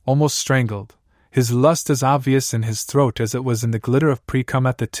high-pitched, almost strangled, his lust as obvious in his throat as it was in the glitter of pre-cum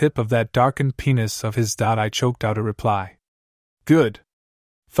at the tip of that darkened penis of his. I choked out a reply. Good.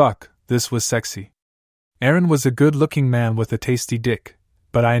 Fuck. This was sexy. Aaron was a good-looking man with a tasty dick,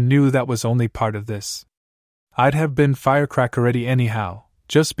 but I knew that was only part of this. I'd have been firecracker-ready anyhow,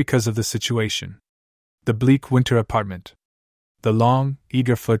 just because of the situation. The bleak winter apartment. The long,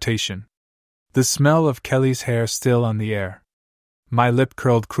 eager flirtation. the smell of Kelly's hair still on the air. My lip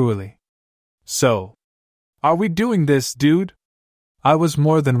curled cruelly. So, are we doing this, dude? I was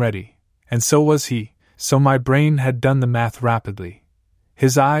more than ready, and so was he, so my brain had done the math rapidly.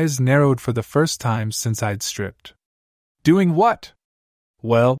 His eyes narrowed for the first time since I'd stripped. Doing what?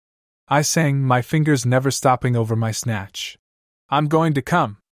 Well, I sang, my fingers never stopping over my snatch. I'm going to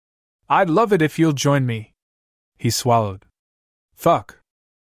come. I'd love it if you'll join me. He swallowed. Fuck.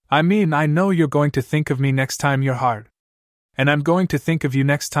 I mean, I know you're going to think of me next time you're hard. And I'm going to think of you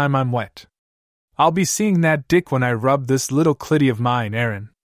next time I'm wet. I'll be seeing that dick when I rub this little clitty of mine, Aaron.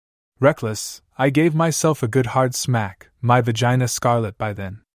 Reckless, I gave myself a good hard smack, my vagina scarlet by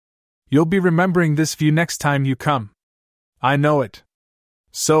then. You'll be remembering this view next time you come. I know it.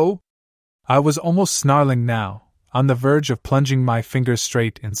 So? I was almost snarling now, on the verge of plunging my fingers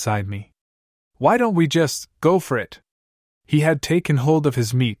straight inside me. Why don't we just go for it? He had taken hold of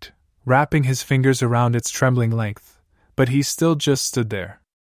his meat, wrapping his fingers around its trembling length, but he still just stood there.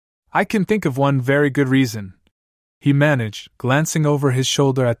 I can think of one very good reason, he managed, glancing over his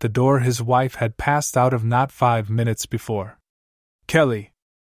shoulder at the door his wife had passed out of not 5 minutes before. Kelly.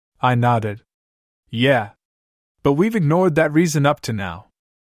 I nodded. Yeah. But we've ignored that reason up to now.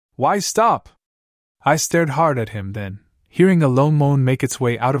 Why stop? I stared hard at him then, hearing a low moan make its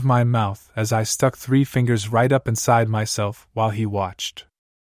way out of my mouth as I stuck 3 fingers right up inside myself while he watched.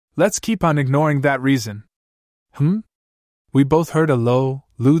 Let's keep on ignoring that reason. We both heard a low,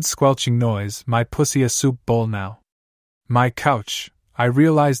 lewd squelching noise, my pussy a soup bowl now. My couch, I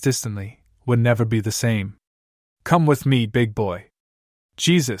realized distantly, would never be the same. Come with me, big boy.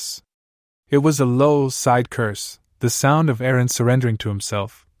 Jesus. It was a low, side curse, the sound of Aaron surrendering to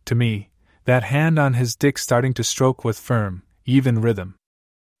himself, to me, that hand on his dick starting to stroke with firm, even rhythm.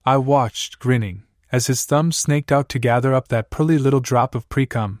 I watched, grinning, as his thumb snaked out to gather up that pearly little drop of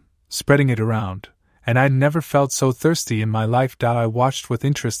pre-cum, spreading it around, and I'd never felt so thirsty in my life. I watched with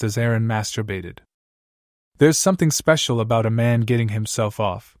interest as Aaron masturbated. There's something special about a man getting himself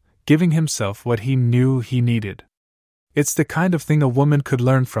off, giving himself what he knew he needed. It's the kind of thing a woman could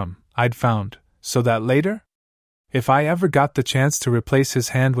learn from, I'd found, so that later, if I ever got the chance to replace his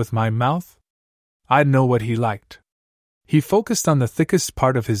hand with my mouth, I'd know what he liked. He focused on the thickest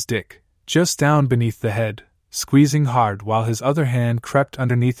part of his dick, just down beneath the head, squeezing hard while his other hand crept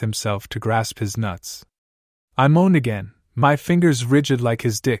underneath himself to grasp his nuts. I moaned again, my fingers rigid like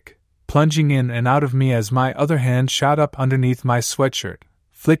his dick, plunging in and out of me as my other hand shot up underneath my sweatshirt,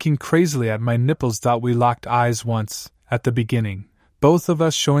 flicking crazily at my nipples. We locked eyes once, at the beginning, both of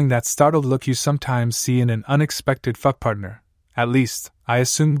us showing that startled look you sometimes see in an unexpected fuck partner. At least, I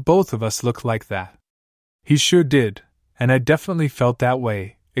assumed both of us looked like that. He sure did, and I definitely felt that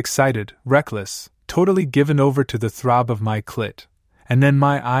way, excited, reckless, totally given over to the throb of my clit, and then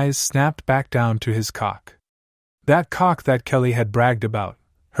my eyes snapped back down to his cock. That cock that Kelly had bragged about,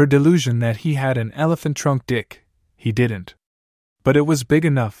 her delusion that he had an elephant trunk dick, he didn't. But it was big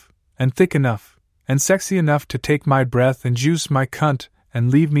enough, and thick enough, and sexy enough to take my breath and juice my cunt and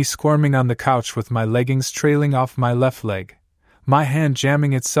leave me squirming on the couch with my leggings trailing off my left leg, my hand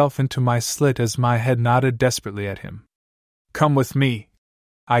jamming itself into my slit as my head nodded desperately at him. Come with me,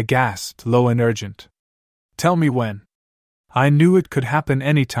 I gasped, low and urgent. Tell me when. I knew it could happen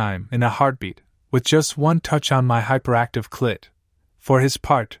any time, in a heartbeat, with just one touch on my hyperactive clit. For his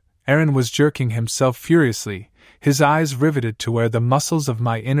part, Aaron was jerking himself furiously, his eyes riveted to where the muscles of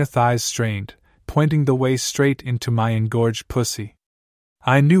my inner thighs strained, pointing the way straight into my engorged pussy.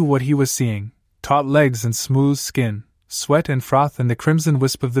 I knew what he was seeing, taut legs and smooth skin, sweat and froth and the crimson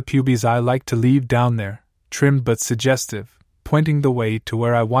wisp of the pubes I liked to leave down there, trimmed but suggestive, pointing the way to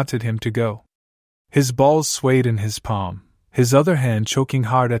where I wanted him to go. His balls swayed in his palm, his other hand choking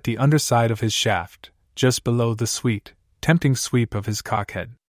hard at the underside of his shaft, just below the sweet, tempting sweep of his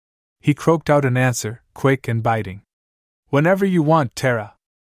cockhead. He croaked out an answer, quick and biting. Whenever you want, Tara.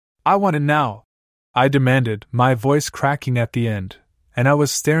 I want it now, I demanded, my voice cracking at the end, and I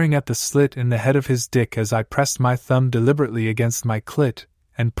was staring at the slit in the head of his dick as I pressed my thumb deliberately against my clit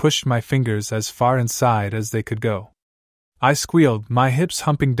and pushed my fingers as far inside as they could go. I squealed, my hips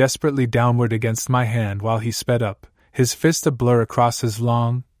humping desperately downward against my hand while he sped up, his fist a blur across his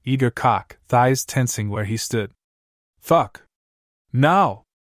long, eager cock, thighs tensing where he stood. Fuck. Now!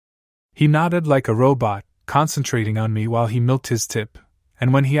 He nodded like a robot, concentrating on me while he milked his tip,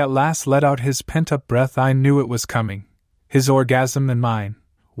 and when he at last let out his pent-up breath I knew it was coming, his orgasm and mine,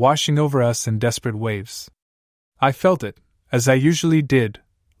 washing over us in desperate waves. I felt it, as I usually did,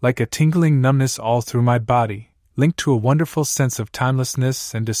 like a tingling numbness all through my body, linked to a wonderful sense of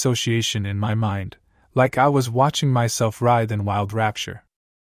timelessness and dissociation in my mind, like I was watching myself writhe in wild rapture.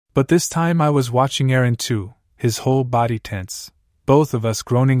 But this time I was watching Aaron too, his whole body tense, both of us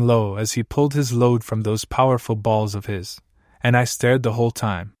groaning low as he pulled his load from those powerful balls of his, and I stared the whole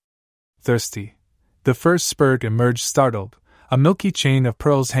time. Thirsty. The first spurt emerged startled, a milky chain of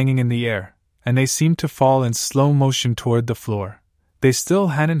pearls hanging in the air, and they seemed to fall in slow motion toward the floor. They still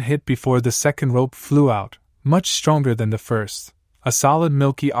hadn't hit before the second rope flew out, much stronger than the first, a solid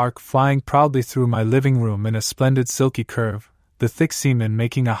milky arc flying proudly through my living room in a splendid silky curve, the thick semen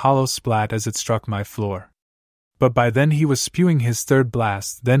making a hollow splat as it struck my floor. But by then he was spewing his third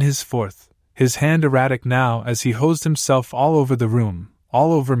blast, then his fourth, his hand erratic now as he hosed himself all over the room,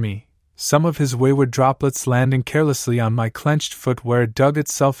 all over me, some of his wayward droplets landing carelessly on my clenched foot where it dug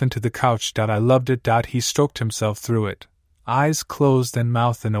itself into the couch. I loved it. He stroked himself through it, eyes closed and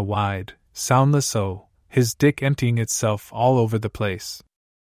mouth in a wide, soundless O, his dick emptying itself all over the place.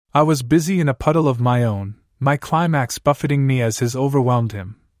 I was busy in a puddle of my own, my climax buffeting me as his overwhelmed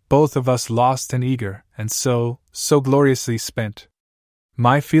him, both of us lost and eager, and so gloriously spent.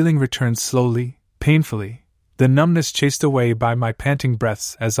 My feeling returned slowly, painfully, the numbness chased away by my panting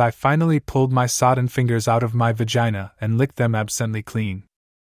breaths as I finally pulled my sodden fingers out of my vagina and licked them absently clean.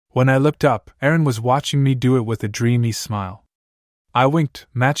 When I looked up, Aaron was watching me do it with a dreamy smile. I winked,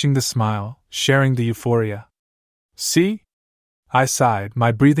 matching the smile, sharing the euphoria. See? I sighed,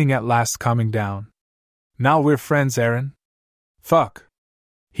 my breathing at last calming down. Now we're friends, Aaron. Fuck.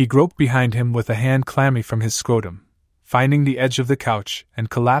 He groped behind him with a hand clammy from his scrotum, finding the edge of the couch and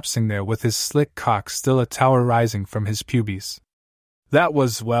collapsing there with his slick cock still a tower rising from his pubes. That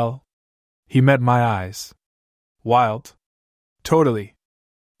was, well. He met my eyes. Wild. Totally.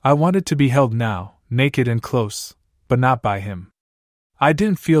 I wanted to be held now, naked and close, but not by him. I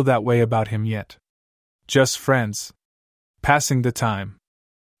didn't feel that way about him yet. Just friends. Passing the time.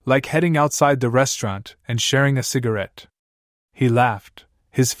 Like heading outside the restaurant and sharing a cigarette. He laughed,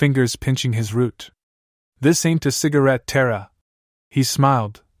 his fingers pinching his root. This ain't a cigarette, Tara. He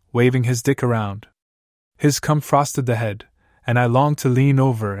smiled, waving his dick around. His cum frosted the head, and I longed to lean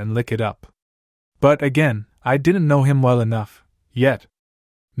over and lick it up. But again, I didn't know him well enough, yet.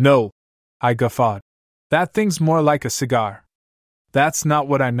 No, I guffawed. That thing's more like a cigar. That's not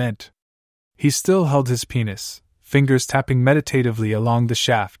what I meant. He still held his penis, fingers tapping meditatively along the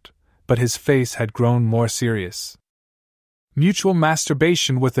shaft, but his face had grown more serious. Mutual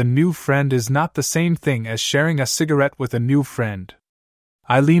masturbation with a new friend is not the same thing as sharing a cigarette with a new friend.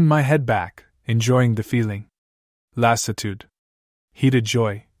 I leaned my head back, enjoying the feeling. Lassitude. Heated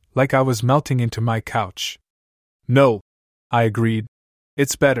joy, like I was melting into my couch. No, I agreed.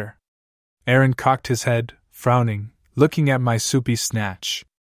 It's better. Aaron cocked his head, frowning, looking at my soupy snatch.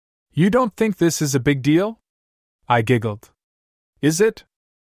 You don't think this is a big deal? I giggled. Is it?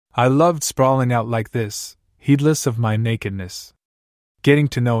 I loved sprawling out like this, heedless of my nakedness. Getting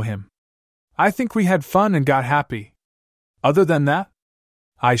to know him. I think we had fun and got happy. Other than that?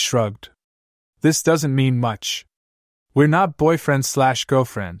 I shrugged. This doesn't mean much. We're not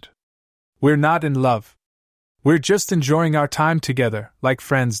boyfriend/girlfriend. We're not in love. We're just enjoying our time together, like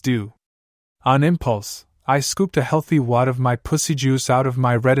friends do. On impulse, I scooped a healthy wad of my pussy juice out of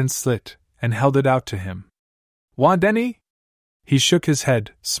my reddened slit and held it out to him. Want any? He shook his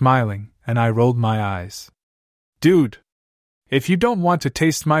head, smiling, and I rolled my eyes. Dude, if you don't want to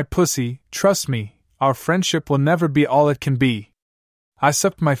taste my pussy, trust me, our friendship will never be all it can be. I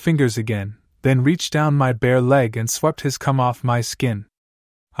sucked my fingers again, then reached down my bare leg and swept his cum off my skin.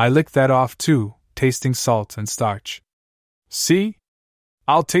 I licked that off too, tasting salt and starch. See?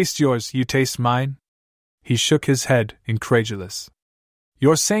 I'll taste yours, you taste mine. He shook his head, incredulous.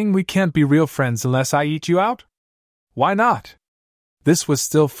 You're saying we can't be real friends unless I eat you out? Why not? This was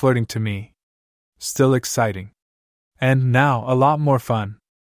still flirting to me. Still exciting. And now a lot more fun.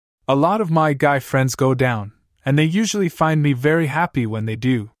 A lot of my guy friends go down, and they usually find me very happy when they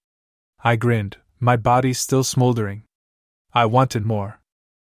do. I grinned, my body still smoldering. I wanted more.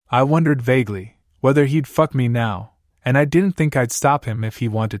 I wondered vaguely whether he'd fuck me now, and I didn't think I'd stop him if he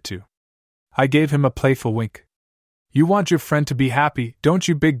wanted to. I gave him a playful wink. You want your friend to be happy, don't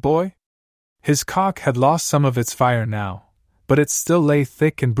you, big boy? His cock had lost some of its fire now, but it still lay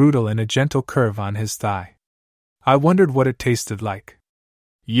thick and brutal in a gentle curve on his thigh. I wondered what it tasted like.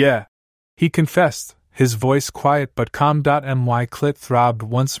 Yeah, he confessed, his voice quiet but calm. My clit throbbed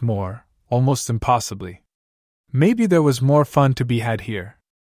once more, almost impossibly. Maybe there was more fun to be had here.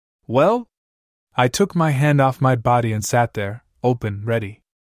 Well? I took my hand off my body and sat there, open, ready.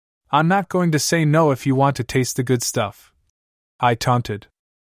 I'm not going to say no if you want to taste the good stuff. I taunted.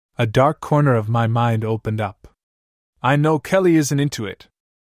 A dark corner of my mind opened up. I know Kelly isn't into it.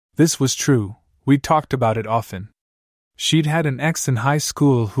 This was true, we talked about it often. She'd had an ex in high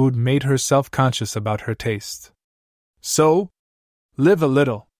school who'd made her self-conscious about her taste. So? Live a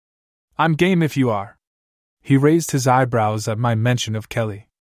little. I'm game if you are. He raised his eyebrows at my mention of Kelly.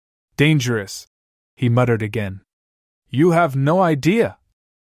 Dangerous, he muttered again. You have no idea,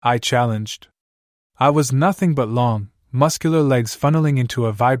 I challenged. I was nothing but long, muscular legs funneling into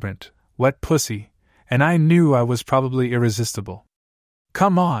a vibrant, wet pussy, and I knew I was probably irresistible.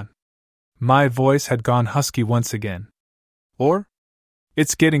 Come on. My voice had gone husky once again. Or?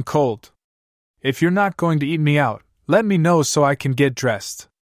 It's getting cold. If you're not going to eat me out, let me know so I can get dressed.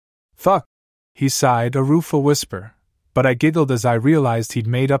 Fuck, he sighed, a rueful whisper, but I giggled as I realized he'd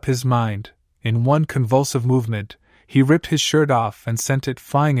made up his mind. In one convulsive movement, he ripped his shirt off and sent it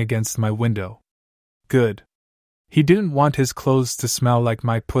flying against my window. Good. He didn't want his clothes to smell like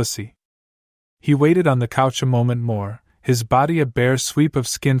my pussy. He waited on the couch a moment more, his body a bare sweep of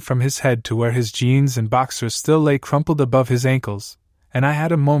skin from his head to where his jeans and boxers still lay crumpled above his ankles, and I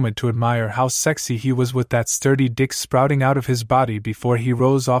had a moment to admire how sexy he was with that sturdy dick sprouting out of his body before he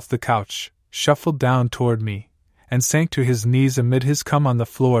rose off the couch, shuffled down toward me, and sank to his knees amid his cum on the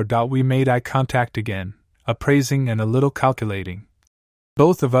floor. We made eye contact again, appraising and a little calculating.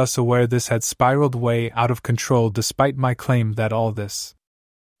 Both of us aware this had spiraled way out of control despite my claim that all this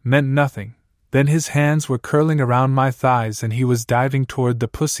meant nothing. Then his hands were curling around my thighs and he was diving toward the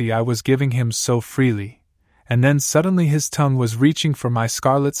pussy I was giving him so freely. And then suddenly his tongue was reaching for my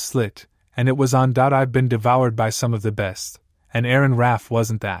scarlet slit, and it was on. I've been devoured by some of the best, and Aaron Raff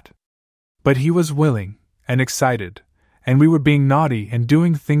wasn't that. But he was willing, and excited, and we were being naughty and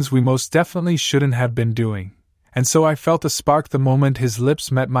doing things we most definitely shouldn't have been doing. And so I felt a spark the moment his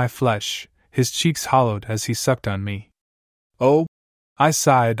lips met my flesh, his cheeks hollowed as he sucked on me. Oh, I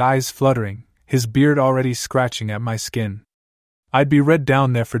sighed, eyes fluttering, his beard already scratching at my skin. I'd be red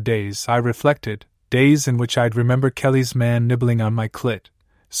down there for days, I reflected, days in which I'd remember Kelly's man nibbling on my clit,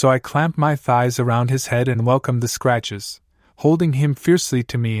 so I clamped my thighs around his head and welcomed the scratches, holding him fiercely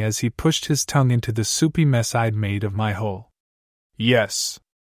to me as he pushed his tongue into the soupy mess I'd made of my hole. Yes.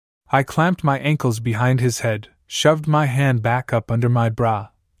 I clamped my ankles behind his head, shoved my hand back up under my bra,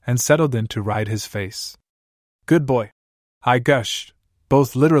 and settled in to ride his face. Good boy. I gushed,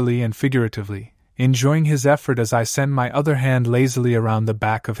 both literally and figuratively, enjoying his effort as I sent my other hand lazily around the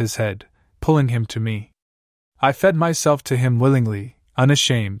back of his head, pulling him to me. I fed myself to him willingly,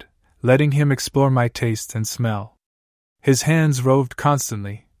 unashamed, letting him explore my taste and smell. His hands roved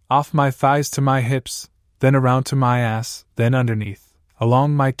constantly, off my thighs to my hips, then around to my ass, then underneath,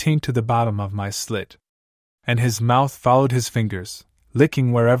 along my taint to the bottom of my slit. And his mouth followed his fingers,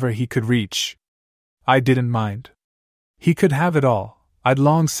 licking wherever he could reach. I didn't mind. He could have it all, I'd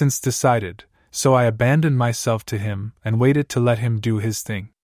long since decided, so I abandoned myself to him and waited to let him do his thing.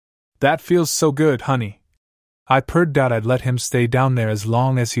 That feels so good, honey. I purred out I'd let him stay down there as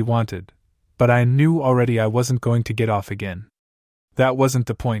long as he wanted, but I knew already I wasn't going to get off again. That wasn't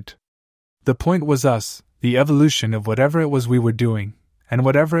the point. The point was us, the evolution of whatever it was we were doing, and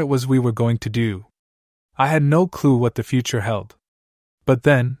whatever it was we were going to do. I had no clue what the future held. But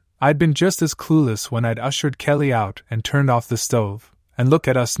then, I'd been just as clueless when I'd ushered Kelly out and turned off the stove, and look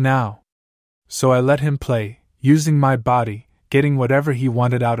at us now. So I let him play, using my body, getting whatever he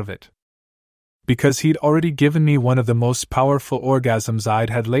wanted out of it. Because he'd already given me one of the most powerful orgasms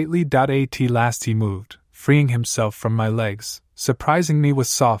I'd had lately. At last he moved, freeing himself from my legs, surprising me with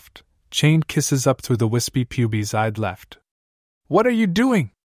soft, chained kisses up through the wispy pubes I'd left. What are you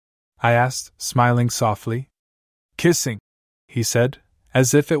doing? I asked, smiling softly. Kissing, he said,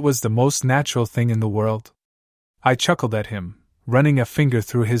 as if it was the most natural thing in the world. I chuckled at him, running a finger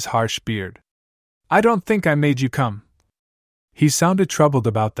through his harsh beard. I don't think I made you come. He sounded troubled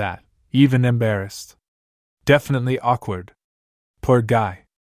about that, even embarrassed. Definitely awkward. Poor guy.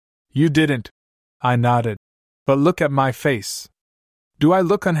 You didn't. I nodded. But look at my face. Do I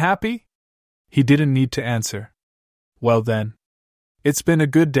look unhappy? He didn't need to answer. Well then. It's been a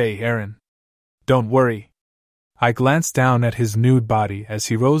good day, Aaron. Don't worry. I glanced down at his nude body as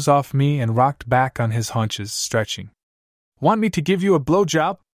he rose off me and rocked back on his haunches, stretching. Want me to give you a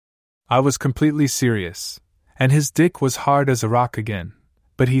blowjob? I was completely serious, and his dick was hard as a rock again,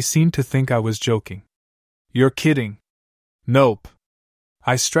 but he seemed to think I was joking. You're kidding. Nope.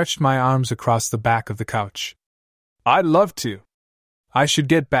 I stretched my arms across the back of the couch. I'd love to. I should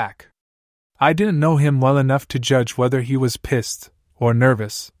get back. I didn't know him well enough to judge whether he was pissed, or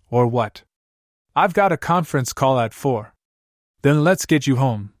nervous, or what. I've got a conference call at 4. Then let's get you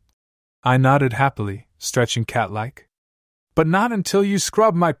home. I nodded happily, stretching cat-like. But not until you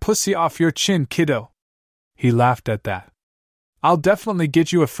scrub my pussy off your chin, kiddo. He laughed at that. I'll definitely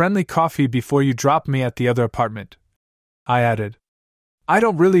get you a friendly coffee before you drop me at the other apartment. I added. I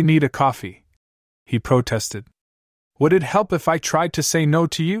don't really need a coffee, he protested. Would it help if I tried to say no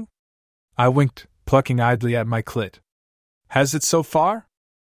to you? I winked, plucking idly at my clit. Has it so far?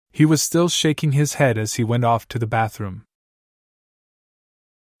 He was still shaking his head as he went off to the bathroom.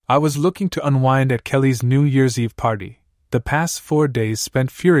 I was looking to unwind at Kelly's New Year's Eve party, the past 4 days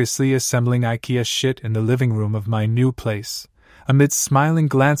spent furiously assembling IKEA shit in the living room of my new place, amid smiling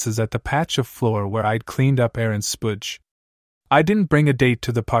glances at the patch of floor where I'd cleaned up Aaron's spudge. I didn't bring a date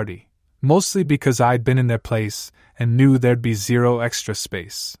to the party, mostly because I'd been in their place and knew there'd be zero extra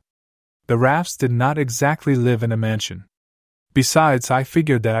space. The Rafts did not exactly live in a mansion. Besides, I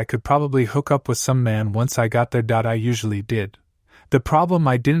figured that I could probably hook up with some man once I got there. I usually did. The problem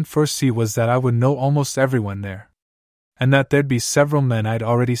I didn't foresee was that I would know almost everyone there, and that there'd be several men I'd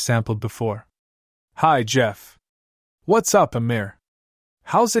already sampled before. Hi, Jeff. What's up, Amir?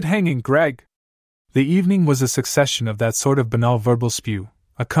 How's it hanging, Greg? The evening was a succession of that sort of banal verbal spew,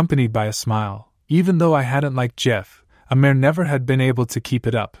 accompanied by a smile. Even though I hadn't liked Jeff, Amir never had been able to keep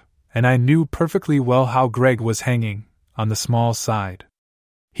it up, and I knew perfectly well how Greg was hanging, on the small side.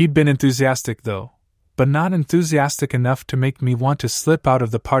 He'd been enthusiastic, though, but not enthusiastic enough to make me want to slip out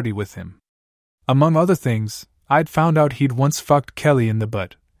of the party with him. Among other things, I'd found out he'd once fucked Kelly in the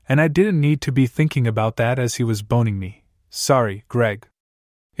butt, and I didn't need to be thinking about that as he was boning me. Sorry, Greg.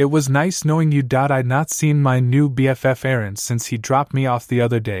 It was nice knowing you. I'd not seen my new BFF Aaron since he dropped me off the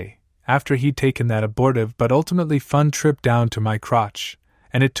other day, after he'd taken that abortive but ultimately fun trip down to my crotch,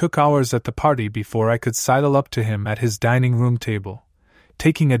 and it took hours at the party before I could sidle up to him at his dining room table,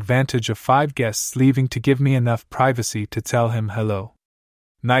 taking advantage of 5 guests leaving to give me enough privacy to tell him hello.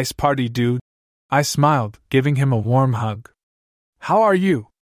 Nice party, dude. I smiled, giving him a warm hug. How are you?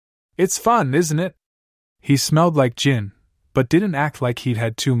 It's fun, isn't it? He smelled like gin, but didn't act like he'd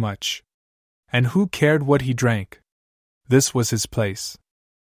had too much. And who cared what he drank? This was his place.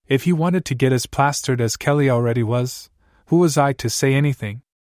 If he wanted to get as plastered as Kelly already was, who was I to say anything?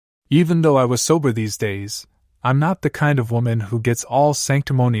 Even though I was sober these days, I'm not the kind of woman who gets all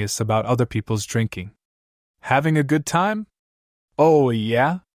sanctimonious about other people's drinking. Having a good time? Oh,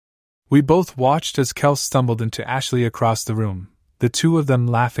 yeah? We both watched as Kel stumbled into Ashley across the room, the two of them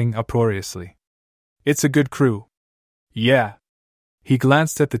laughing uproariously. It's a good crew. Yeah. He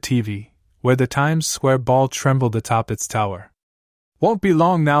glanced at the TV, where the Times Square ball trembled atop its tower. Won't be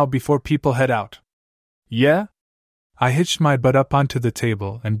long now before people head out. Yeah? I hitched my butt up onto the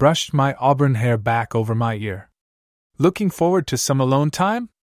table and brushed my auburn hair back over my ear. Looking forward to some alone time?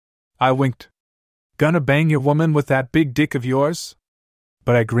 I winked. Gonna bang your woman with that big dick of yours?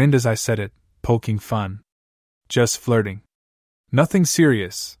 But I grinned as I said it, poking fun. Just flirting. Nothing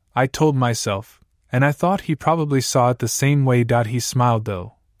serious, I told myself, and I thought he probably saw it the same way. He smiled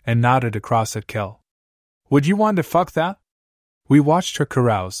though, and nodded across at Kel. Would you want to fuck that? We watched her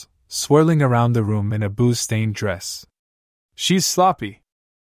carouse, swirling around the room in a booze-stained dress. She's sloppy.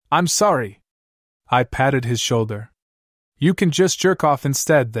 I'm sorry. I patted his shoulder. You can just jerk off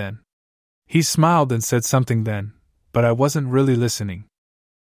instead then. He smiled and said something then, but I wasn't really listening.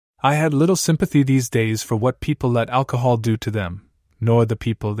 I had little sympathy these days for what people let alcohol do to them, nor the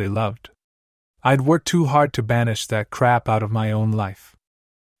people they loved. I'd worked too hard to banish that crap out of my own life.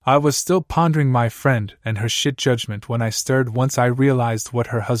 I was still pondering my friend and her shit judgment when I stirred once I realized what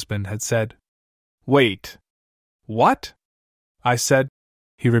her husband had said. Wait. What? I said.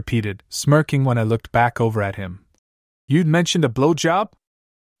 He repeated, smirking when I looked back over at him. You'd mentioned a blowjob?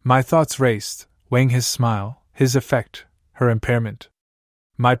 My thoughts raced, weighing his smile, his effect, her impairment.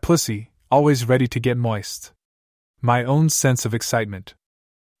 My pussy, always ready to get moist. My own sense of excitement.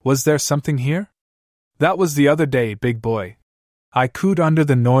 Was there something here? That was the other day, big boy. I cooed under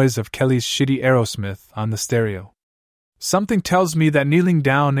the noise of Kelly's shitty Aerosmith on the stereo. Something tells me that kneeling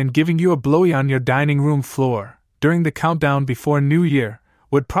down and giving you a blowy on your dining room floor, during the countdown before New Year,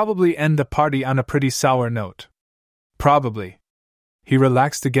 would probably end the party on a pretty sour note. Probably. He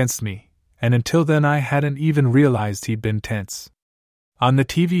relaxed against me, and until then I hadn't even realized he'd been tense. On the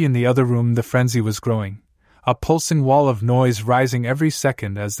TV in the other room the frenzy was growing, a pulsing wall of noise rising every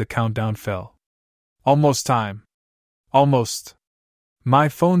second as the countdown fell. Almost time. Almost. My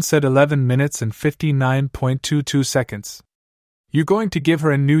phone said 11 minutes and 59.22 seconds. You going to give her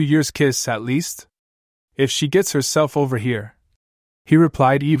a New Year's kiss at least? If she gets herself over here. He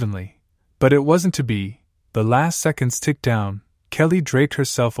replied evenly, but it wasn't to be. The last seconds ticked down. Kelly draped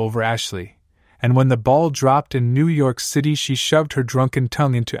herself over Ashley, and when the ball dropped in New York City she shoved her drunken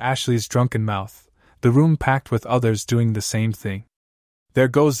tongue into Ashley's drunken mouth, the room packed with others doing the same thing. There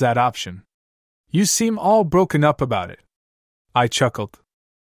goes that option. You seem all broken up about it. I chuckled.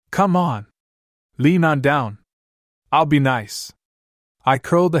 Come on. Lean on down. I'll be nice. I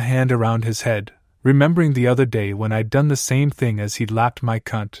curled a hand around his head, remembering the other day when I'd done the same thing as he'd lapped my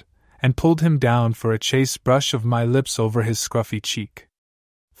cunt, and pulled him down for a chaste brush of my lips over his scruffy cheek.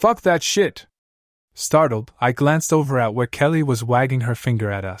 Fuck that shit! Startled, I glanced over at where Kelly was wagging her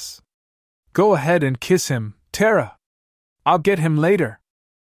finger at us. Go ahead and kiss him, Tara! I'll get him later!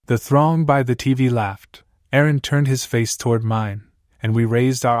 The throng by the TV laughed. Aaron turned his face toward mine, and we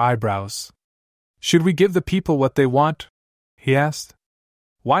raised our eyebrows. Should we give the people what they want? He asked.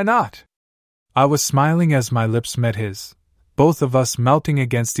 Why not? I was smiling as my lips met his, both of us melting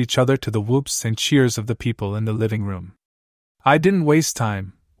against each other to the whoops and cheers of the people in the living room. I didn't waste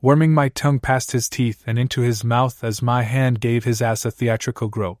time, worming my tongue past his teeth and into his mouth as my hand gave his ass a theatrical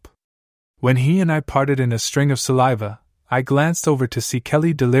grope. When he and I parted in a string of saliva, I glanced over to see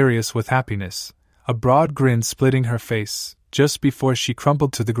Kelly delirious with happiness, a broad grin splitting her face, just before she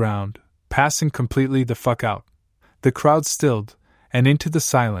crumpled to the ground, passing completely the fuck out. The crowd stilled, and into the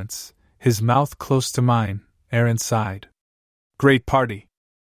silence, his mouth close to mine, Aaron sighed. Great party.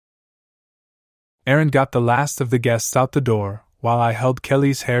 Aaron got the last of the guests out the door, while I held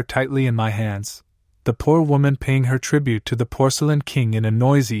Kelly's hair tightly in my hands, the poor woman paying her tribute to the porcelain king in a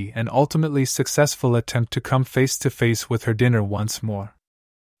noisy and ultimately successful attempt to come face to face with her dinner once more.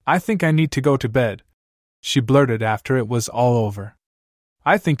 I think I need to go to bed, she blurted after it was all over.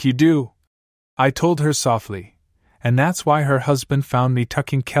 I think you do, I told her softly, and that's why her husband found me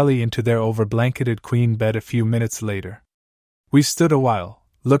tucking Kelly into their over-blanketed queen bed a few minutes later. We stood a while,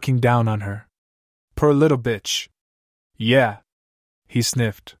 looking down on her. Poor little bitch. Yeah, he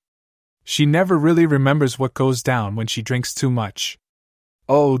sniffed. She never really remembers what goes down when she drinks too much.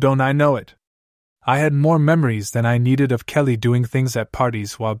 Oh, don't I know it? I had more memories than I needed of Kelly doing things at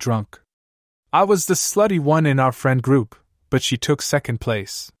parties while drunk. I was the slutty one in our friend group, but she took second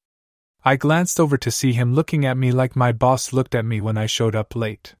place. I glanced over to see him looking at me like my boss looked at me when I showed up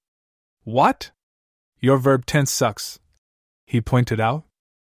late. What? Your verb tense sucks, he pointed out.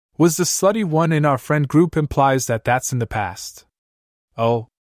 Was the slutty one in our friend group implies that that's in the past. Oh,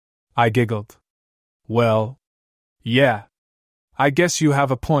 I giggled. Well, yeah. I guess you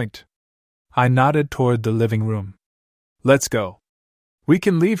have a point. I nodded toward the living room. Let's go. We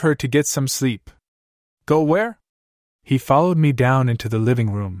can leave her to get some sleep. Go where? He followed me down into the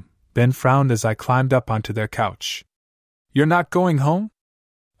living room, then frowned as I climbed up onto their couch. You're not going home?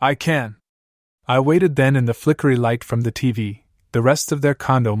 I can. I waited then in the flickery light from the TV, the rest of their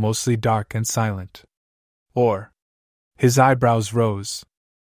condo mostly dark and silent. Or. His eyebrows rose.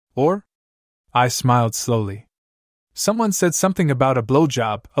 Or? I smiled slowly. Someone said something about a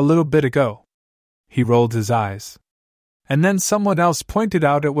blowjob a little bit ago. He rolled his eyes. And then someone else pointed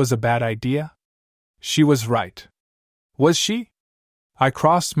out it was a bad idea? She was right. Was she? I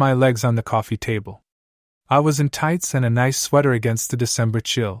crossed my legs on the coffee table. I was in tights and a nice sweater against the December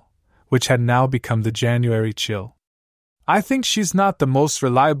chill, which had now become the January chill. I think she's not the most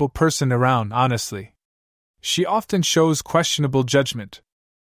reliable person around, honestly. She often shows questionable judgment.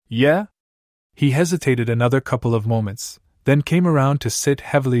 Yeah? He hesitated another couple of moments, then came around to sit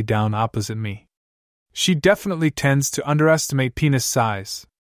heavily down opposite me. She definitely tends to underestimate penis size.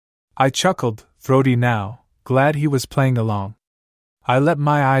 I chuckled, throaty now, glad he was playing along. I let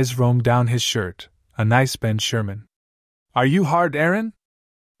my eyes roam down his shirt, a nice Ben Sherman. Are you hard, Aaron?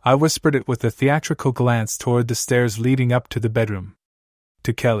 I whispered it with a theatrical glance toward the stairs leading up to the bedroom.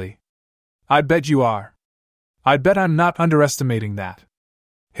 To Kelly. I bet you are. I bet I'm not underestimating that.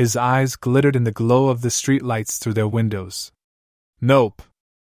 His eyes glittered in the glow of the street lights through their windows. Nope.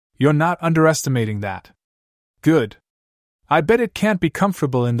 You're not underestimating that. Good. I bet it can't be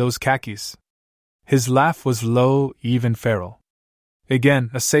comfortable in those khakis. His laugh was low, even feral.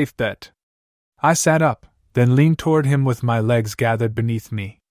 Again, a safe bet. I sat up, then leaned toward him with my legs gathered beneath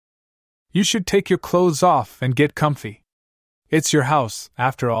me. You should take your clothes off and get comfy. It's your house,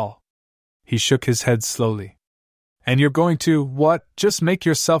 after all. He shook his head slowly. And you're going to, what, just make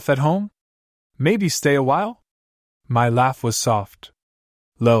yourself at home? Maybe stay a while? My laugh was soft.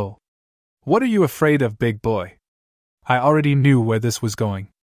 Low. What are you afraid of, big boy? I already knew where this was going.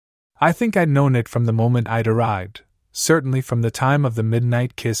 I think I'd known it from the moment I'd arrived, certainly from the time of the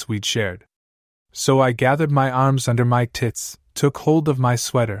midnight kiss we'd shared. So I gathered my arms under my tits, took hold of my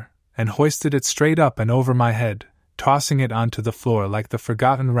sweater, and hoisted it straight up and over my head, tossing it onto the floor like the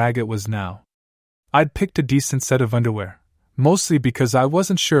forgotten rag it was now. I'd picked a decent set of underwear, mostly because I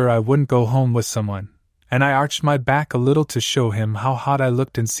wasn't sure I wouldn't go home with someone, and I arched my back a little to show him how hot I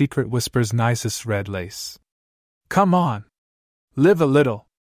looked in Secret Whisper's nicest red lace. Come on. Live a little.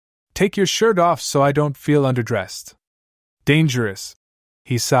 Take your shirt off so I don't feel underdressed. Dangerous.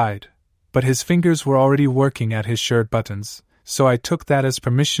 He sighed, but his fingers were already working at his shirt buttons, so I took that as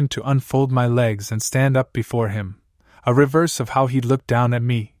permission to unfold my legs and stand up before him, a reverse of how he'd looked down at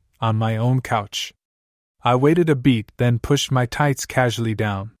me, on my own couch. I waited a beat, then pushed my tights casually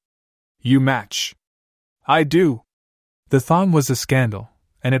down. You match. I do. The thong was a scandal,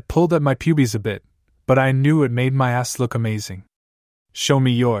 and it pulled at my pubes a bit, but I knew it made my ass look amazing. Show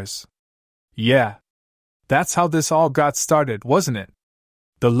me yours. Yeah. That's how this all got started, wasn't it?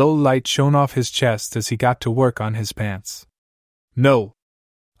 The low light shone off his chest as he got to work on his pants. No.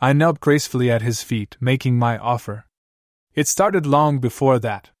 I knelt gracefully at his feet, making my offer. It started long before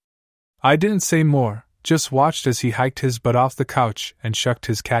that. I didn't say more, just watched as he hiked his butt off the couch and shucked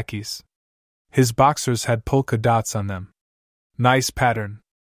his khakis. His boxers had polka dots on them. Nice pattern.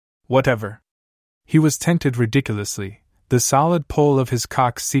 Whatever. He was tented ridiculously, the solid pole of his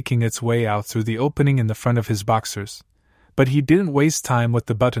cock seeking its way out through the opening in the front of his boxers. But he didn't waste time with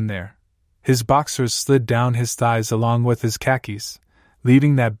the button there. His boxers slid down his thighs along with his khakis,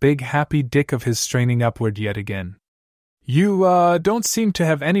 leaving that big happy dick of his straining upward yet again. You, don't seem to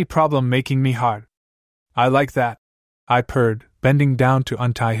have any problem making me hard. I like that, I purred, bending down to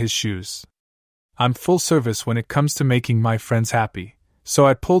untie his shoes. I'm full service when it comes to making my friends happy, so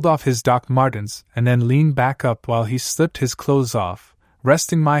I pulled off his Doc Martens and then leaned back up while he slipped his clothes off,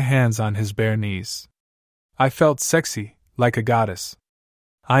 resting my hands on his bare knees. I felt sexy, like a goddess.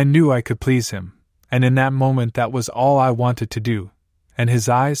 I knew I could please him, and in that moment that was all I wanted to do, and his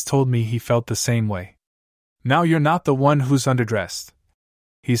eyes told me he felt the same way. Now you're not the one who's underdressed,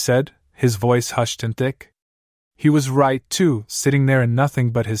 he said, his voice hushed and thick. He was right, too, sitting there in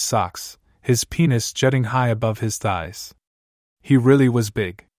nothing but his socks, his penis jutting high above his thighs. He really was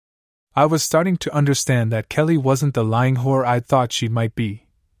big. I was starting to understand that Kelly wasn't the lying whore I'd thought she might be,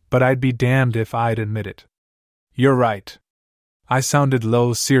 but I'd be damned if I'd admit it. You're right. I sounded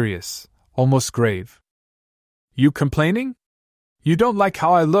low, serious, almost grave. You complaining? You don't like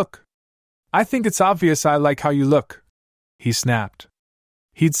how I look? I think it's obvious I like how you look, he snapped.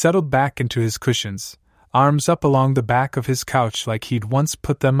 He'd settled back into his cushions, arms up along the back of his couch like he'd once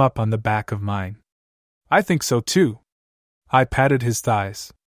put them up on the back of mine. I think so too. I patted his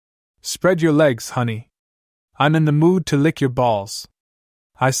thighs. Spread your legs, honey. I'm in the mood to lick your balls.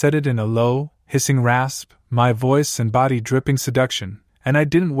 I said it in a low, hissing rasp, my voice and body dripping seduction, and I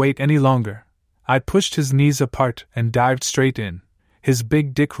didn't wait any longer. I pushed his knees apart and dived straight in, his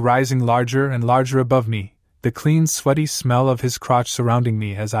big dick rising larger and larger above me, the clean, sweaty smell of his crotch surrounding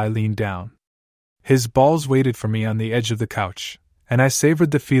me as I leaned down. His balls waited for me on the edge of the couch, and I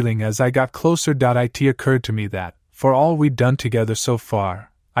savored the feeling as I got closer. It occurred to me that, for all we'd done together so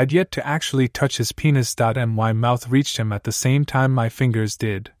far, I'd yet to actually touch his penis. My mouth reached him at the same time my fingers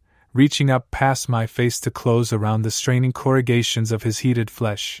did, reaching up past my face to close around the straining corrugations of his heated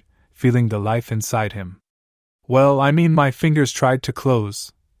flesh, feeling the life inside him. Well, I mean, my fingers tried to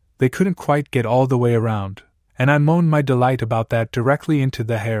close. They couldn't quite get all the way around, and I moaned my delight about that directly into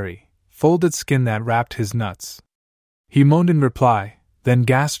the hairy, folded skin that wrapped his nuts. He moaned in reply, then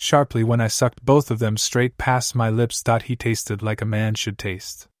gasped sharply when I sucked both of them straight past my lips. He tasted like a man should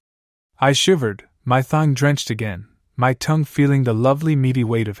taste. I shivered, my thong drenched again, my tongue feeling the lovely meaty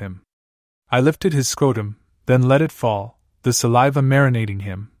weight of him. I lifted his scrotum, then let it fall, the saliva marinating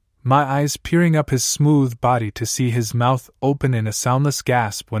him, my eyes peering up his smooth body to see his mouth open in a soundless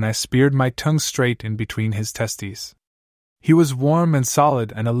gasp when I speared my tongue straight in between his testes. He was warm and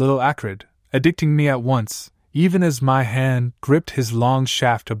solid and a little acrid, addicting me at once, even as my hand gripped his long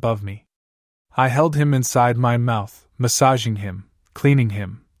shaft above me. I held him inside my mouth, massaging him, cleaning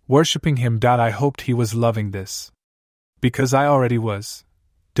him, worshipping him. I hoped he was loving this. Because I already was.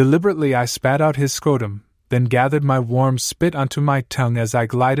 Deliberately I spat out his scrotum, then gathered my warm spit onto my tongue as I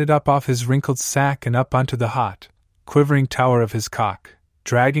glided up off his wrinkled sack and up onto the hot, quivering tower of his cock,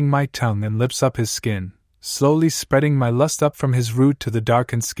 dragging my tongue and lips up his skin, slowly spreading my lust up from his root to the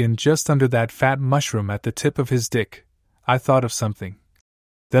darkened skin just under that fat mushroom at the tip of his dick. I thought of something.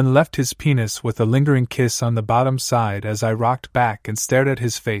 Then left his penis with a lingering kiss on the bottom side as I rocked back and stared at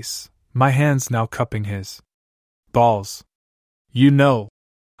his face, my hands now cupping his balls. You know,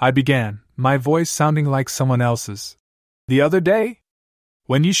 I began, my voice sounding like someone else's. The other day?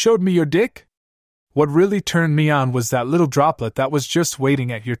 When you showed me your dick? What really turned me on was that little droplet that was just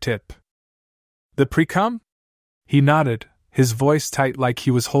waiting at your tip. The pre-cum? He nodded, his voice tight like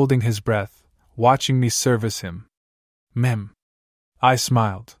he was holding his breath, watching me service him. Mem. I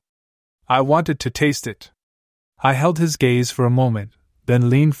smiled. I wanted to taste it. I held his gaze for a moment, then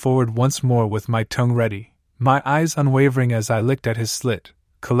leaned forward once more with my tongue ready, my eyes unwavering as I licked at his slit,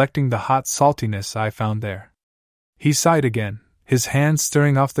 collecting the hot saltiness I found there. He sighed again, his hand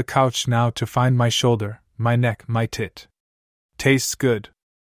stirring off the couch now to find my shoulder, my neck, my tit. Tastes good.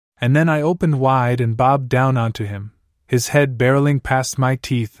 And then I opened wide and bobbed down onto him, his head barreling past my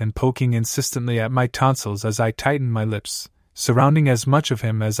teeth and poking insistently at my tonsils as I tightened my lips, surrounding as much of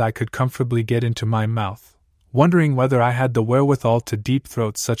him as I could comfortably get into my mouth, wondering whether I had the wherewithal to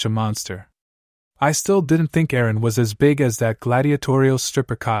deep-throat such a monster. I still didn't think Aaron was as big as that gladiatorial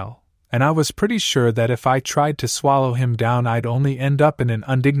stripper Kyle, and I was pretty sure that if I tried to swallow him down I'd only end up in an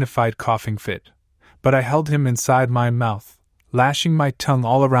undignified coughing fit. But I held him inside my mouth, lashing my tongue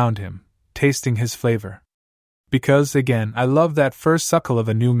all around him, tasting his flavor. Because, again, I love that first suckle of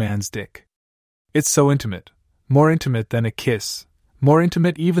a new man's dick. It's so intimate, more intimate than a kiss, more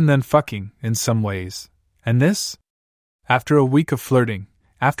intimate even than fucking, in some ways. And this? After a week of flirting,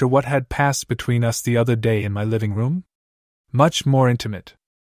 after what had passed between us the other day in my living room? Much more intimate.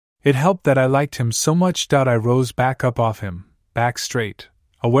 It helped that I liked him so much that I rose back up off him, back straight,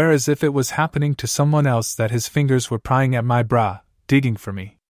 aware as if it was happening to someone else that his fingers were prying at my bra, digging for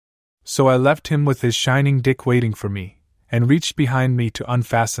me. So I left him with his shining dick waiting for me, and reached behind me to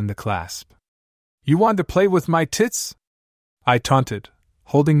unfasten the clasp. "You want to play with my tits?" I taunted,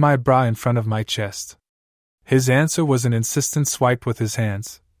 holding my bra in front of my chest. His answer was an insistent swipe with his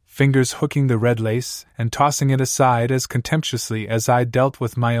hands, fingers hooking the red lace and tossing it aside as contemptuously as I dealt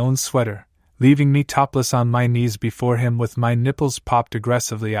with my own sweater, leaving me topless on my knees before him with my nipples popped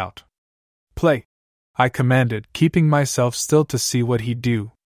aggressively out. "Play," I commanded, keeping myself still to see what he'd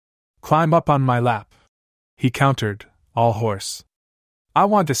do. "Climb up on my lap," he countered, all hoarse. "I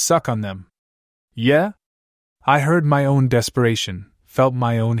want to suck on them." "Yeah?" I heard my own desperation, felt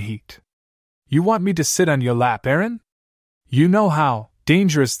my own heat. "You want me to sit on your lap, Aaron? You know how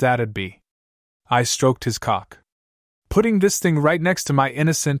dangerous that'd be." I stroked his cock. "Putting this thing right next to my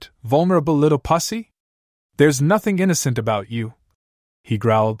innocent, vulnerable little pussy? There's nothing innocent about you," he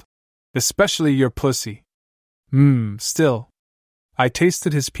growled. "Especially your pussy." Still. I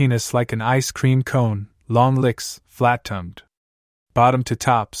tasted his penis like an ice cream cone, long licks, flat-tongued. Bottom to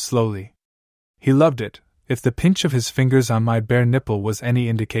top, slowly. He loved it, if the pinch of his fingers on my bare nipple was any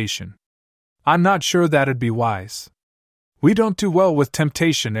indication. "I'm not sure that'd be wise. We don't do well with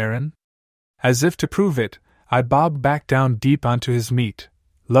temptation, Aaron." As if to prove it, I bobbed back down deep onto his meat,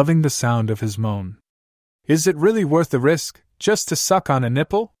 loving the sound of his moan. "Is it really worth the risk, just to suck on a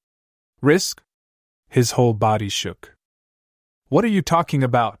nipple?" "Risk?" His whole body shook. "What are you talking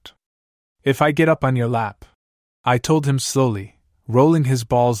about?" "If I get up on your lap," I told him slowly, rolling his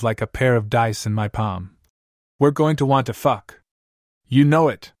balls like a pair of dice in my palm, "we're going to want to fuck. You know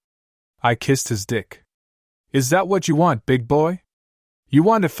it." I kissed his dick. "Is that what you want, big boy? You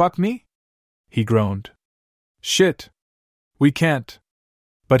want to fuck me?" He groaned. "Shit. We can't."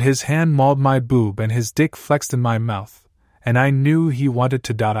 But his hand mauled my boob and his dick flexed in my mouth, and I knew he wanted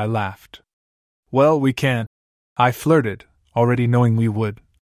to. I laughed. "Well, we can," I flirted, already knowing we would.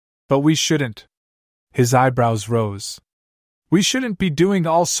 "But we shouldn't." His eyebrows rose. "We shouldn't be doing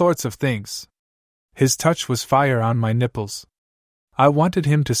all sorts of things." His touch was fire on my nipples. I wanted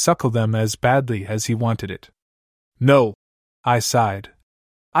him to suckle them as badly as he wanted it. "No," I sighed.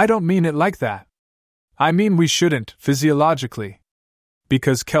 "I don't mean it like that. I mean we shouldn't, physiologically.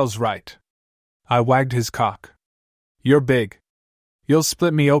 Because Kel's right." I wagged his cock. "You're big. You'll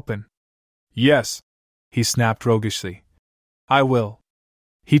split me open." "Yes," he snapped roguishly. "I will."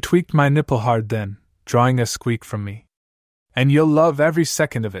 He tweaked my nipple hard then, drawing a squeak from me. "And you'll love every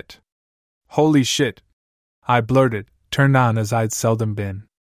second of it." "Holy shit," I blurted, turned on as I'd seldom been.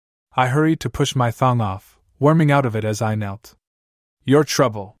 I hurried to push my thong off, worming out of it as I knelt. "Your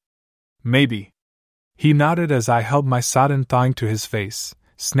trouble." "Maybe." He nodded as I held my sodden thong to his face,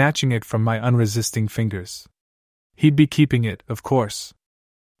 snatching it from my unresisting fingers. He'd be keeping it, of course.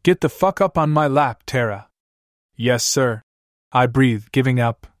 "Get the fuck up on my lap, Tara." "Yes, sir," I breathed, giving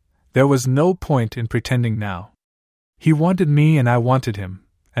up. There was no point in pretending now. He wanted me and I wanted him,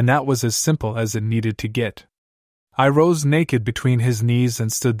 and that was as simple as it needed to get. I rose naked between his knees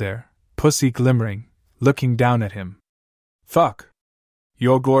and stood there, pussy glimmering, looking down at him. "Fuck.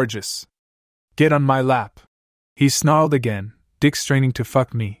 You're gorgeous. Get on my lap." He snarled again, dick straining to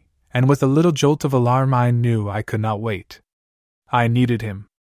fuck me, and with a little jolt of alarm I knew I could not wait. I needed him.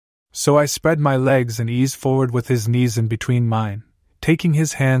 So I spread my legs and eased forward with his knees in between mine, taking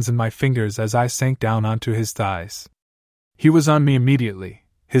his hands in my fingers as I sank down onto his thighs. He was on me immediately,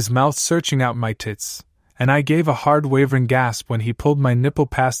 his mouth searching out my tits, and I gave a hard wavering gasp when he pulled my nipple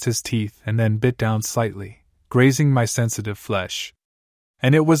past his teeth and then bit down slightly, grazing my sensitive flesh.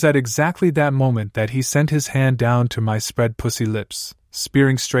 And it was at exactly that moment that he sent his hand down to my spread pussy lips,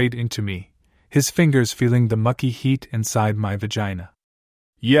 spearing straight into me, his fingers feeling the mucky heat inside my vagina.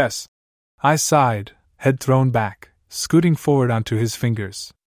 Yes, I sighed, head thrown back, scooting forward onto his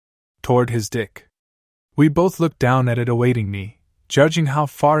fingers. Toward his dick. We both looked down at it awaiting me, judging how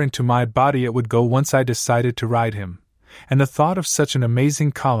far into my body it would go once I decided to ride him, and the thought of such an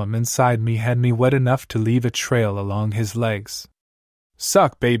amazing column inside me had me wet enough to leave a trail along his legs.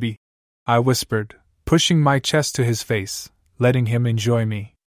 Suck, baby, I whispered, pushing my chest to his face, letting him enjoy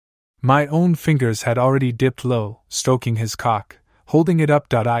me. My own fingers had already dipped low, stroking his cock, holding it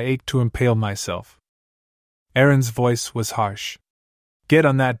up. I ached to impale myself. Aaron's voice was harsh. Get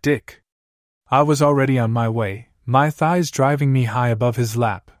on that dick. I was already on my way, my thighs driving me high above his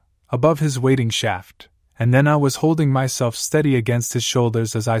lap, above his waiting shaft, and then I was holding myself steady against his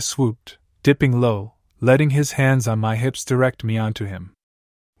shoulders as I swooped, dipping low, letting his hands on my hips direct me onto him.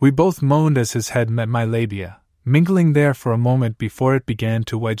 We both moaned as his head met my labia, mingling there for a moment before it began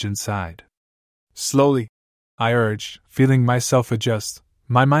to wedge inside. Slowly, I urged, feeling myself adjust,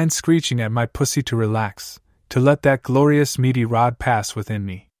 my mind screeching at my pussy to relax, to let that glorious meaty rod pass within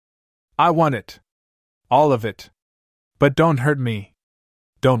me. I want it. All of it. But don't hurt me.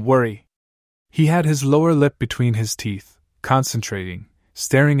 Don't worry. He had his lower lip between his teeth, concentrating,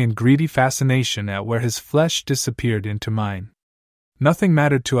 staring in greedy fascination at where his flesh disappeared into mine. Nothing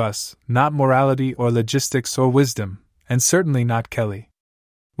mattered to us, not morality or logistics or wisdom, and certainly not Kelly.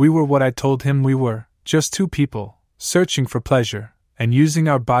 We were what I told him we were, just two people, searching for pleasure, and using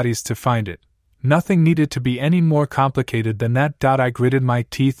our bodies to find it. Nothing needed to be any more complicated than that. I gritted my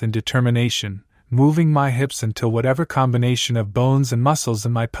teeth in determination, moving my hips until whatever combination of bones and muscles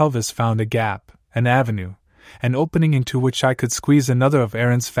in my pelvis found a gap, an avenue, an opening into which I could squeeze another of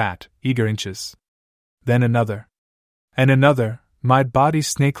Aaron's fat, eager inches. Then another. And another, my body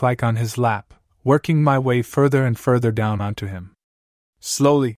snake-like on his lap, working my way further and further down onto him.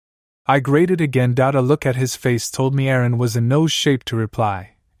 Slowly, I grated again. A look at his face told me Aaron was in no shape to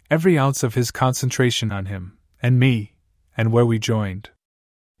reply, every ounce of his concentration on him, and me, and where we joined.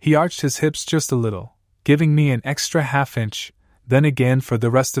 He arched his hips just a little, giving me an extra half-inch, then again for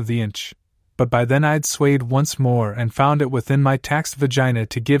the rest of the inch, but by then I'd swayed once more and found it within my taxed vagina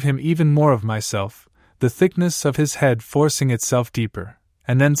to give him even more of myself, the thickness of his head forcing itself deeper,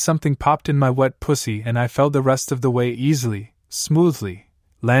 and then something popped in my wet pussy and I fell the rest of the way easily, smoothly,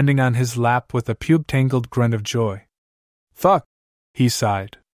 landing on his lap with a pube-tangled grunt of joy. Fuck, he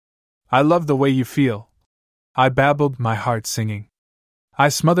sighed. I love the way you feel. I babbled, my heart singing. I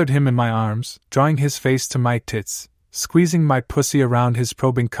smothered him in my arms, drawing his face to my tits, squeezing my pussy around his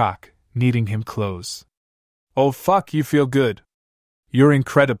probing cock, kneading him close. Oh fuck, you feel good. You're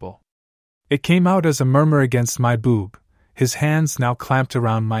incredible. It came out as a murmur against my boob, his hands now clamped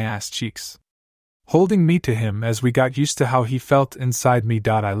around my ass cheeks. Holding me to him as we got used to how he felt inside me.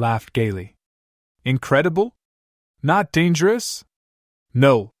 I laughed gaily. Incredible? Not dangerous?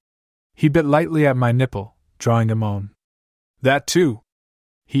 No. He bit lightly at my nipple, drawing a moan. That too.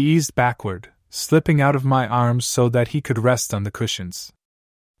 He eased backward, slipping out of my arms so that he could rest on the cushions.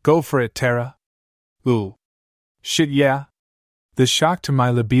 Go for it, Tara. Ooh. Shit, yeah. The shock to my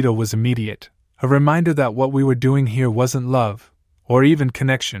libido was immediate, a reminder that what we were doing here wasn't love, or even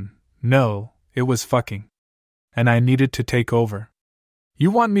connection. No, it was fucking. And I needed to take over.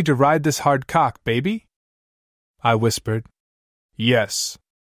 You want me to ride this hard cock, baby? I whispered. Yes.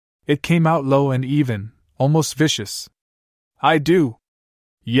 It came out low and even, almost vicious. I do.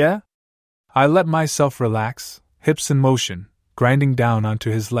 Yeah? I let myself relax, hips in motion, grinding down onto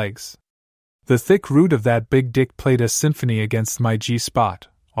his legs. The thick root of that big dick played a symphony against my G-spot,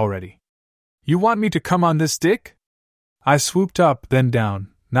 already. You want me to come on this dick? I swooped up, then down,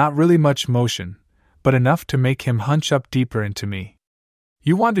 not really much motion, but enough to make him hunch up deeper into me.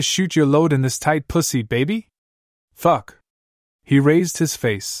 You want to shoot your load in this tight pussy, baby? Fuck. He raised his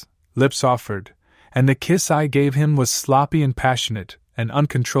face, lips offered, and the kiss I gave him was sloppy and passionate and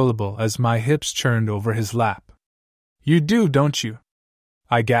uncontrollable as my hips churned over his lap. You do, don't you?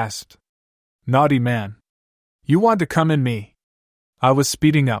 I gasped. Naughty man. You want to come in me? I was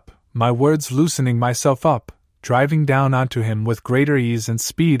speeding up, my words loosening myself up, driving down onto him with greater ease and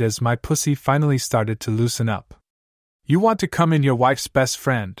speed as my pussy finally started to loosen up. You want to come in your wife's best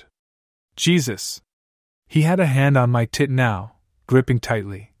friend? Jesus. He had a hand on my tit now, gripping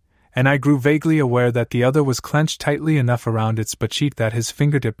tightly, and I grew vaguely aware that the other was clenched tightly enough around its butt cheek that his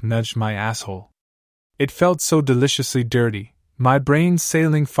fingertip nudged my asshole. It felt so deliciously dirty, my brain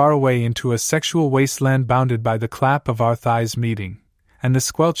sailing far away into a sexual wasteland bounded by the clap of our thighs meeting, and the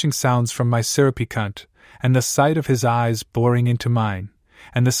squelching sounds from my syrupy cunt, and the sight of his eyes boring into mine,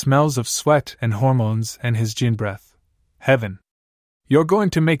 and the smells of sweat and hormones and his gin breath. Heaven. You're going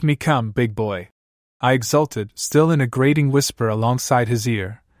to make me come, big boy. I exulted, still in a grating whisper alongside his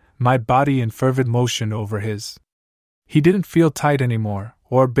ear, my body in fervid motion over his. He didn't feel tight anymore,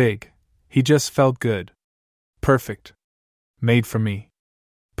 or big. He just felt good. Perfect. Made for me.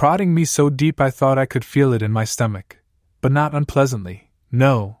 Prodding me so deep I thought I could feel it in my stomach. But not unpleasantly.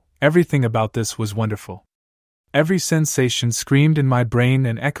 No, everything about this was wonderful. Every sensation screamed in my brain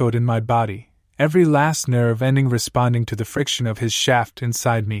and echoed in my body, every last nerve ending responding to the friction of his shaft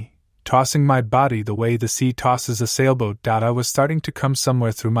inside me, tossing my body the way the sea tosses a sailboat. I was starting to come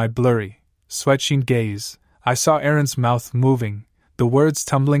somewhere through my blurry, sweat-sheen gaze. I saw Aaron's mouth moving, the words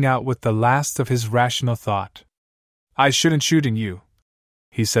tumbling out with the last of his rational thought. I shouldn't shooting you,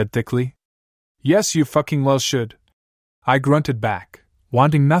 he said thickly. Yes, you fucking well should. I grunted back,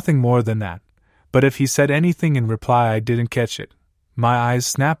 wanting nothing more than that, but if he said anything in reply I didn't catch it. My eyes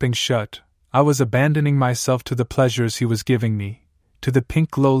snapping shut, I was abandoning myself to the pleasures he was giving me, to the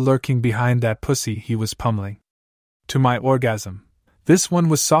pink glow lurking behind that pussy he was pummeling. To my orgasm. This one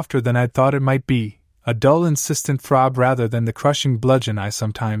was softer than I'd thought it might be, a dull insistent throb rather than the crushing bludgeon I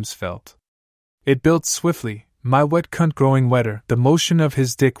sometimes felt. It built swiftly, my wet cunt growing wetter, the motion of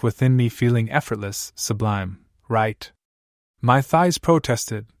his dick within me feeling effortless, sublime, right? My thighs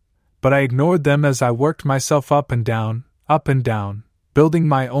protested, but I ignored them as I worked myself up and down, building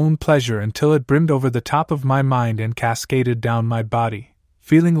my own pleasure until it brimmed over the top of my mind and cascaded down my body,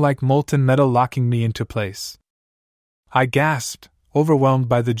 feeling like molten metal locking me into place. I gasped, overwhelmed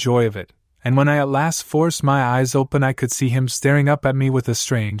by the joy of it, and when I at last forced my eyes open I could see him staring up at me with a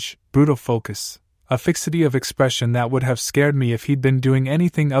strange, brutal focus, a fixity of expression that would have scared me if he'd been doing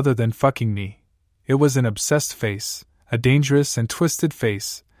anything other than fucking me. It was an obsessed face, a dangerous and twisted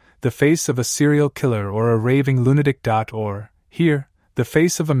face, the face of a serial killer or a raving lunatic. Or, here, the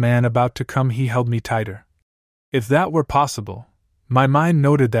face of a man about to come. He held me tighter. If that were possible, my mind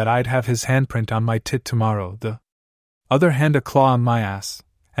noted that I'd have his handprint on my tit tomorrow, the other hand a claw on my ass,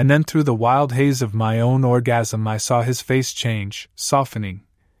 and then through the wild haze of my own orgasm I saw his face change, softening,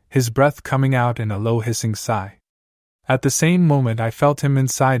 his breath coming out in a low hissing sigh. At the same moment I felt him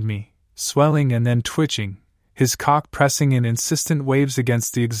inside me, swelling and then twitching, his cock pressing in insistent waves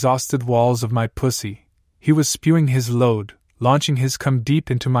against the exhausted walls of my pussy. He was spewing his load, launching his cum deep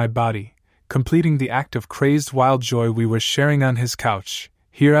into my body, completing the act of crazed wild joy we were sharing on his couch,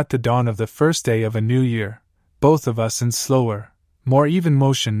 here at the dawn of the first day of a new year, both of us in slower, more even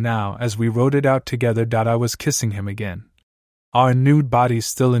motion now as we rode it out together. I was kissing him again, our nude bodies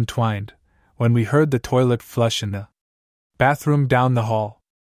still entwined, when we heard the toilet flush in the bathroom down the hall.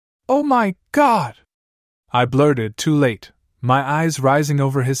 Oh my God! I blurted, too late, my eyes rising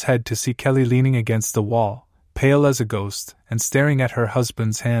over his head to see Kelly leaning against the wall, pale as a ghost, and staring at her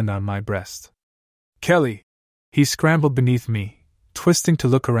husband's hand on my breast. Kelly! He scrambled beneath me, twisting to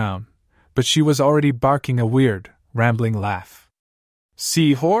look around, but she was already barking a weird, rambling laugh.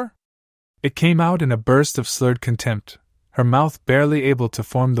 See, whore? It came out in a burst of slurred contempt, her mouth barely able to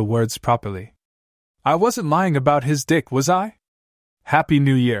form the words properly. I wasn't lying about his dick, was I? Happy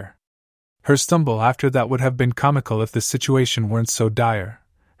New Year! Her stumble after that would have been comical if the situation weren't so dire,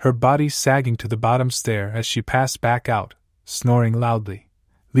 her body sagging to the bottom stair as she passed back out, snoring loudly,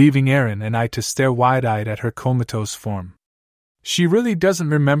 leaving Aaron and I to stare wide-eyed at her comatose form. She really doesn't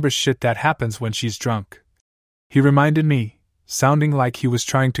remember shit that happens when she's drunk, he reminded me, sounding like he was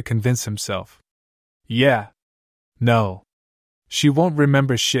trying to convince himself. Yeah. No. She won't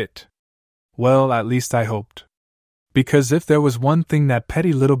remember shit. Well, at least I hoped. Because if there was one thing that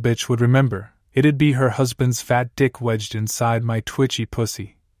petty little bitch would remember, it'd be her husband's fat dick wedged inside my twitchy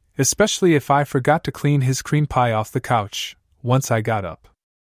pussy, especially if I forgot to clean his cream pie off the couch once I got up.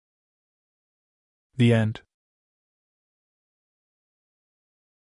 The end.